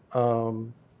we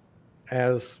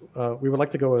would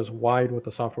like to go as wide with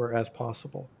the software as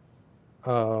possible.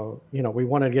 We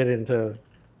want to get into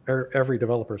every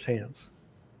developer's hands.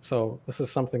 So this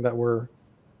is something that we're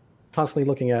constantly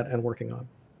looking at and working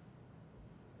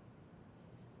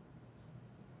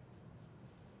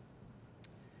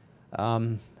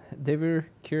on. They were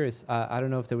curious. I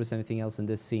don't know if there was anything else in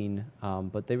this scene,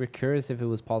 but they were curious if it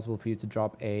was possible for you to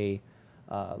drop a,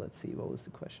 let's see, what was the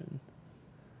question?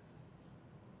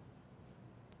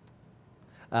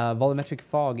 Volumetric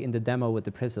fog in the demo with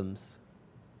the prisms.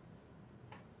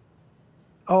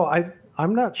 Oh,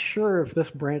 I'm not sure if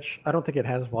this branch, I don't think it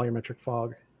has volumetric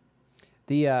fog.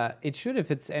 It should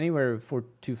if it's anywhere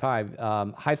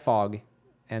 425, hide fog,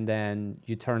 and then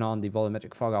you turn on the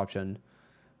volumetric fog option.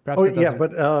 Perhaps yeah,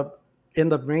 but in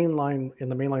the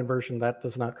mainline version, that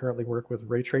does not currently work with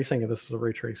ray tracing, and this is a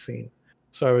ray trace scene.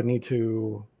 So I'd need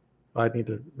to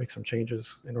make some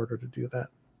changes in order to do that.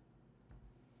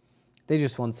 They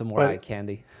just want some more eye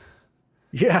candy.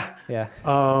 Yeah. Yeah.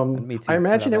 Me too, I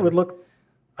imagine it would look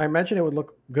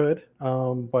good.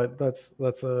 But that's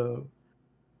a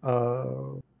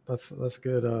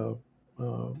good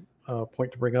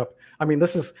point to bring up. I mean,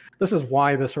 this is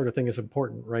why this sort of thing is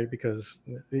important, right? Because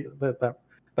that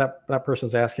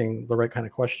person's asking the right kind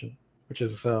of question, which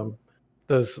is,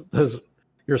 does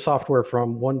your software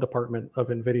from one department of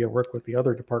NVIDIA work with the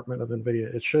other department of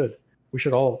NVIDIA? It should. We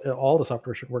should all the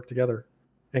software should work together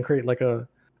and create like a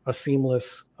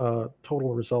seamless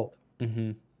total result.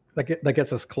 Mm-hmm. That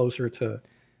gets us closer to,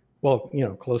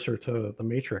 closer to the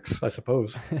matrix, I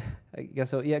suppose. I guess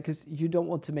so. Yeah, because you don't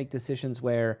want to make decisions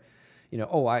where,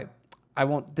 I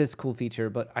want this cool feature,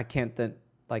 but I can't then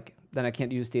I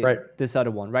can't use this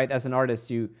other one, right? As an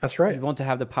artist, that's right. You want to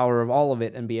have the power of all of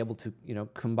it and be able to,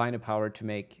 combine the power to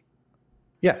make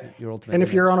your ultimate And if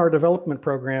image. you're on our development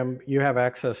program, you have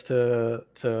access to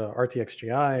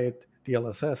RTXGI,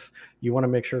 DLSS. You want to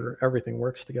make sure everything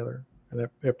works together and that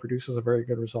it produces a very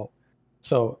good result.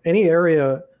 So any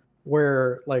area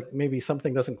where like maybe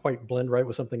something doesn't quite blend right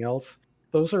with something else,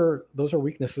 those are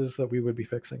weaknesses that we would be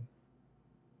fixing.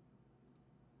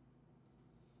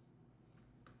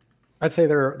 I'd say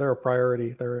they're a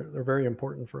priority. They're very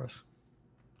important for us.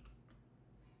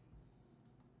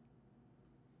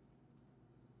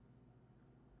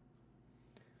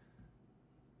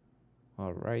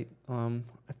 All right. I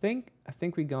think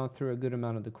we've gone through a good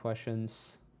amount of the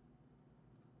questions.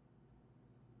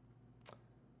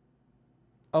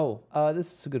 Oh,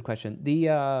 this is a good question.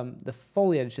 The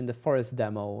foliage in the forest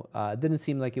demo didn't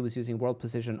seem like it was using world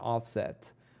position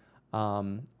offset.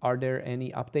 Are there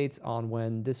any updates on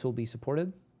when this will be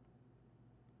supported?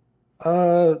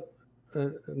 Not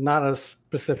a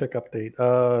specific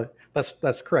update.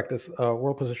 That's correct. It's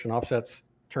world position offsets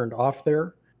turned off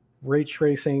there. Ray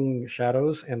tracing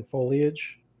shadows and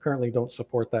foliage currently don't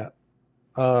support that.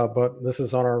 But this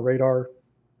is on our radar,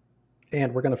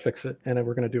 and we're going to fix it, and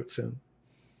we're going to do it soon.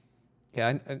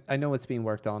 Yeah, I know it's being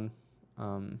worked on.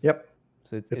 Yep.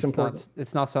 So it's important.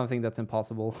 It's not something that's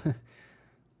impossible.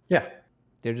 Yeah.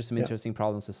 They're just some interesting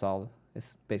problems to solve.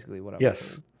 It's basically what I'm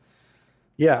saying.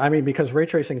 Yeah, I mean, because ray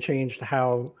tracing changed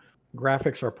how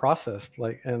graphics are processed,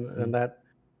 and that,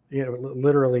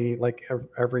 literally like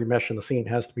every mesh in the scene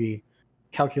has to be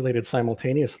calculated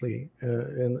simultaneously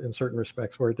in certain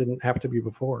respects where it didn't have to be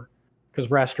before. Because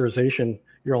rasterization,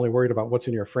 you're only worried about what's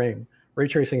in your frame. Ray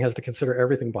tracing has to consider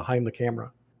everything behind the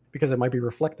camera because it might be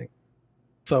reflecting.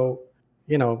 So,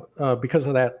 because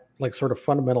of that, like sort of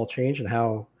fundamental change in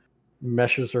how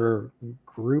meshes are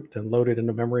grouped and loaded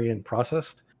into memory and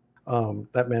processed,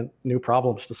 that meant new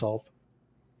problems to solve.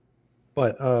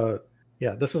 But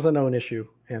yeah, this is a known issue,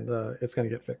 and it's going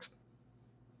to get fixed.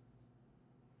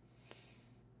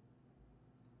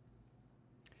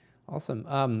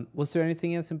 Awesome. Was there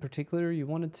anything else in particular you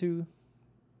wanted to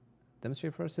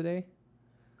demonstrate for us today?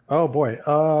 Oh boy,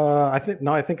 I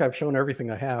think I've shown everything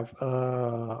I have.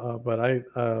 But I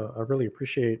really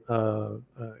appreciate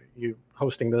you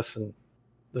hosting this, and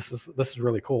this is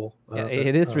really cool. Yeah,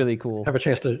 it is really cool. Have a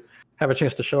chance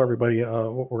to show everybody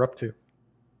what we're up to.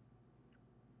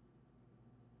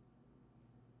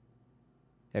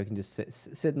 Yeah, we can just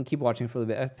sit and keep watching for a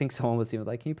little bit. I think someone was even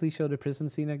like, "Can you please show the prism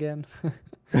scene again?"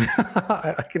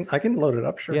 I can load it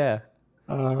up, sure. Yeah,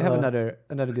 we have another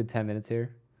good 10 minutes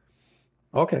here.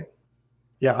 Okay.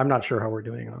 Yeah, I'm not sure how we're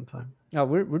doing on time. Oh,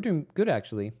 we're doing good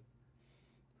actually. Okay.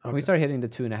 When we start hitting the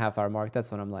 2.5 hour mark,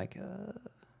 that's when I'm like,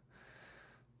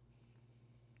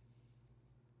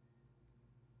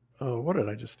 Oh, what did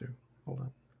I just do? Hold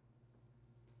on.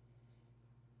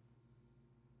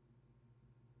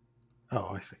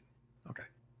 Oh, I see. Okay.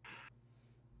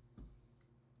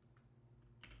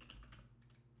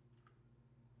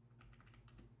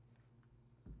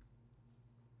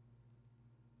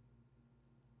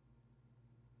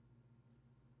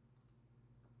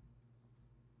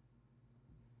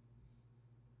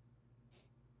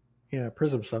 Yeah,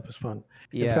 prism stuff is fun.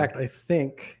 yeah. In fact, I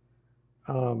think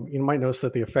you might notice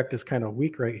that the effect is kind of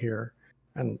weak right here,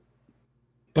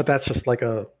 but that's just like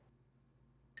a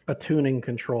tuning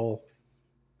control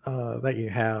that you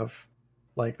have.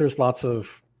 Like there's lots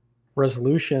of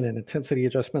resolution and intensity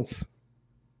adjustments.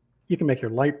 You can make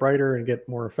your light brighter and get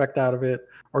more effect out of it,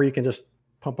 or you can just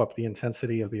pump up the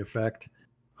intensity of the effect.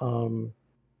 Oh,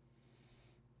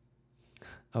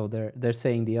 they're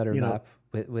saying the other map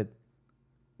with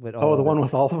all. Oh, the one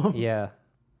with all of them. Yeah.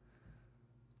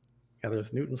 Yeah,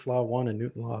 there's Newton's Law 1 and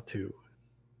Newton's Law 2.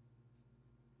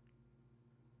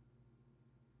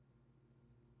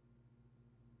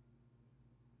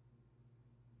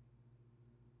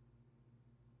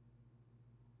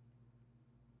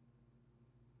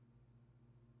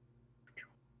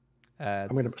 I'm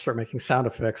going to start making sound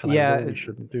effects, and I really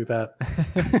shouldn't do that.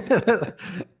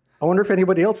 I wonder if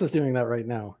anybody else is doing that right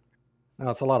now. No,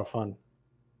 it's a lot of fun.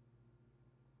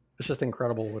 It's just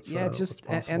incredible what's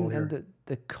possible here. And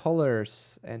the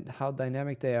colors and how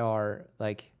dynamic they are,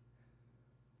 like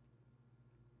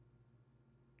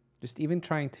just even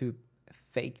trying to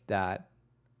fake that,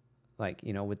 like,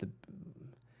 you know, with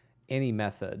any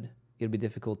method, it'll be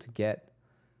difficult to get.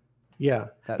 Yeah,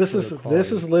 this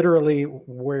is literally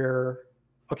where,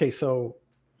 okay, so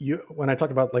when I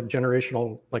talked about like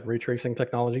generational, like ray tracing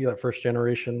technology, that first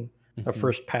generation, the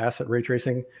first pass at ray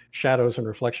tracing, shadows and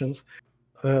reflections,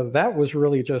 that was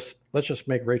really just, let's just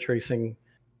make ray tracing,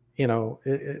 you know,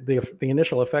 the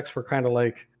initial effects were kind of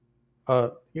like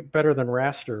better than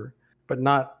raster, but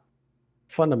not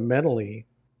fundamentally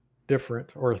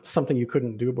different or something you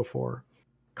couldn't do before.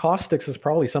 Caustics is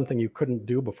probably something you couldn't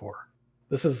do before.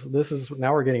 This is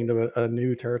now we're getting to a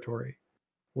new territory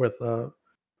with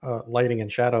lighting and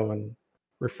shadow and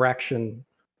refraction,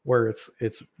 where it's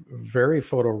very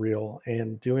photoreal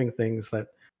and doing things that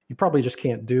you probably just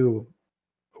can't do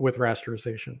with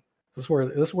rasterization. This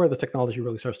is where the technology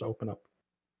really starts to open up.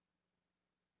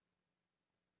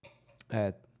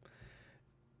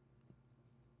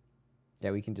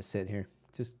 Yeah, we can just sit here,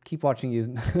 just keep watching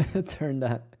you turn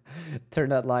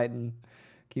that light and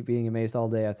keep being amazed all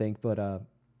day, I think. But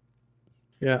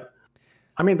yeah,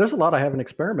 I mean, there's a lot I haven't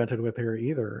experimented with here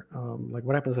either. Like,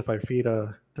 what happens if I feed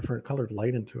a different colored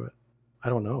light into it? I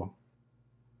don't know.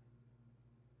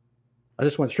 I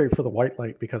just went straight for the white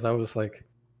light because I was like,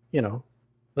 you know,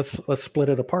 let's split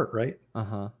it apart, right?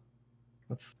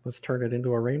 Let's turn it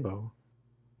into a rainbow.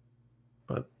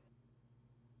 But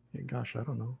gosh, I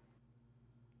don't know.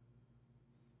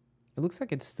 It looks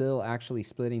like it's still actually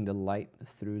splitting the light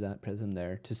through that prism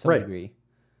there to some degree.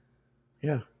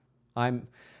 Yeah. I'm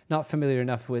not familiar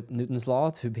enough with Newton's law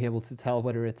to be able to tell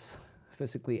whether it's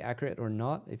physically accurate or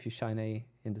not. If you shine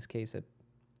in this case, a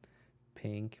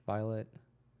pink, violet.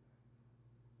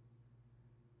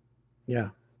 Yeah.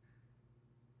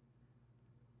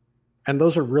 And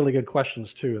those are really good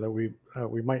questions too that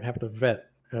we might have to vet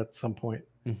at some point.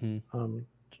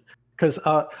 Because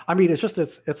I mean,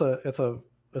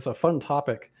 it's a fun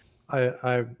topic.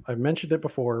 I mentioned it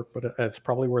before, but it's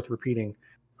probably worth repeating.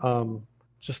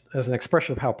 Just as an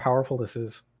expression of how powerful this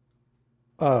is.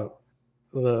 The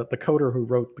coder who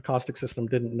wrote the caustic system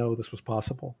didn't know this was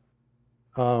possible.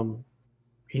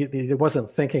 He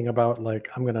wasn't thinking about, like,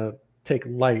 I'm going to take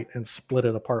light and split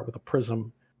it apart with a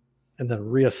prism and then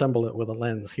reassemble it with a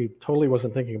lens. He totally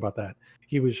wasn't thinking about that.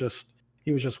 He was just,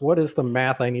 what is the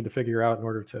math I need to figure out in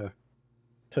order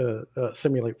to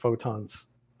simulate photons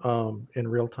in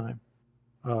real time,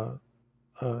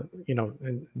 you know,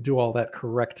 and do all that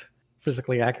correct,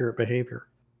 physically accurate behavior.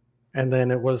 And then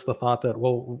it was the thought that,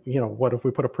 well, you know, what if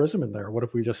we put a prism in there? What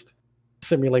if we just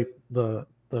simulate the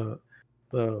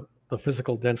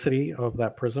physical density of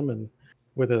that prism and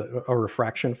with a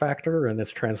refraction factor, and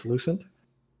it's translucent,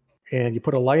 and you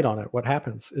put a light on it? What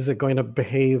happens? Is it going to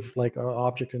behave like an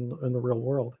object in the real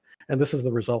world? And this is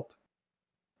the result.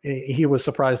 He was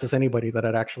surprised as anybody that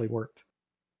it actually worked.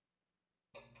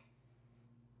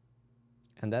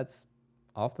 And that's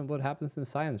often what happens in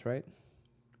science, right?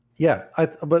 Yeah,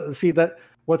 but see, that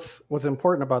what's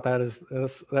important about that is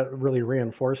that really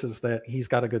reinforces that he's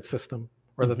got a good system,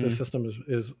 or that this system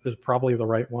is probably the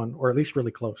right one, or at least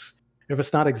really close. If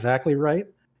it's not exactly right,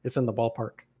 it's in the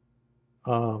ballpark.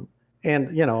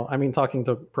 And I mean, talking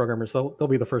to programmers, they'll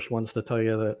be the first ones to tell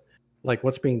you that, like,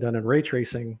 what's being done in ray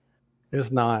tracing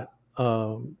is not.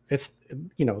 This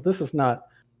is not.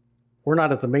 We're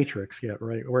not at the matrix yet,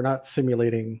 right? We're not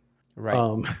simulating,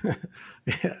 right?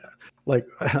 Like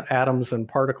atoms and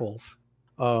particles,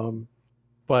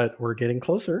 but we're getting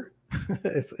closer.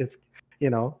 it's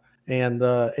and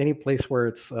any place where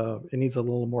it needs a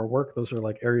little more work, those are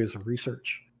like areas of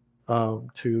research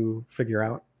to figure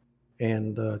out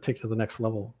and take to the next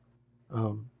level.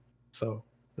 So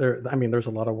there's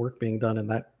a lot of work being done in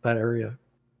that area.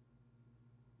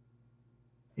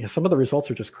 Yeah, some of the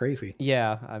results are just crazy.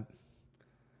 Yeah.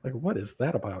 Like, what is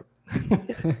that about?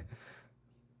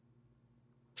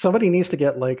 Somebody needs to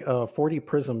get like 40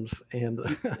 prisms and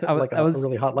like a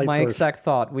really hot light source. My exact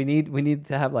thought. We need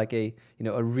to have like a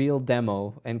real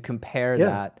demo and compare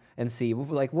that and see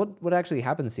like what actually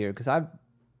happens here, because I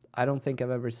don't think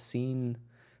I've ever seen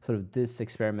sort of this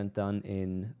experiment done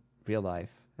in real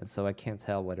life, and so I can't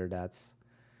tell whether that's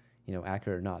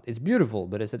accurate or not. It's beautiful,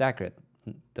 but is it accurate?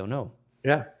 Don't know.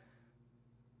 Yeah.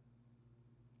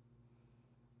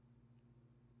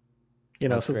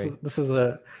 So this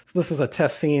is a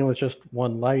test scene with just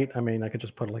one light. I mean, I could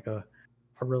just put like a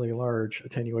really large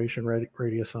attenuation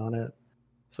radius on it,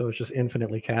 so it's just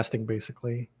infinitely casting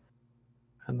basically,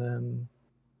 and then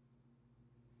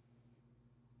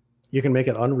you can make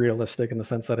it unrealistic in the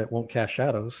sense that it won't cast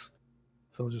shadows,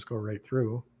 so it'll just go right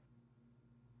through,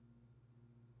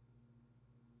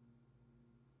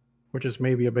 which is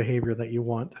maybe a behavior that you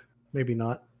want, maybe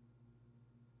not.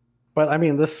 But I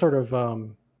mean, this sort of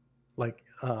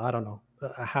I don't know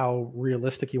how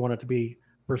realistic you want it to be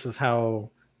versus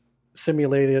how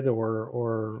simulated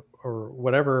or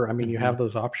whatever. I mean, you have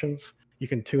those options. You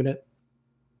can tune it.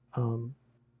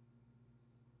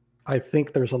 I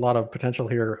think there's a lot of potential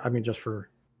here. I mean, just for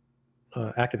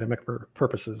academic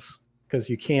purposes, because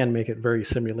you can make it very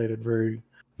simulated, very,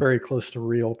 very close to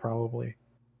real, probably.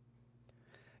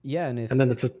 Yeah, and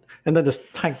then just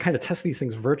kind of test these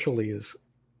things virtually is.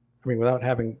 I mean, without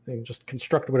having just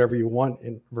construct whatever you want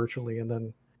in virtually, and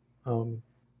then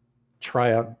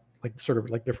try out like sort of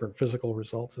like different physical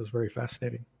results is very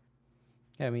fascinating.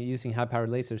 Yeah, I mean, using high-powered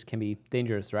lasers can be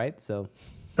dangerous, right? So,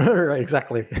 right,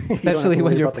 exactly. Especially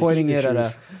when you're pointing it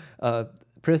at a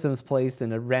prisms placed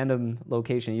in a random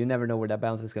location, you never know where that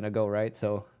bounce is going to go, right?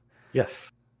 So,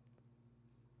 yes,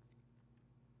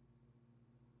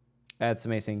 that's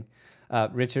amazing.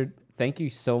 Richard, thank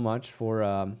you so much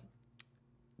for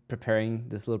preparing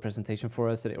this little presentation for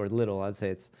us today, or little, I'd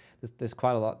say there's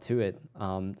quite a lot to it.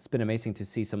 It's been amazing to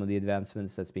see some of the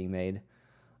advancements that's being made.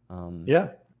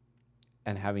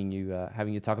 And having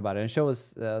you talk about it and show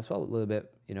us as well a little bit,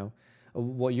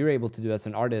 what you're able to do as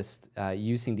an artist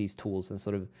using these tools and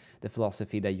sort of the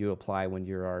philosophy that you apply when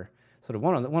you are sort of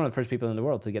one of the first people in the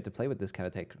world to get to play with this kind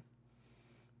of tech.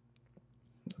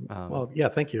 Well, yeah,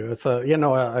 thank you. It's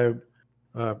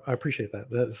I appreciate that.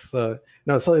 It's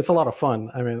a lot of fun.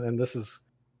 I mean, and this is,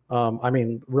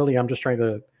 really, I'm just trying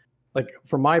to, like,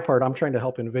 for my part, I'm trying to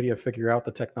help NVIDIA figure out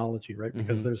the technology, right?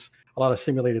 Because there's a lot of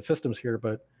simulated systems here,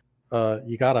 but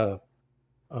you gotta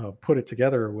put it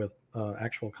together with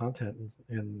actual content,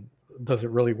 and does it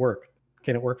really work?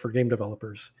 Can it work for game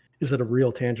developers? Is it a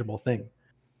real tangible thing?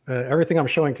 Everything I'm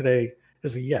showing today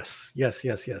is a yes.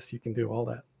 You can do all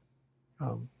that.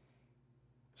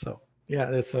 So yeah,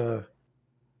 it's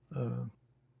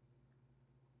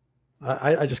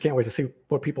I just can't wait to see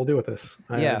what people do with this.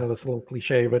 I know that's a little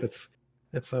cliche, but it's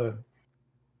an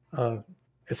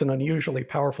unusually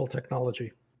powerful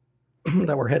technology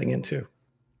that we're heading into.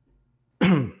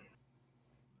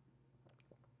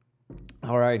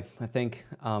 All right, I think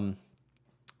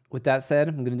with that said,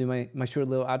 I'm going to do my short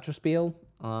little outro spiel.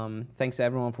 Thanks to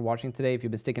everyone for watching today. If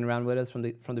you've been sticking around with us from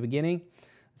the beginning,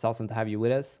 it's awesome to have you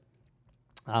with us.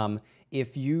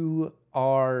 If you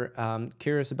are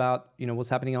curious about what's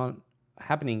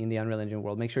happening in the Unreal Engine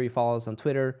world, make sure you follow us on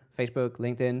Twitter, Facebook,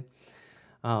 LinkedIn.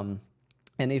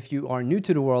 And if you are new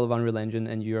to the world of Unreal Engine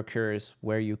and you're curious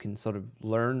where you can sort of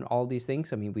learn all these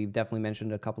things, I mean, we've definitely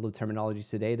mentioned a couple of terminologies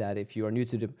today that if you are new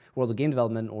to the world of game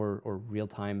development or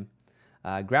real-time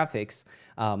graphics,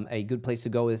 a good place to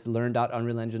go is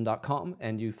learn.unrealengine.com,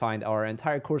 and you find our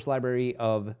entire course library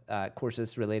of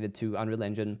courses related to Unreal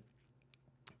Engine.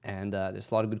 And there's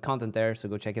a lot of good content there, so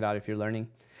go check it out if you're learning.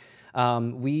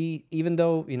 Even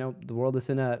though the world is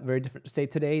in a very different state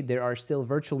today, there are still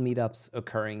virtual meetups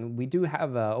occurring. We do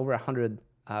have over 100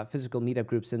 physical meetup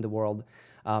groups in the world,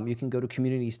 You can go to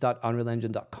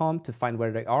communities.unrealengine.com to find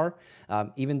where they are.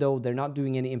 Even though they're not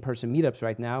doing any in-person meetups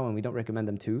right now, and we don't recommend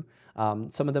them to,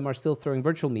 some of them are still throwing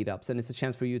virtual meetups, and it's a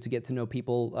chance for you to get to know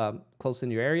people close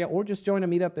in your area, or just join a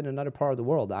meetup in another part of the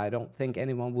world. I don't think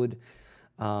anyone would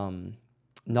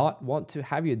not want to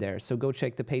have you there. So go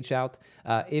check the page out.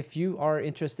 If you are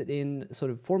interested in sort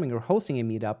of forming or hosting a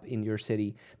meetup in your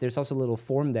city, there's also a little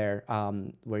form there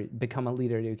where become a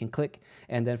leader. You can click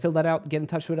and then fill that out, get in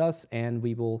touch with us, and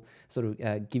we will sort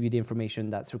of give you the information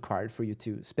that's required for you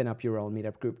to spin up your own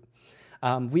meetup group.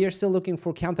 We are still looking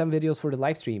for countdown videos for the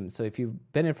live stream. So if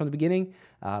you've been in from the beginning,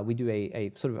 we do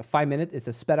a sort of a 5-minute. It's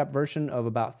a sped up version of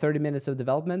about 30 minutes of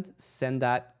development. Send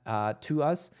that to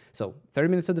us. So 30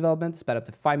 minutes of development, sped up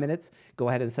to 5 minutes. Go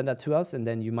ahead and send that to us, and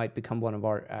then you might become one of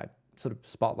our sort of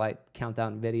spotlight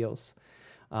countdown videos.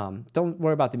 Don't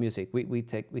worry about the music. We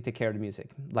take care of the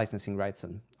music, licensing rights,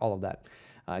 and all of that.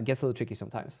 It gets a little tricky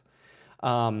sometimes.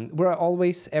 We're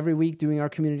always, every week, doing our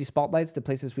community spotlights. The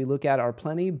places we look at are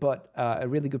plenty, but a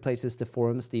really good place is the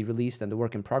forums, the released and the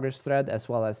work in progress thread, as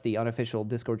well as the unofficial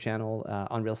Discord channel,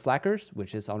 Unreal Slackers,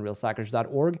 which is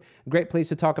unrealslackers.org. Great place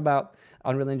to talk about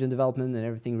Unreal Engine development and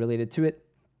everything related to it.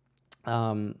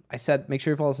 I said, make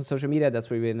sure you follow us on social media.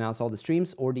 That's where we announce all the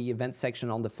streams, or the event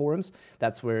section on the forums.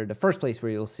 That's where the first place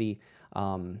where you'll see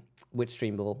which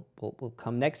stream will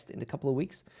come next in a couple of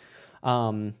weeks.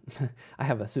 I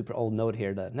have a super old note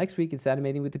here that next week it's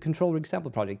animating with the Control Rig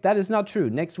sample project. That is not true.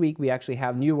 Next week we actually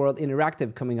have New World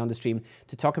Interactive coming on the stream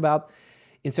to talk about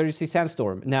Insurgency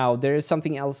Sandstorm. Now, there is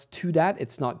something else to that.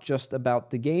 It's not just about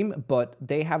the game, but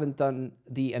they haven't done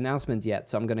the announcement yet,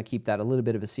 so I'm going to keep that a little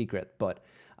bit of a secret. But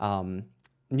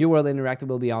New World Interactive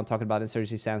will be on talking about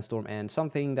Insurgency Sandstorm and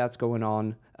something that's going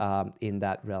on in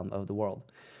that realm of the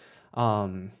world.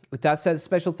 With that said,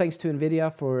 special thanks to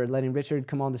NVIDIA for letting Richard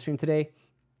come on the stream today,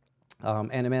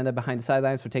 and Amanda behind the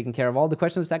sidelines for taking care of all the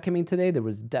questions that came in today. There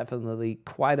was definitely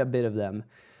quite a bit of them,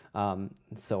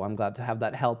 so I'm glad to have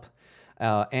that help.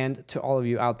 And to all of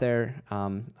you out there,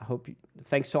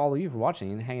 thanks to all of you for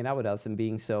watching and hanging out with us and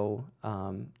being so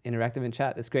interactive in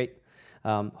chat. It's great.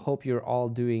 Hope you're all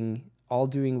doing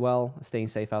well, staying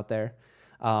safe out there.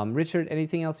 Richard,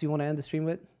 anything else you want to end the stream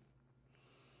with?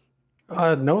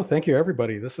 No, thank you,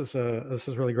 everybody. This is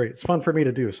really great. It's fun for me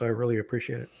to do, so I really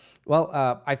appreciate it. Well,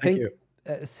 I think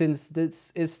since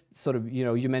this is sort of,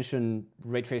 you mentioned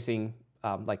ray tracing,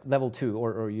 like level 2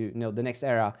 or the next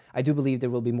era, I do believe there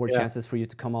will be more chances for you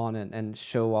to come on and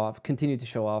show off, continue to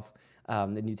show off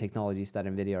the new technologies that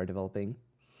NVIDIA are developing.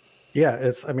 Yeah,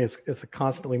 it's a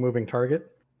constantly moving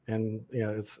target, and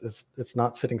it's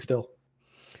not sitting still.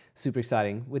 Super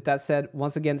exciting. With that said,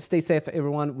 once again, stay safe,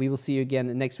 everyone. We will see you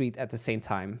again next week at the same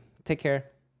time. Take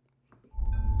care.